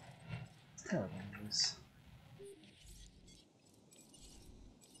 It's terrible news.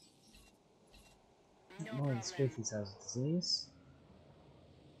 More of the species has a disease.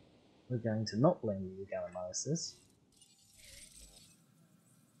 We're going to not blame the Gallimimuses.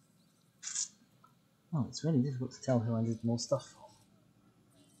 Oh, it's really difficult to tell who I did more stuff for.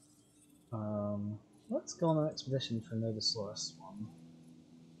 Let's go on an expedition for Nodosaurus one.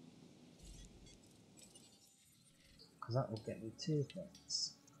 Because that will get me two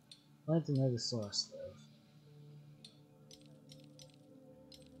things. Where do Nodosaurus live?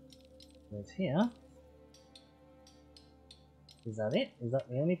 Live here. Is that it? Is that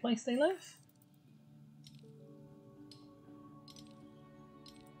the only place they live?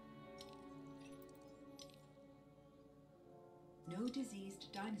 No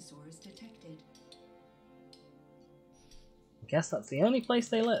diseased dinosaurs detected. I guess that's the only place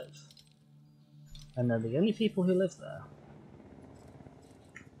they live. And they're the only people who live there.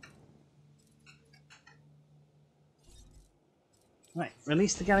 Right,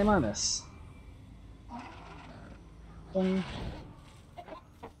 release the Gallimimus. Boing.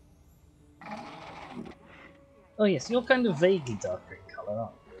 Oh yes, you're kind of vaguely darker in colour,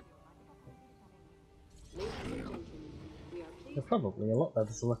 aren't you? You're probably a lot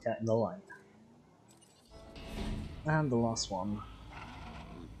better to look at in the light. And the last one.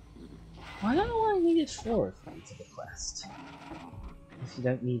 I don't know why I needed 4 of them to the quest. If you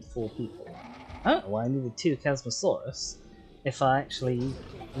don't need 4 people. I don't know why I needed 2 Chasmosaurus if I actually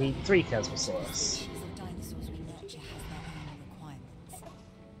need 3 Chasmosaurus. Dinosaurs we nurture have their own requirements.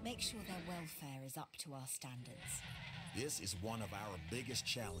 Make sure their welfare is up to our standards. This is one of our biggest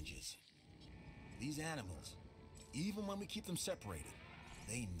challenges. These animals, even when we keep them separated,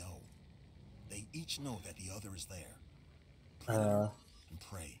 they know. They each know that the other is there. Predator and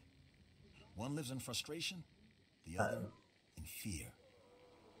prey. One lives in frustration, the other in fear.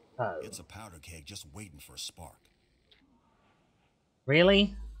 It's a powder keg just waiting for a spark.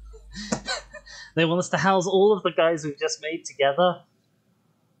 Really? They want us to house all of the guys we've just made together?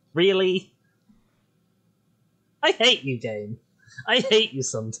 Really? I hate you, game. I hate you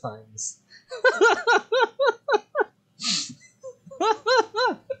sometimes.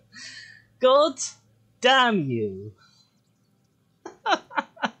 God damn you.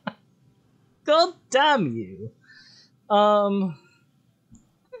 God damn you.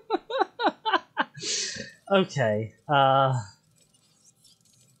 Okay,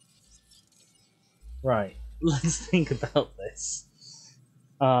 right, let's think about this.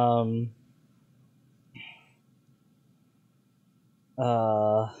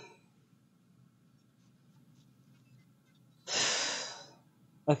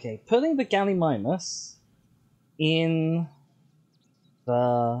 Okay, putting the Gallimimus in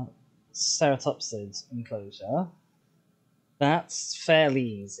the Ceratopsids enclosure, that's fairly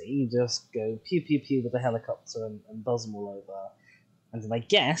easy. You just go pew pew pew with a helicopter and buzz them all over. And then I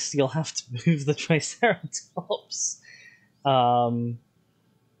guess you'll have to move the Triceratops. Because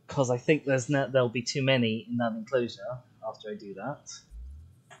I think there'll be too many in that enclosure after I do that.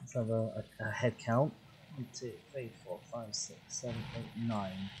 Let's have a head count. 1, 2, 3, 4, 5, 6, 7, 8,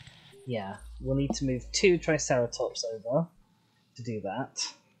 9. Yeah, we'll need to move 2 Triceratops over to do that.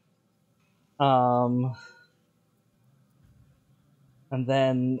 And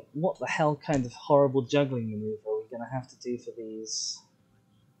then, what the hell kind of horrible juggling maneuver are we going to have to do for these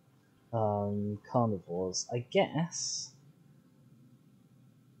carnivores? I guess.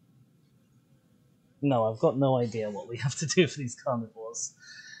 No, I've got no idea what we have to do for these carnivores.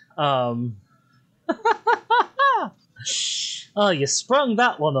 Oh, you sprung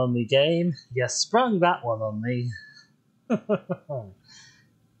that one on me, game. You sprung that one on me.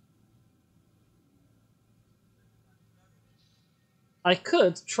 I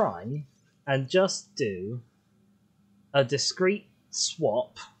could try and just do a discrete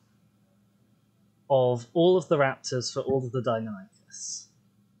swap of all of the raptors for all of the Deinonychus.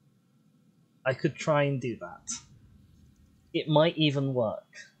 I could try and do that. It might even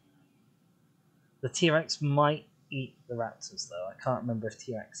work. The T-Rex might eat the raptors, though. I can't remember if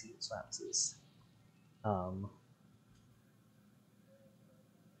T-Rex eats raptors.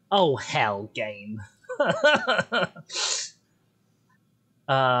 Oh, hell, game.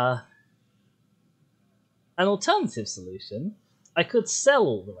 An alternative solution, I could sell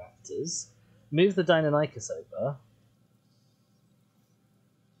all the raptors, move the Deinonychus over,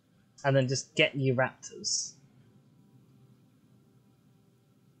 and then just get new raptors.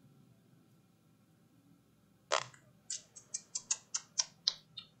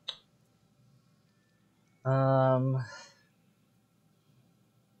 Oh,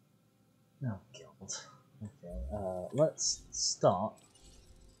 God. Okay, let's start.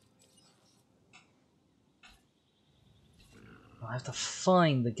 I have to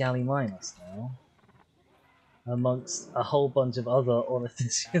find the Gallimimus now, amongst a whole bunch of other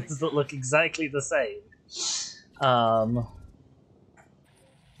ornithischians that look exactly the same. Oh,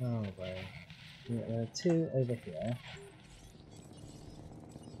 well. Yeah, there are 2 over here.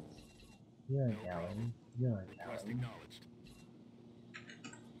 You're a gallon. You're a gallon.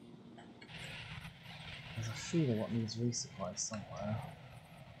 There's a feeder what needs resupply somewhere.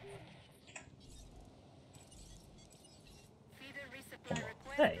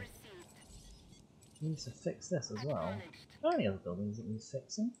 Hey! We need to fix this as well. Are there any other buildings that need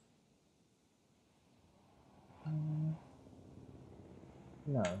fixing?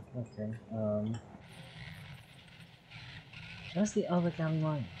 No, okay. Where's the other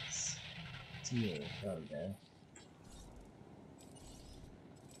Gallimimus? To you, there we go.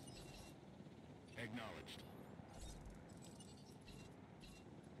 Acknowledged.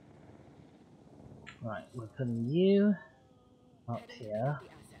 Right, we're putting you up here.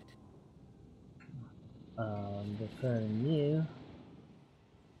 We're putting you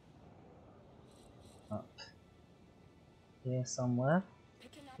up here somewhere.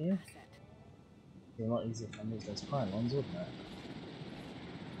 Here. It'd be a lot easier if I move those pylons, wouldn't it?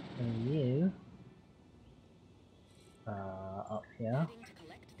 Putting you up here.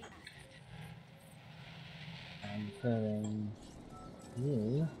 And putting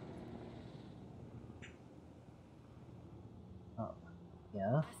you up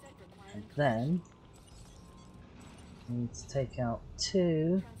here. And then we need to take out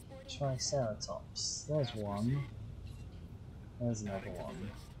 2 Triceratops. There's one. There's another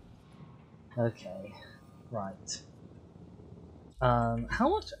one. Okay, right. How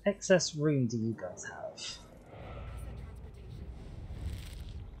much excess room do you guys have?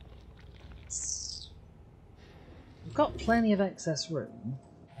 We've got plenty of excess room.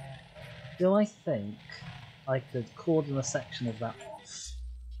 Do I think I could cordon a section of that off?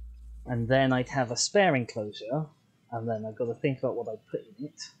 And then I'd have a spare enclosure, and then I've got to think about what I'd put in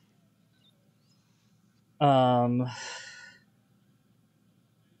it.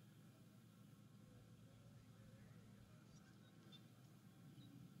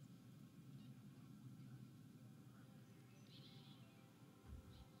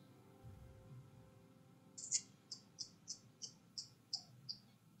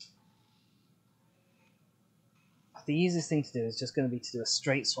 the easiest thing to do is just going to be to do a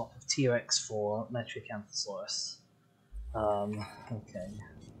straight swap of T-Rex for Metriacanthosaurus. Okay.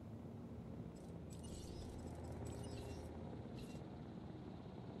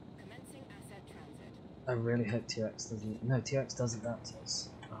 Commencing asset transit. I really hope T-Rex doesn't... No, T-Rex does adapt to us.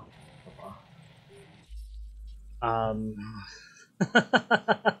 Oh,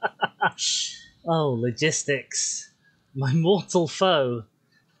 oh, logistics. My mortal foe.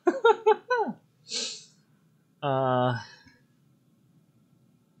 I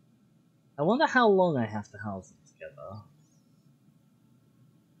wonder how long I have to house them together.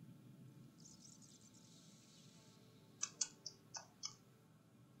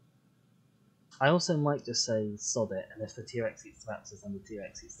 I also might just say sod it, and if the T-Rex eats the raptors, then the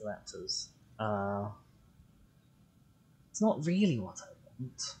T-Rex eats the raptors. It's not really what I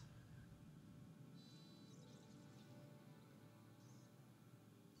want.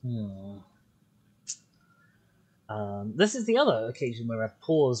 This is the other occasion where a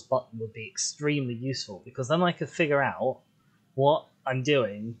pause button would be extremely useful, because then I could figure out what I'm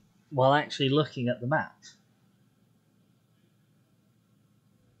doing while actually looking at the map.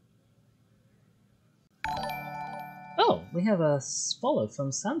 Oh, we have a follow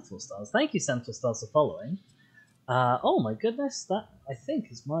from Santal Stars. Thank you, Santal Stars, for following. Oh my goodness, that I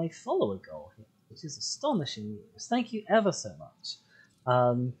think is my follower goal here, which is astonishing news. Thank you ever so much.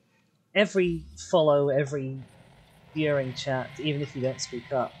 Every follow, every during chat, even if you don't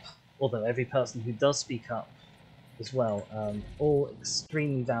speak up, although every person who does speak up as well, all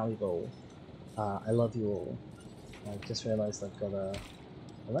extremely valuable. I love you all. I just realised I've got a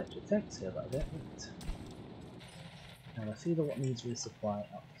electric fence here that I don't need. And a feeder what needs resupply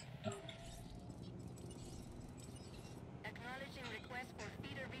up.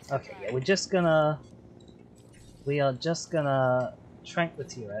 Okay, yeah, we are just gonna trank the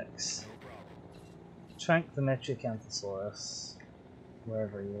T-Rex, trank the Metriacanthosaurus,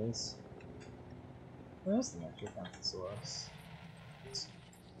 wherever he is. Where's the Metriacanthosaurus?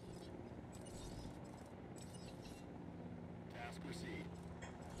 Task received.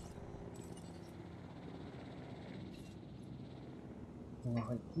 I'll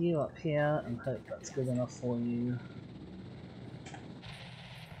hook you up here and hope that's good enough for you.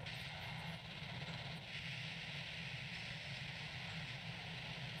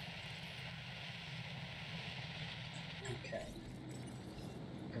 Okay.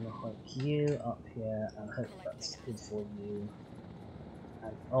 I'm gonna hook you up here and hope that's good for you.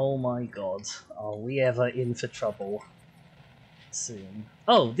 And oh my god, are we ever in for trouble soon?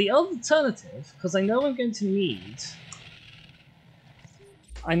 Oh, the alternative, because I know I'm going to need...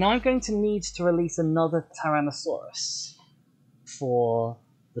 I know I'm going to need to release another Tyrannosaurus for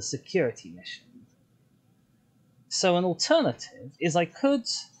the security mission. So an alternative is I could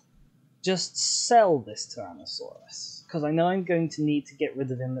just sell this Tyrannosaurus, because I know I'm going to need to get rid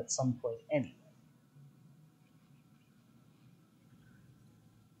of him at some point anyway.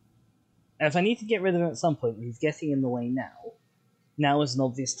 And if I need to get rid of him at some point, he's getting in the way now. Now is an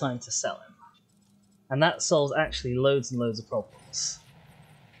obvious time to sell him. And that solves actually loads and loads of problems.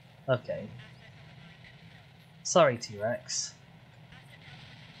 Okay. Sorry, T-Rex.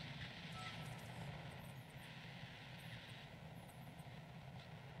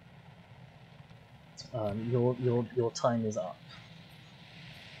 Your time is up.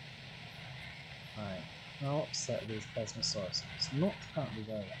 Alright. How upset are these Plasmosaurus? Not apparently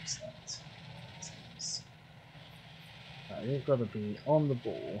very upset. Right, we've got to be on the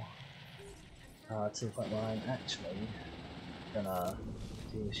ball to the point where I'm actually gonna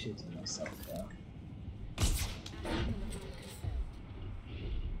do the shooting myself here.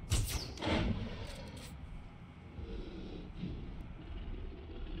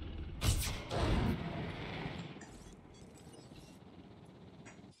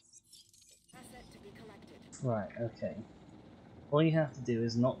 Right, okay. All you have to do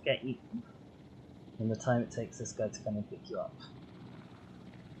is not get eaten in the time it takes this guy to come and pick you up.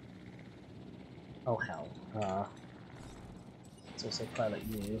 Oh hell. Let's also pilot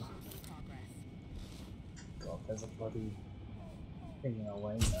you. God, there's a bloody thing in our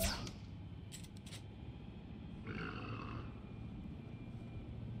way there.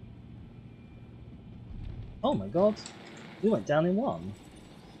 Oh my god! We went down in one!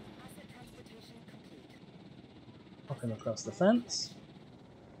 Hopping across the fence.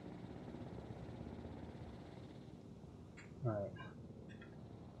 Right.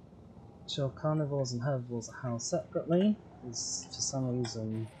 Sure, carnivores and herbivores are housed separately. Is for some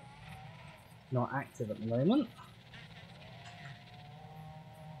reason not active at the moment.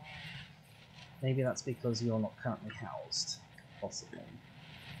 Maybe that's because you're not currently housed, possibly.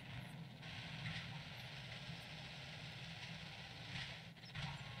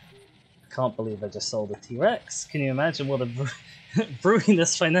 Can't believe I just sold a T-Rex. Can you imagine what a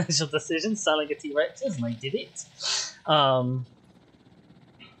ruinous financial decision selling a T-Rex is? And I did it.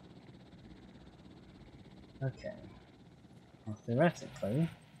 Okay. Well, theoretically,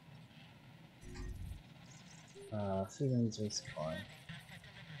 feeder needs resupply.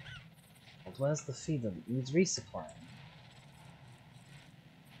 Well, where's the feeder that needs resupplying?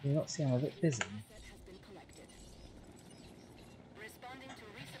 Do you not see I'm a bit busy?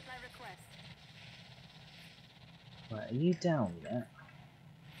 Right, are you down yet?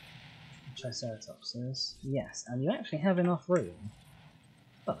 Triceratopses. Yes, and you actually have enough room.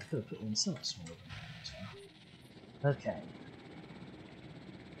 Oh, I could have put you in so much smaller than that. Okay.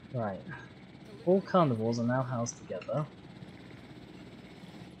 Right. All carnivores are now housed together.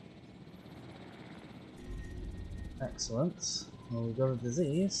 Excellent. Well, we've got a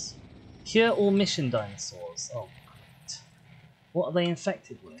disease. Cure all mission dinosaurs. Oh, great. What are they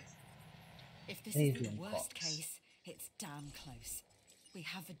infected with? If this is the worst case, it's damn close. We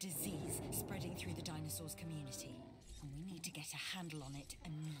have a disease spreading through the dinosaurs community, and we need to get a handle on it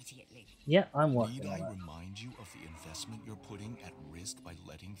immediately. Yeah, I'm working Need on I it. remind you of the investment you're putting at risk by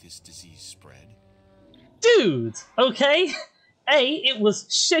letting this disease spread? Dude! Okay? A, it was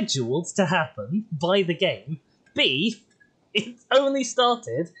scheduled to happen by the game. B, it only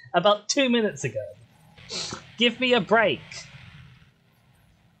started about 2 minutes ago. Give me a break.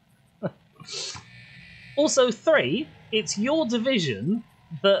 Also, 3, it's your division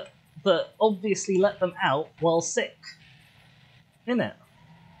that obviously let them out while sick. Innit?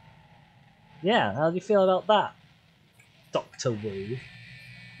 Yeah, how do you feel about that, Dr. Wu?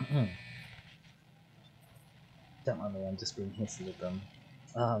 Don't mind me, I'm just being hissy with them.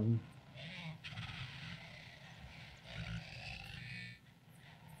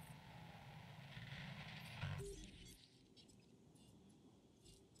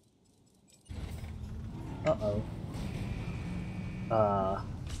 Uh-oh.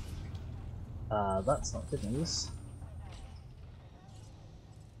 That's not good news.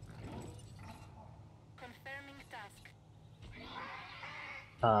 Confirming task.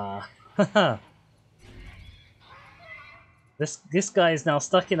 This guy is now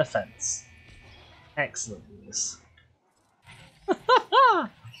stuck in a fence. Excellent news.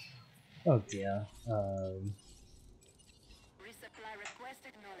 Oh dear. Resupply request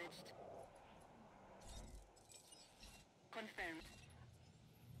acknowledged. Confirmed.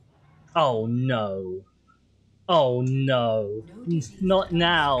 Oh no. Oh no. Not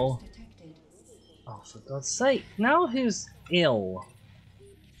now. Oh, for God's sake. Now who's ill?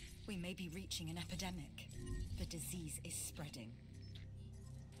 We may be reaching an epidemic. The disease is spreading.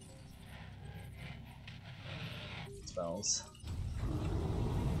 Spells.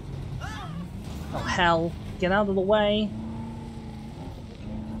 Oh hell. Get out of the way.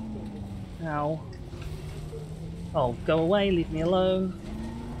 Ow. Oh, go away, leave me alone.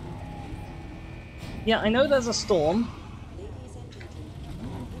 Yeah, I know there's a storm. Ladies and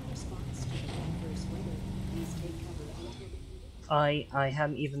gentlemen, in response to the adverse weather, please take cover until I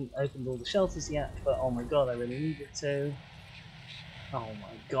hadn't even opened all the shelters yet, but oh my god, I really needed to. Oh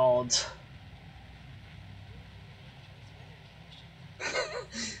my god.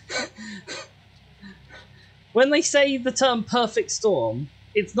 When they say the term perfect storm,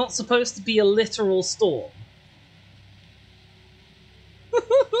 it's not supposed to be a literal storm.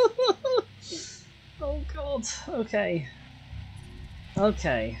 Oh god, okay.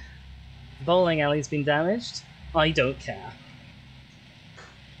 Okay. Bowling alley's been damaged. I don't care.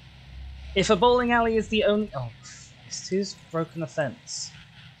 If a bowling alley is the only... Oh, Christ, who's broken a fence?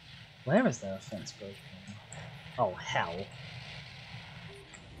 Where is there a fence broken? Oh, hell.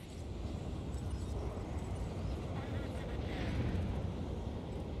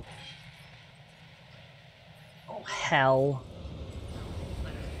 Oh, hell.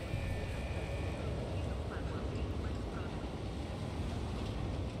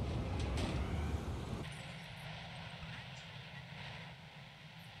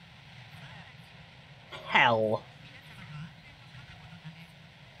 Hell.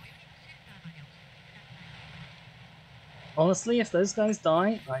 Honestly, if those guys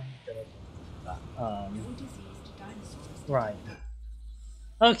die, I'm gonna do that. Right.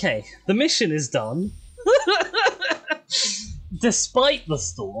 Okay, the mission is done. Despite the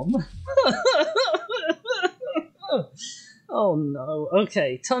storm. Oh no.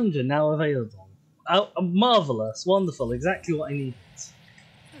 Okay, Tundra now available. Oh, marvellous, wonderful, exactly what I needed.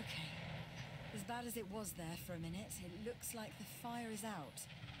 Okay. As bad as it was there for a minute, it looks like the fire is out.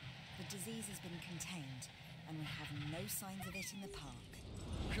 The disease has been contained, and we have no signs of it in the park.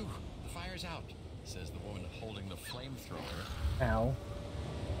 Phew, the fire's out, says the woman holding the flamethrower. Ow.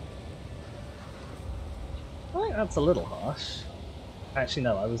 I think that's a little harsh. Actually,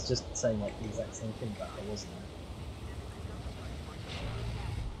 no, I was just saying like the exact same thing about her, wasn't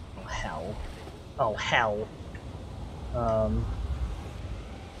I? Oh, hell. Oh, hell.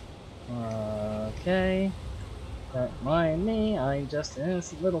 Okay. Don't mind me, I'm just an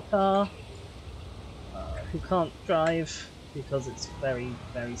innocent little car who can't drive because it's very,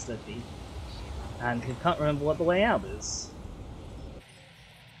 very slippy, and who can't remember what the way out is.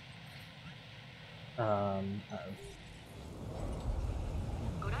 Uh-oh.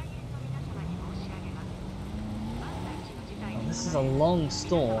 Oh, this is a long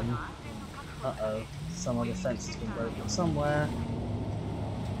storm. Uh-oh. Some other fence has been broken somewhere.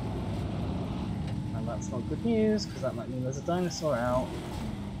 And that's not good news, because that might mean there's a dinosaur out.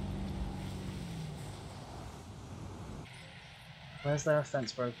 Where's there a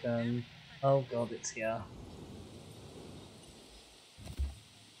fence broken? Oh god, it's here.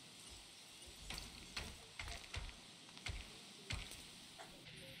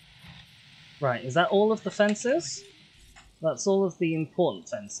 Right, is that all of the fences? That's all of the important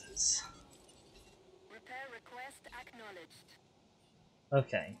fences. Repair request acknowledged.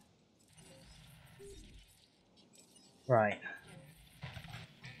 Okay. Right.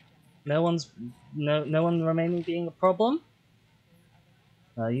 No one remaining being a problem?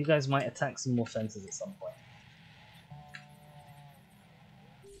 You guys might attack some more fences at some point.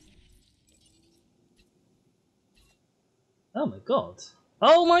 Oh my god.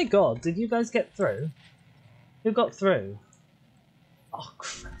 Oh my god, did you guys get through? Who got through? Oh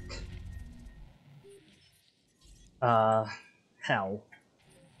crick. Hell.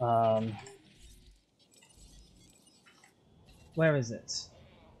 Where is it?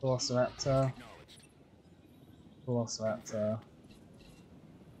 Velociraptor. Velociraptor.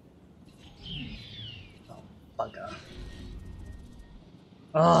 Oh, bugger.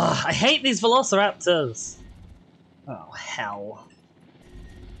 Ugh, I hate these Velociraptors! Oh, hell.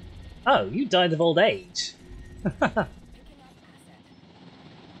 Oh, you died of old age.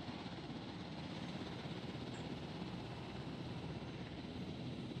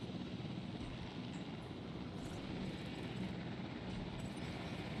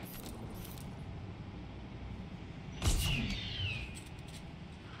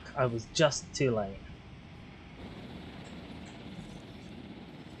 I was just too late.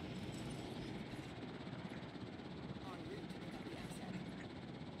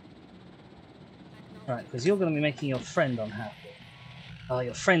 Right, because you're going to be making your friend unhappy.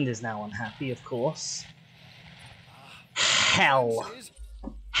 Your friend is now unhappy, of course. Hell.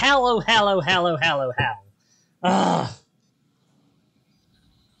 Hell, oh, hell, oh, hell, oh, hell, oh, hell. Ugh.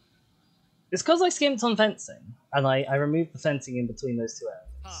 It's because I skimped on fencing, and I removed the fencing in between those two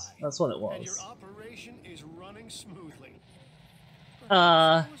areas. That's what it was. And your operation is running smoothly.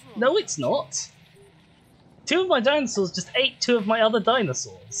 No it's not. Two of my dinosaurs just ate two of my other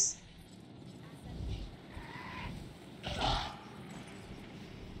dinosaurs.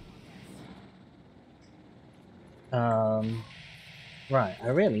 Right, I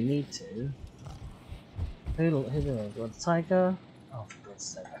really need to. Who do I got? A tiger? Oh, for God's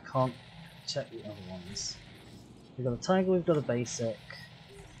sake, I can't check the other ones. We've got a tiger, we've got a basic,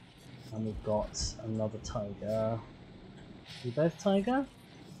 and we've got another tiger. We both tiger?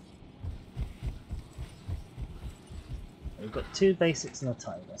 We've got two basics and a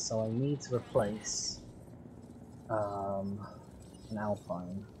tiger, so I need to replace an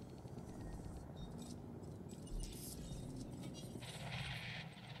alpine.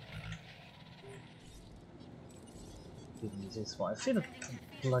 Is what I feel I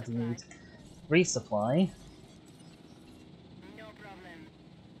bloody need. Resupply. No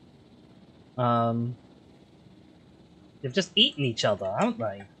problem. They've just eaten each other, haven't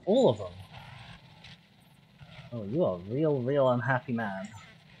they? All of them. Oh, you are a real unhappy man.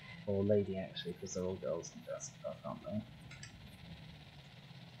 Or lady, actually, because they're all girls in Jurassic World, aren't they?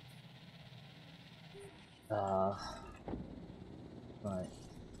 Right.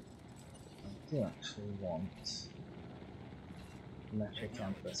 I do actually want Metro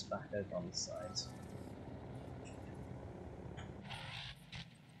Campus back over on the side.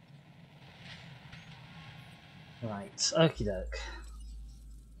 Right, okie doke.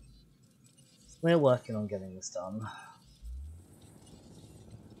 We're working on getting this done.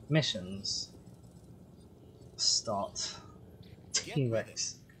 Missions. Start.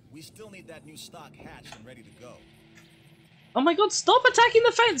 T-Rex. We still need that new stock hatched and ready to go. Oh my god, stop attacking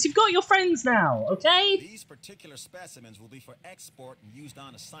the fence! You've got your friends now, okay? These particular specimens will be for export and used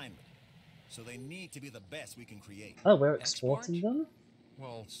on assignment. So they need to be the best we can create. Oh, we're exporting them?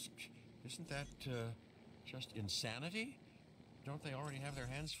 Well, isn't that just insanity? Don't they already have their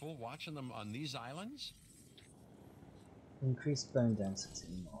hands full watching them on these islands? Increased bone density,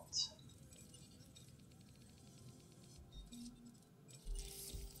 not.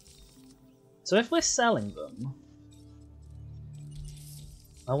 So if we're selling them,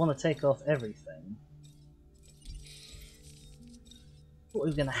 I want to take off everything. But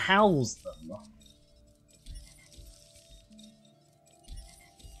we're going to house them.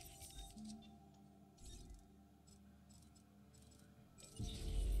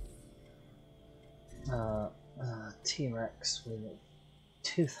 T-Rex with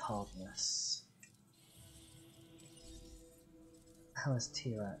tooth hardness. How is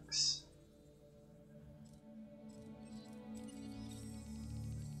T-Rex?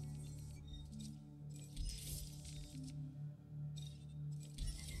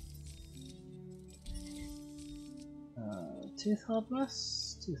 Tooth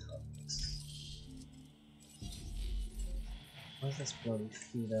hardness? Tooth hardness. Where's this bloody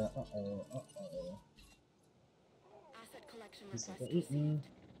feeder? Uh-oh, uh-oh. Is it eaten?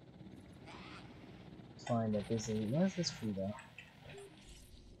 Fine, they're busy. Where's this feeder?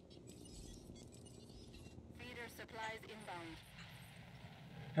 Feeder supplies inbound.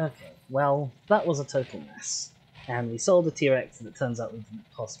 Okay, well, that was a total mess. And we sold the T-Rex and it turns out we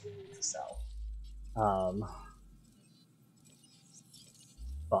didn't possibly need to sell.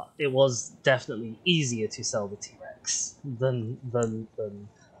 But it was definitely easier to sell the T-Rex than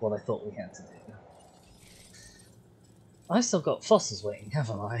what I thought we had to do. I've still got fossils waiting,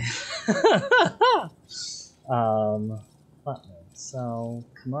 haven't I? Platinum, sell,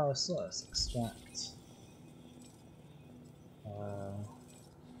 Camarasaurus, extract.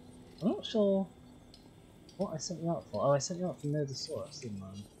 I'm not sure what I sent you out for. Oh, I sent you out for Nodosaurus, didn't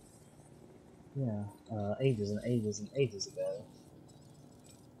I? Yeah, ages and ages and ages ago.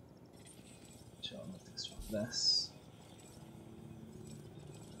 Sure, I'm going to extract this.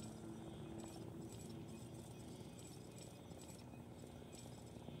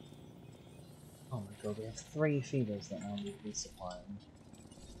 Oh my god, we have 3 feeders that now need resupplying.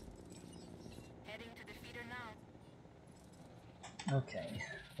 Heading to the feeder now. Okay,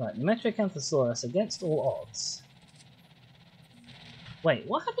 right, Metricanthosaurus against all odds. Wait,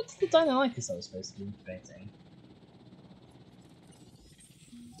 what happened to the Deinonychus I was supposed to be incubating?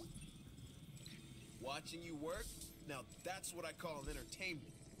 Watching you work? Now that's what I call an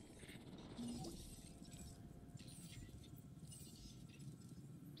entertainment.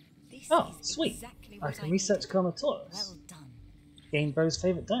 Oh, sweet! Exactly I what can research needed. Carnotaurus. Well done. Game Bro's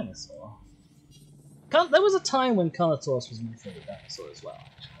favourite dinosaur. There was a time when Carnotaurus was my favourite dinosaur as well,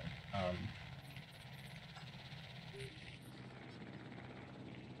 actually.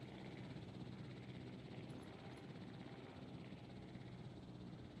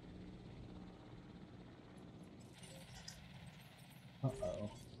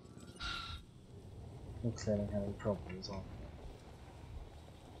 Uh-oh. We're clearly having problems, aren't we?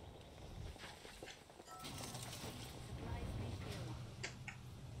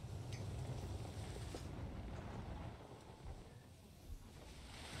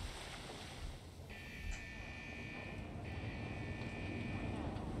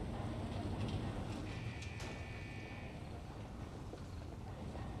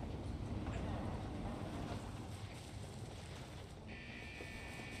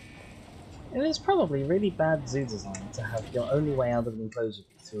 It is probably really bad zoo design to have your only way out of an enclosure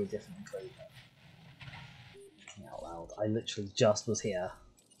be through a different enclosure. Out loud, I literally just was here.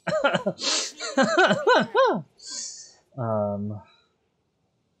 Okay,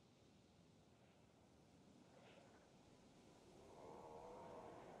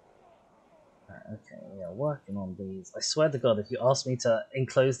 we are working on these. I swear to God, if you ask me to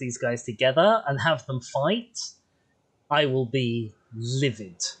enclose these guys together and have them fight, I will be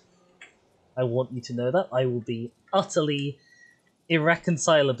livid. I want you to know that. I will be utterly,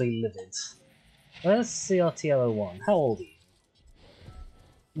 irreconcilably livid. Where's CRT01? How old are you?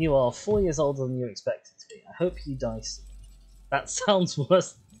 You are 4 years older than you expected to be. I hope you die soon. That sounds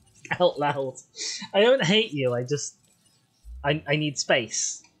worse out loud. I don't hate you, I just... I need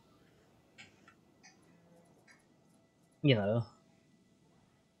space. You know.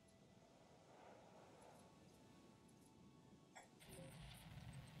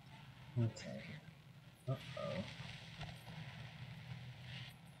 Okay. Uh-oh.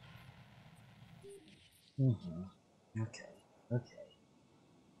 Okay. Okay.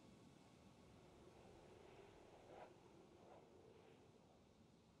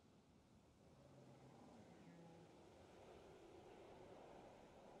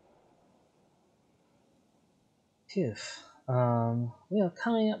 Phew. We are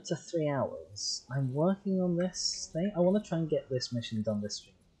coming up to 3 hours. I'm working on this thing. I want to try and get this mission done this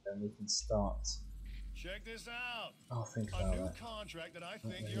stream, then we can start Check this out. I'll think A about new it. contract that I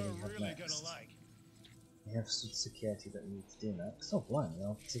What think do you're we have really next? gonna like. We have some security that we need to do next. Oh, blimey,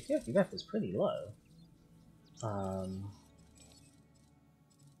 our security rep is pretty low. I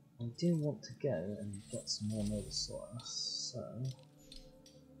do want to go and get some more Nodosaurus, so...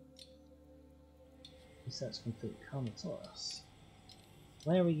 Research complete, Carnivores.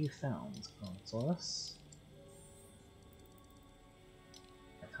 Where are you found, Carnivores?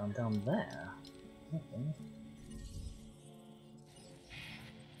 I found down there. Okay.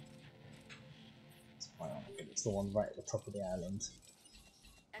 It's bionic, it's the one right at the top of the island.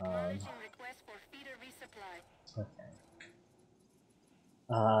 Request for feeder resupply. Okay.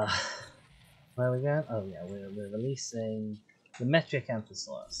 Where are we going? Oh yeah, we're releasing the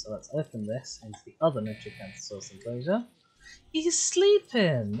Metriacanthosaurus. So let's open this into the other Metriacanthosaurus enclosure. He's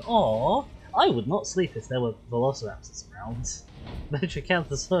sleeping! Aww! I would not sleep if there were Velociraptors around.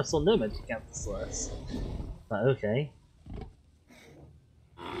 Metriacanthosaurus or no Metriacanthosaurus. But okay.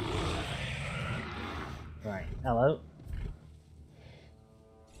 Right, hello.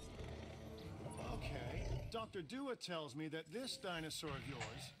 Okay. Dr. Dua tells me that this dinosaur of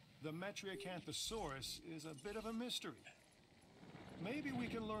yours, the Metriacanthosaurus, is a bit of a mystery. Maybe we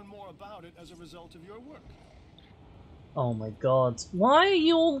can learn more about it as a result of your work. Oh my god. Why are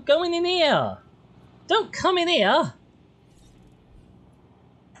you all going in here? Don't come in here!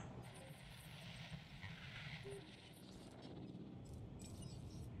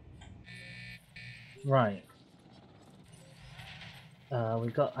 Right.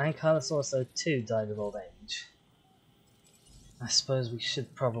 We've got Ankylosaurus 02 died of old age. I suppose we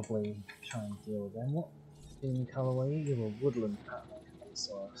should probably try and deal with them. What green colour were you? You were woodland pattern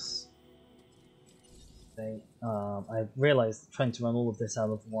Ankylosaurus. Okay. I realised trying to run all of this out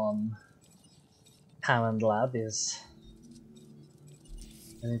of one Hammond lab is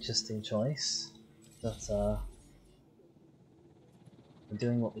an interesting choice. But we're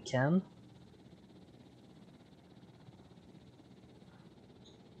doing what we can.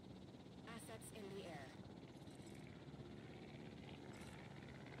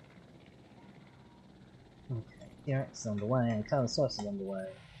 Okay, T-Rex is underway, and Carnosaurus is underway.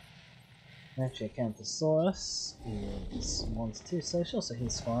 Metriacanthosaurus is 1 to 2 social, so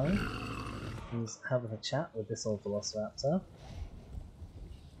he's fine. He's having a chat with this old Velociraptor.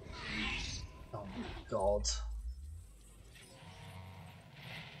 Oh my god.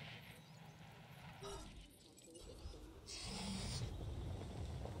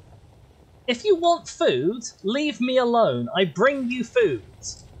 If you want food, leave me alone. I bring you food.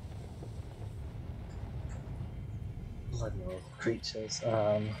 Bloody old creatures.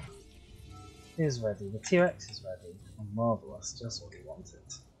 Who's ready? The T-Rex is ready. Oh, marvellous, just what we wanted.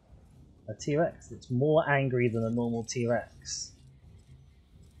 A T-Rex that's more angry than a normal T-Rex.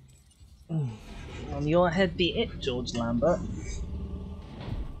 On your head be it, George Lambert.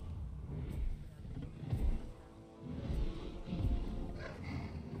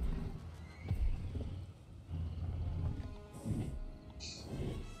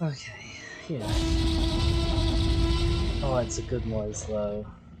 Okay, yeah. Oh, it's a good noise though.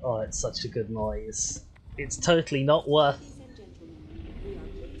 Oh, it's such a good noise. It's totally not worth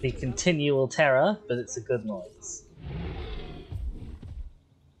the continual terror, but it's a good noise.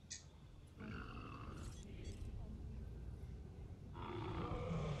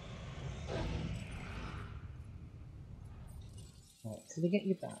 Right, did we get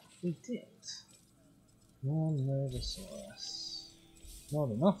you back? We did. More Nodosaurus.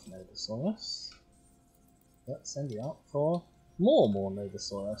 Not enough Nodosaurus. Let's send you out for more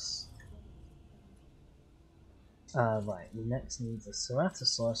Nodosaurus. Right, we next need a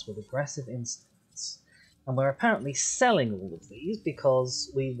Ceratosaurus with aggressive instincts. And we're apparently selling all of these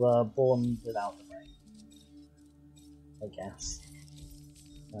because we were born without the brain. I guess.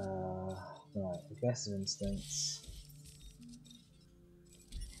 Right, aggressive instincts.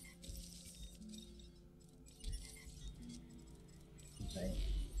 Okay.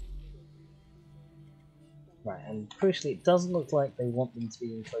 Right, and crucially, it doesn't look like they want them to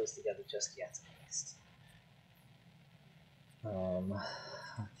be enclosed together just yet, at least.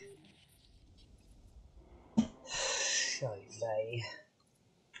 Okay.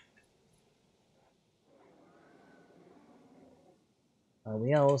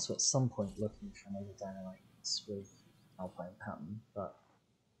 We are also at some point looking for another dynamites with Alpine pattern, but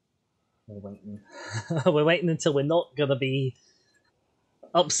we're waiting. We're waiting until we're not gonna be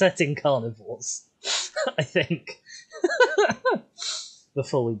upsetting carnivores, I think,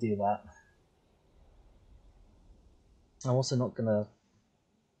 before we do that. I'm also not gonna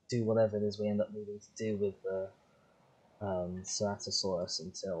do whatever it is we end up needing to do with the Ceratosaurus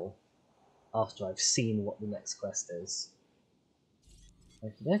until after I've seen what the next quest is.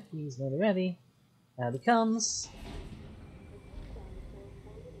 Okay, he's nearly ready. Out he comes.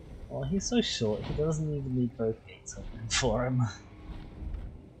 Oh, he's so short, he doesn't even need both gates open for him.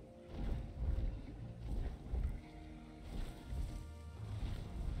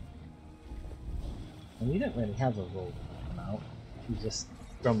 And you don't really have a role to come out. You just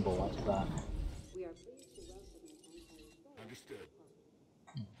grumble like that. We are pleased to welcome an Understood.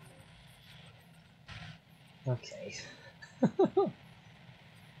 Okay.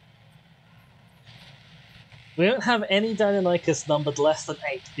 We don't have any Deinonychus numbered less than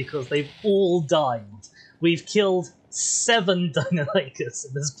 8 because they've all died. We've killed 7 Deinonychus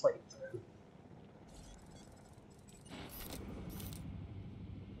in this playthrough.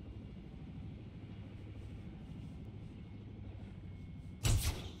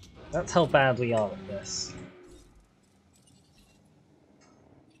 That's how bad we are at this.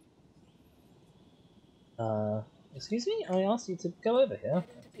 Excuse me? I asked you to go over here.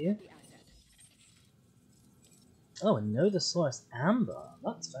 Thank you. Oh, a Nodosaurus Amber.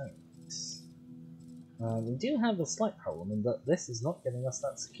 That's very nice. We do have a slight problem in that this is not giving us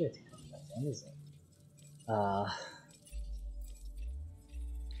that security contract then, is it?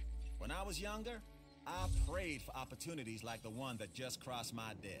 When I was younger, I prayed for opportunities like the one that just crossed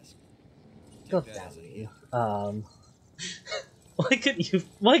my desk. God damn you.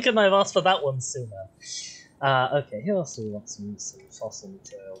 Why couldn't I have asked for that one sooner? Okay, who else do we want some fossil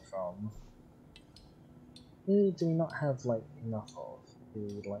material from? Who do we not have, like, enough of? Who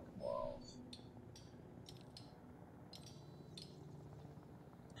we would like more of?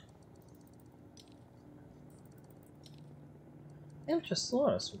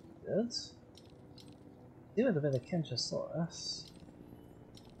 Kentrosaurus would be good. Do with a bit of Kentrosaurus.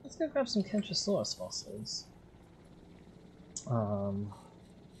 Let's go grab some Kentrosaurus fossils.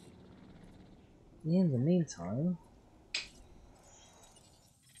 In the meantime,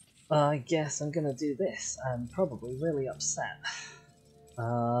 I guess I'm gonna do this. I'm probably really upset.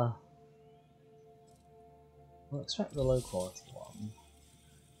 We'll extract the low quality one.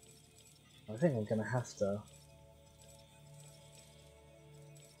 I think I'm gonna have to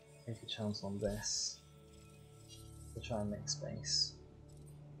take a chance on this to try and make space.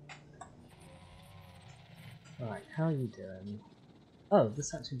 Alright, how are you doing? Oh,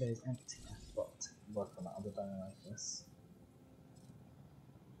 this actually bay is empty. I forgot to work on that other dino like this.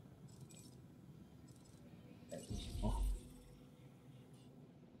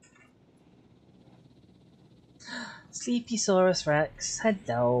 Sleepysaurus Rex,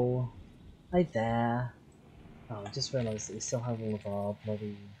 hello. Hi there. Oh, I just realised that we still have all of our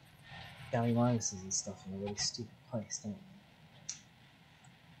bloody Gallimimuses and stuff in a really stupid place, don't we?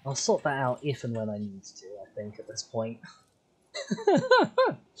 I'll sort that out if and when I need to, I think, at this point.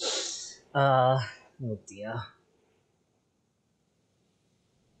 Oh dear.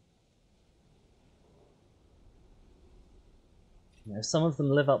 You know, some of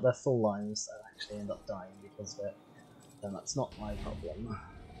them live out their full lives and actually end up dying because of it, then that's not my problem.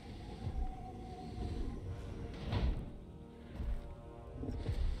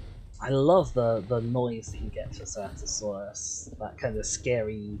 I love the noise that you get for Ceratosaurus, that kind of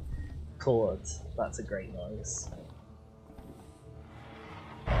scary chord. That's a great noise.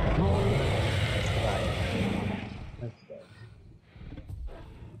 Right. Okay.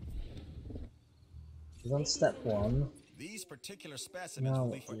 He's on step 1. These particular specimens Now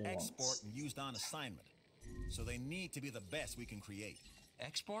will be what for do you export want? and used on assignment, so they need to be the best we can create.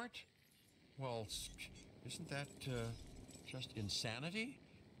 Export? Well, isn't that just insanity?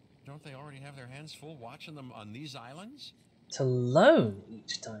 Don't they already have their hands full watching them on these islands? To loan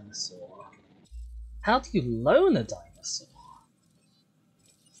each dinosaur? How do you loan a dinosaur?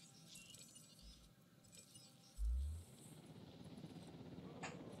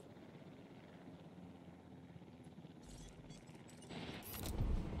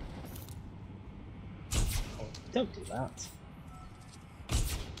 Oh, don't do that.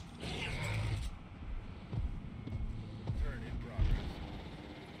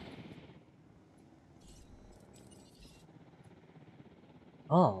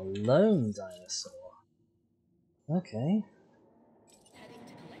 Oh, lone dinosaur. Okay.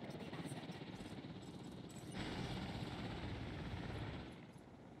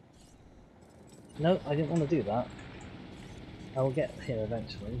 No, I didn't want to do that. I will get here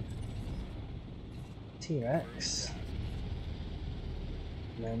eventually. T-Rex.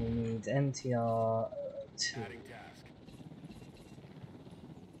 And then we need MTR 2.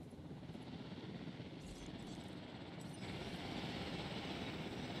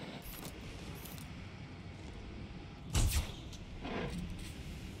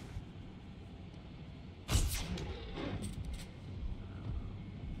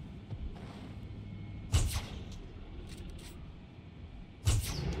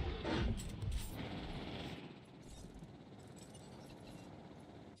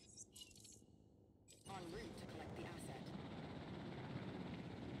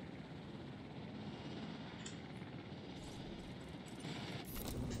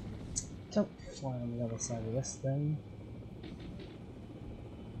 Don't fly on the other side of this thing.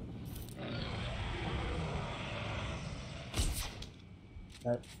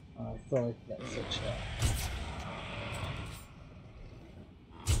 Nope, I thought I could get the foot shot.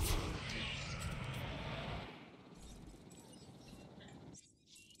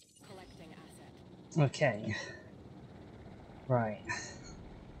 Okay. Right.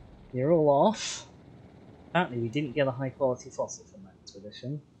 You're all off. Apparently we didn't get a high quality fossil from that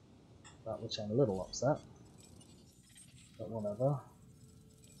expedition, about which I'm a little upset. But whatever.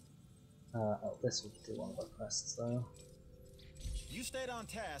 Oh, this would do one of our quests though. You stayed on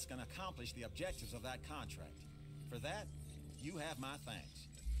task and accomplished the objectives of that contract. For that, you have my thanks.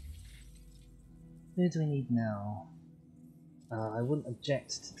 Who do we need now? I wouldn't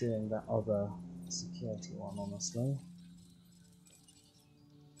object to doing that other security one, honestly.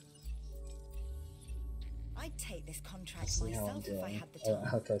 I'd take this contract myself if I had the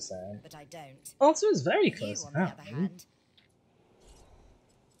time, Okay, Sam. but I don't. Also, it's very close. You, on the other hand,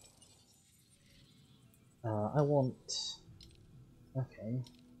 I want. Okay,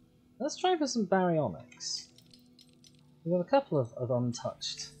 let's try for some baryonyx. We've got a couple of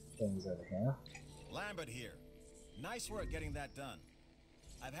untouched things over here. Lambert here. Nice work getting that done.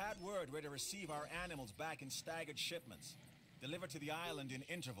 I've had word we're to receive our animals back in staggered shipments, delivered to the island in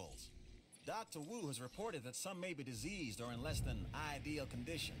intervals. Dr. Wu has reported that some may be diseased or in less than ideal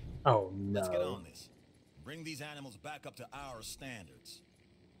condition. Oh no. Let's get on this. Bring these animals back up to our standards.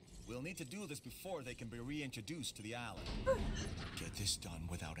 We'll need to do this before they can be reintroduced to the island. Get this done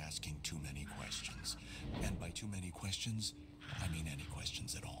without asking too many questions. And by too many questions, I mean any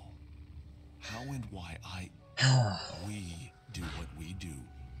questions at all. How and why we do what we do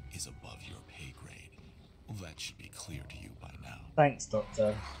is above your pay grade. That should be clear to you by now. Thanks,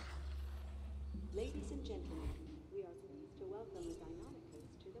 Doctor. Ladies and gentlemen, we are pleased to welcome the Deinonychus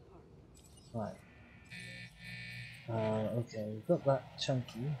to the park. Right. Okay, we've got that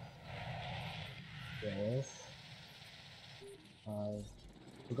chunky. With. I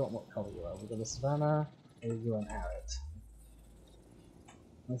forgot what colour you are. We've got a savannah, and you're an arid.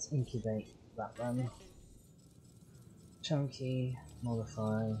 Let's incubate that then. Chunky,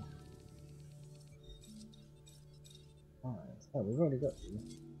 modify. Alright, oh, we've already got you.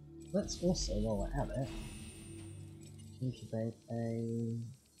 Let's also, while we're at it, incubate a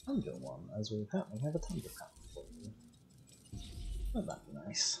tundra one, as we apparently have a tundra pattern for you. Wouldn't that be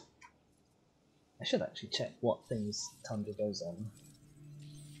nice? I should actually check what things tundra goes on.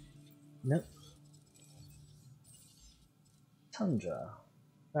 Nope. Tundra.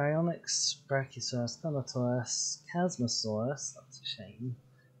 Baryonyx, Brachiosaurus, Thanatos, Chasmosaurus, that's a shame.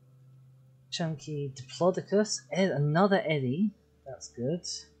 Chunky, Diplodocus, another Eddie, that's good.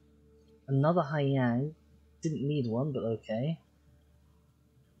 Another Hyang, didn't need one, but okay.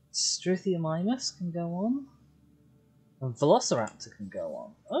 Struthiomimus can go on. And Velociraptor can go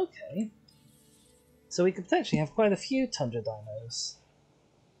on, okay. So we could potentially have quite a few tundra dinos.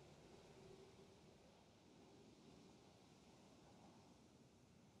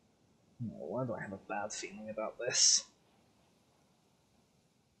 Oh, why do I have a bad feeling about this?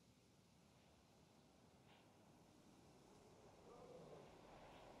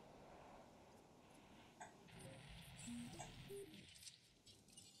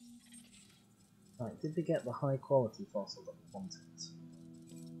 Right, did we get the high quality fossil that we wanted?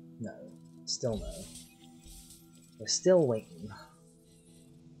 No. Still no. We're still waiting.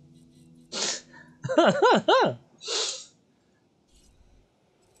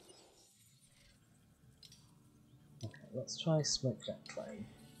 Okay, let's try smokejack clay.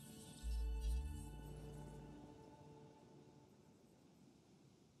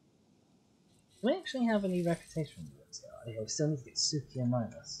 Do we actually have any reputation with this guy? We still need to get Sukia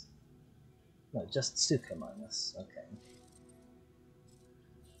minus. No, just Suka minus. Okay.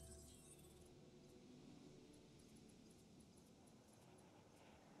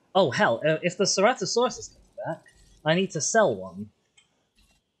 Oh hell, if the Ceratosaurus is coming back, I need to sell one.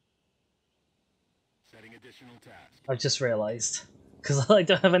 Setting additional task. I've just realised. Because I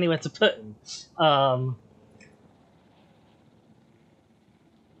don't have anywhere to put him. And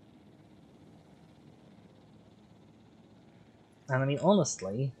I mean,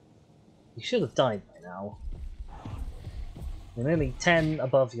 honestly, you should have died by now. You're nearly 10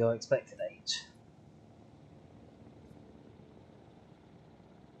 above your expected age.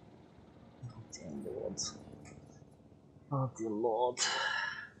 Oh dear lord. Oh dear lord.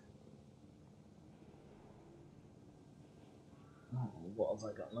 Oh, what have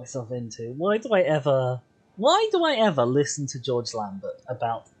I got myself into? Why do I ever listen to George Lambert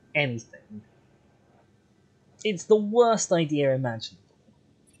about anything? It's the worst idea imaginable.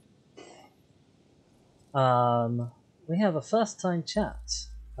 We have a first time chat.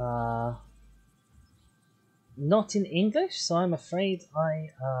 Not in English, so I'm afraid I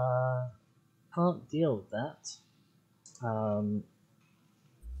can't deal with that. I'm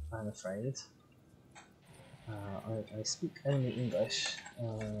afraid. I speak only English.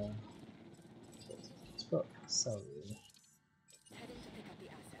 Book. So,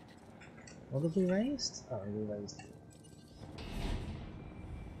 what have we raised? Oh, we raised it.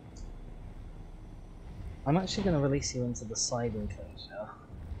 I'm actually going to release you into the side enclosure,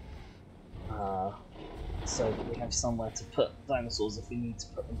 so that we have somewhere to put dinosaurs if we need to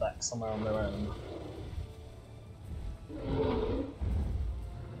put them back somewhere on their own.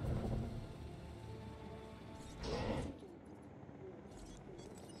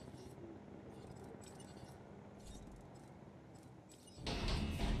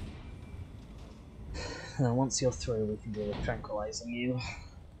 Once you're through, we can deal with tranquilizing you.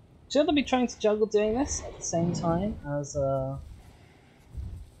 Should I be trying to juggle doing this at the same time as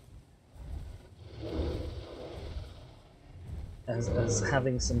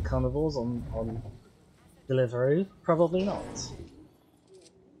having some carnivores on delivery? Probably not.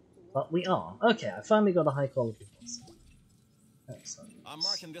 But we are. Okay, I finally got a high quality one. Excellent. I'm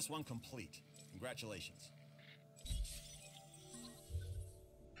marking this one complete. Congratulations.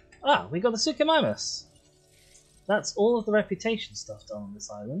 Ah, we got the Suchomimus. That's all of the reputation stuff done on this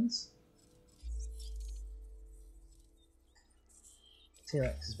island.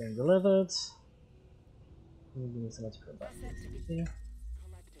 T-Rex has been delivered. We need to put it back here.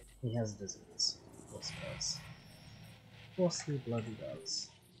 He has a disease. Of course he does. Of course he bloody does.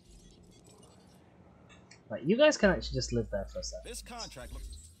 Right, you guys can actually just live there for a second. This contract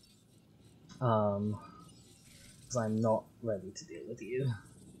looks... because I'm not ready to deal with you.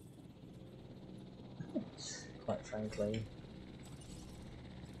 Quite frankly.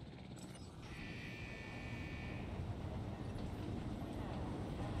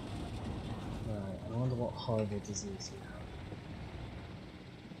 Right, I wonder what horrible disease you have.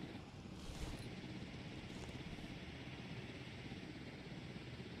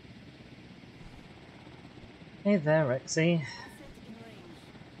 Hey there, Rexy.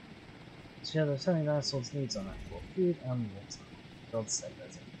 So the turning dinosaurs needs on that for food and water. God's sake,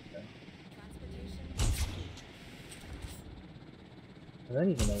 there's it. I don't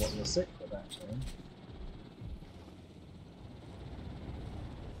even know what you're sick with, actually.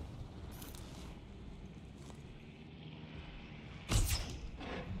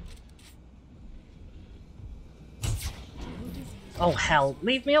 Oh hell,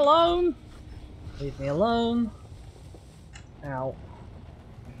 leave me alone! Leave me alone. Ow.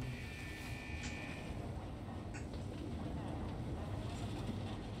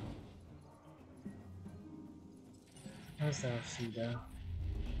 Where's there a feeder?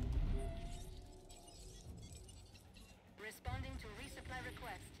 Responding to resupply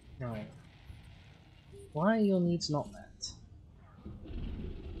request. Right. Why are your needs not met?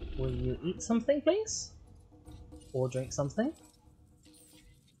 Will you eat something, please? Or drink something?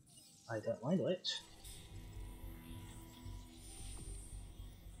 I don't mind which.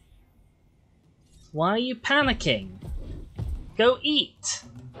 Why are you panicking? Go eat!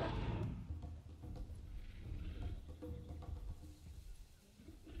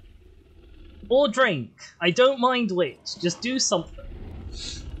 Or drink. I don't mind which. Just do something.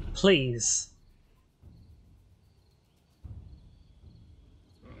 Please.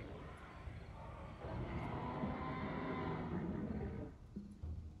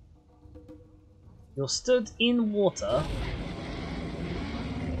 You're stood in water.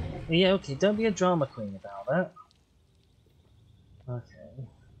 Yeah, okay, don't be a drama queen about it. Okay.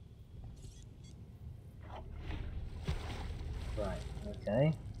 Right,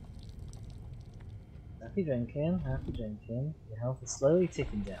 okay. Happy drinking, happy drinking. Your health is slowly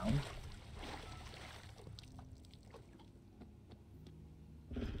ticking down.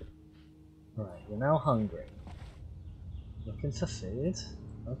 Right, you're now hungry. Looking for food.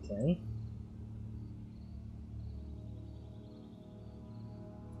 Okay.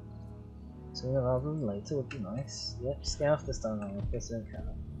 Sooner rather than later would be nice. Yep, scare off this time I guess I don't care.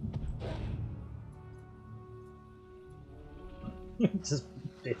 Just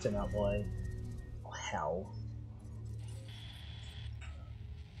biffing up way. Oh hell.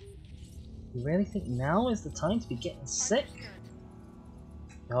 You really think now is the time to be getting sick?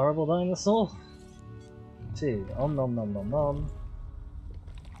 You horrible dinosaur? Food. Om nom nom nom nom.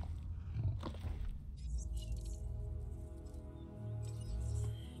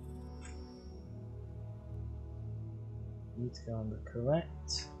 Need to go on the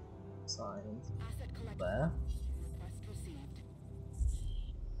correct side there.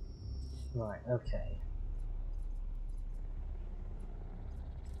 Right, okay.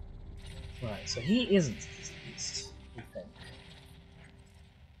 Right, so he isn't diseased, we think.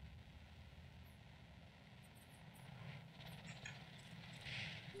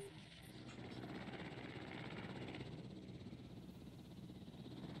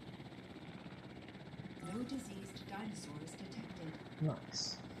 No diseased dinosaurs detected.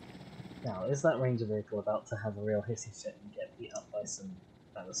 Nice. Now, is that ranger vehicle about to have a real hissy fit and get beat up by some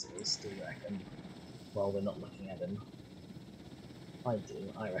dinosaurs, do you reckon? While we're not looking at him. I do.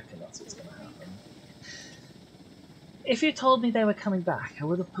 I reckon that's what's going to happen. If you told me they were coming back, I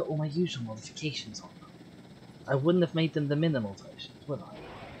would have put all my usual modifications on them. I wouldn't have made them the minimal versions, would I?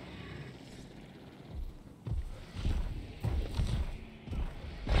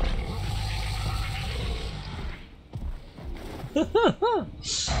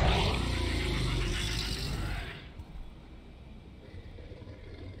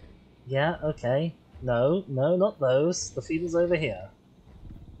 Yeah, okay. No, not those. The feeder's over here.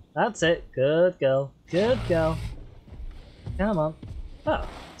 That's it. Good girl. Good girl. Come on. Oh,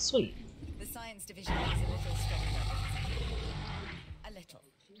 sweet. The science division is a little stronger. A little.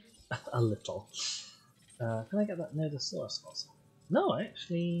 A little. Can I get that Nodosaurus fossil? No,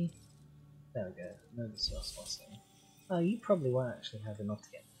 actually... There we go. Nodosaurus fossil. Oh, you probably won't actually have enough to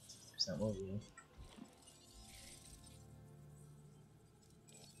get 50%, will you?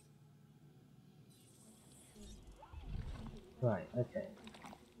 Right, okay.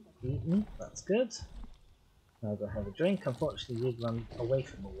 Eaten, that's good. Now go have a drink. Unfortunately, you'd run away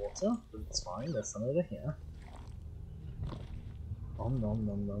from the water, but it's fine, there's some over here. Nom nom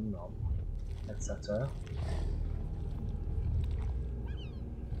nom nom nom. Etc.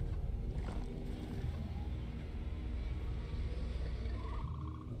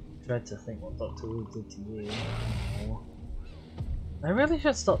 I dread to think what Dr. Wu did to you. Oh. I really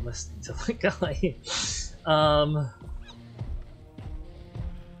should stop listening to that guy.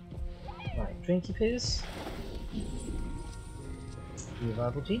 Right, drinky poos.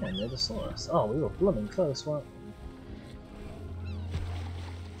 Revival genome, Nodosaurus. Oh, we were blooming close, weren't we?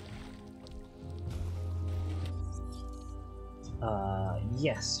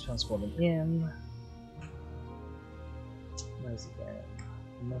 Yes, transform him in. Where's he going?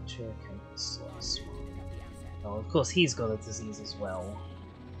 Metriacanthus. Oh, of course, he's got a disease as well.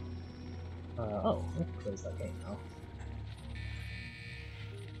 Oh, we'll close that gate now.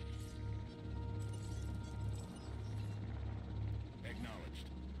 Acknowledged.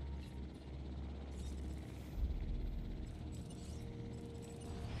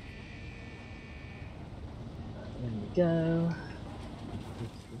 In we go.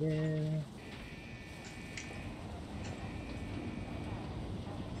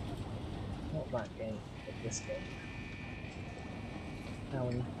 Not that game, but this game.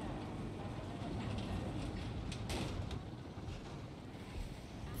 Howie.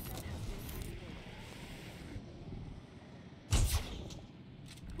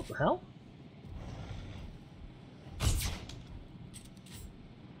 What the hell?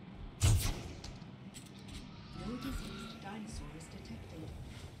 No diseased dinosaurs detected.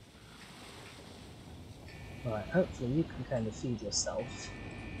 Right, hopefully you can kind of feed yourself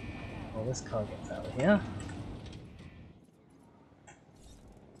while this car gets out of here.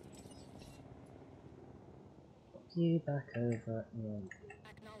 Put you back over in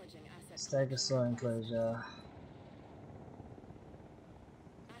the Stegosaur enclosure.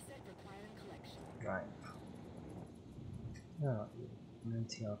 Right. Oh, an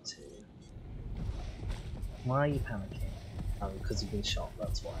NTR2. Why are you panicking? Oh, because you've been shot,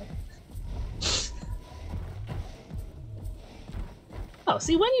 that's why. Oh,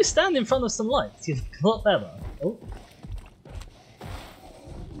 see, when you stand in front of some lights, you look a lot better. Oh.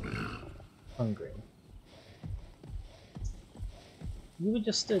 Hungry. You were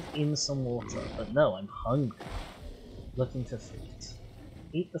just stood in some water, but no, I'm hungry. Looking for food.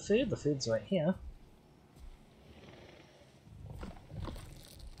 Eat the food's right here.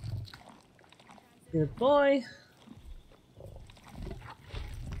 Good boy.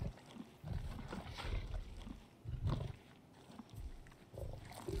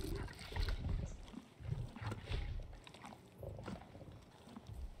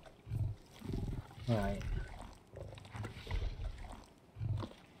 Right.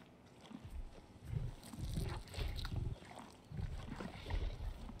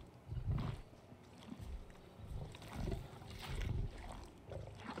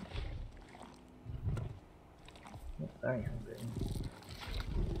 Very hungry.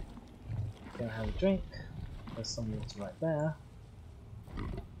 Gonna have a drink. There's some water right there.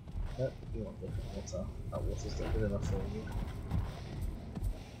 But you want different water. That water's not good enough for you.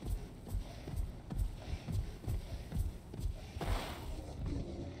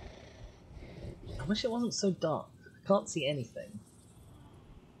 wish it wasn't so dark. I can't see anything.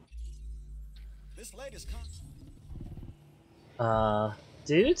 This latest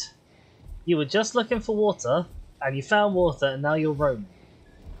dude? You were just looking for water, and you found water, and now you're roaming.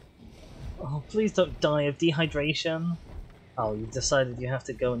 Oh, please don't die of dehydration. Oh, you decided you have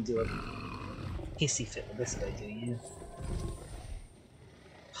to go and do a hissy fit with this guy, do you?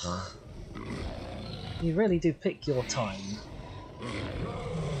 You really do pick your time.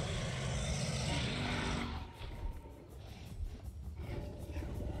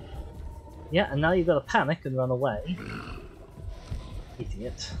 Yeah, and now you've got to panic and run away.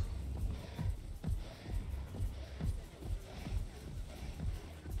 Idiot.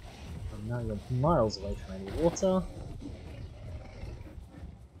 And now you're miles away from any water.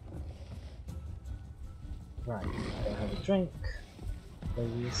 Right, go have a drink.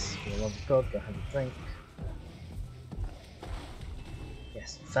 Please, for the love of God, go have a drink.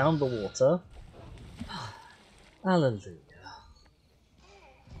 Yes, found the water. Hallelujah.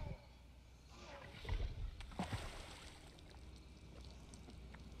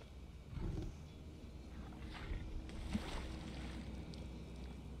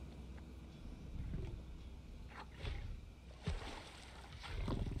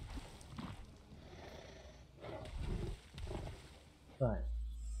 Right.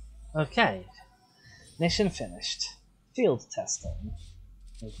 Okay. Mission finished. Field testing.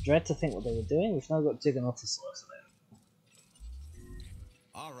 I dread to think what they were doing. We've now got Giganotosaurus available.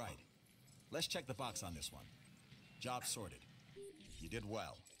 Alright. Let's check the box on this one. Job sorted. You did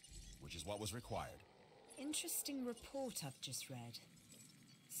well, which is what was required. Interesting report I've just read.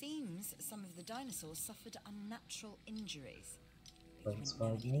 Seems some of the dinosaurs suffered unnatural injuries. But you wouldn't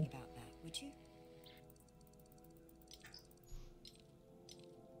know anything about that, would you?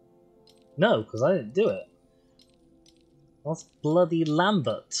 No, because I didn't do it. That's bloody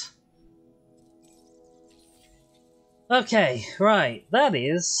Lambert. Okay, right. That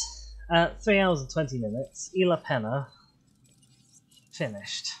is, at 3 hours and 20 minutes, Isla Pena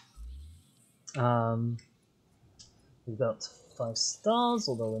finished. We've got 5 stars,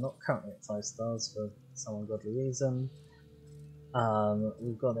 although we're not currently at 5 stars for some ungodly reason.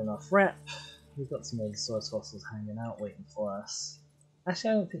 We've got enough rep. We've got some Megasaurus fossils hanging out waiting for us.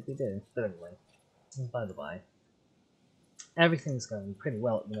 Actually, I don't think we do, but anyway, by the by. Everything's going pretty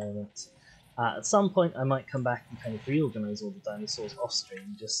well at the moment. At some point, I might come back and kind of reorganize all the dinosaurs off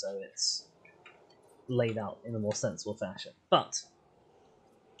stream just so it's laid out in a more sensible fashion. But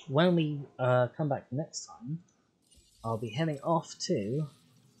when we come back next time, I'll be heading off to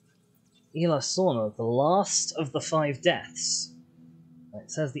Isla Sorna, the last of the 5 deaths. It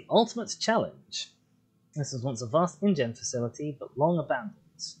says the ultimate challenge. This was once a vast InGen facility, but long abandoned.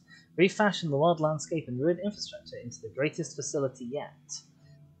 Refashioned the wild landscape and ruined infrastructure into the greatest facility yet.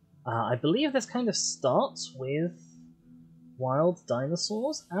 I believe this kind of starts with wild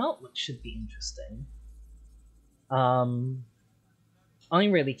dinosaurs out, which should be interesting. I'm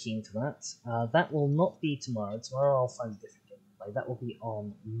really keen for that. That will not be tomorrow. Tomorrow I'll find a different game to play. That will be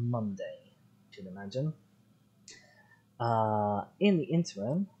on Monday, you should imagine. In the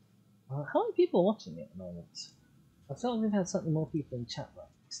interim, how many people are watching me at the moment? I feel like we've had slightly more people in chat right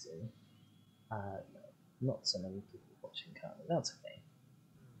next to. No, not so many people watching currently. That's okay.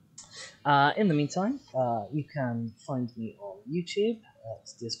 In the meantime, you can find me on YouTube at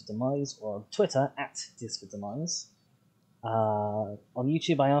DearsForDemise or on Twitter at DearsForDemise. On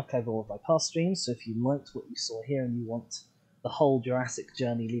YouTube, I archive all of my past streams, so if you liked what you saw here and you want the whole Jurassic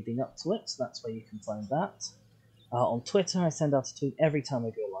journey leading up to it, that's where you can find that. On Twitter, I send out a tweet every time I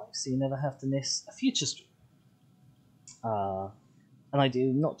go live, so you never have to miss a future stream. And I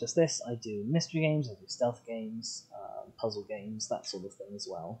do not just this, I do mystery games, I do stealth games, puzzle games, that sort of thing as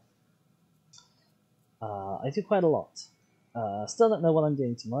well. I do quite a lot. Still don't know what I'm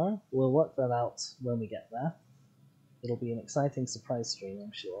doing tomorrow. We'll work that out when we get there. It'll be an exciting surprise stream,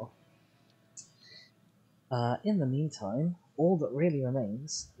 I'm sure. In the meantime, all that really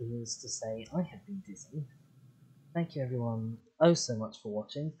remains is to say I have been dizzy. Thank you everyone oh so much for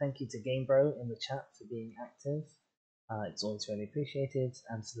watching. Thank you to GameBro in the chat for being active. It's always really appreciated,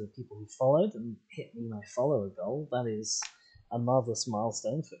 and to the people who followed and hit me my follower goal. That is a marvellous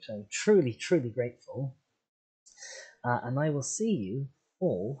milestone for which I'm truly, truly grateful. And I will see you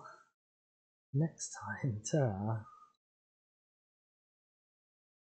all next time. Ta-ra.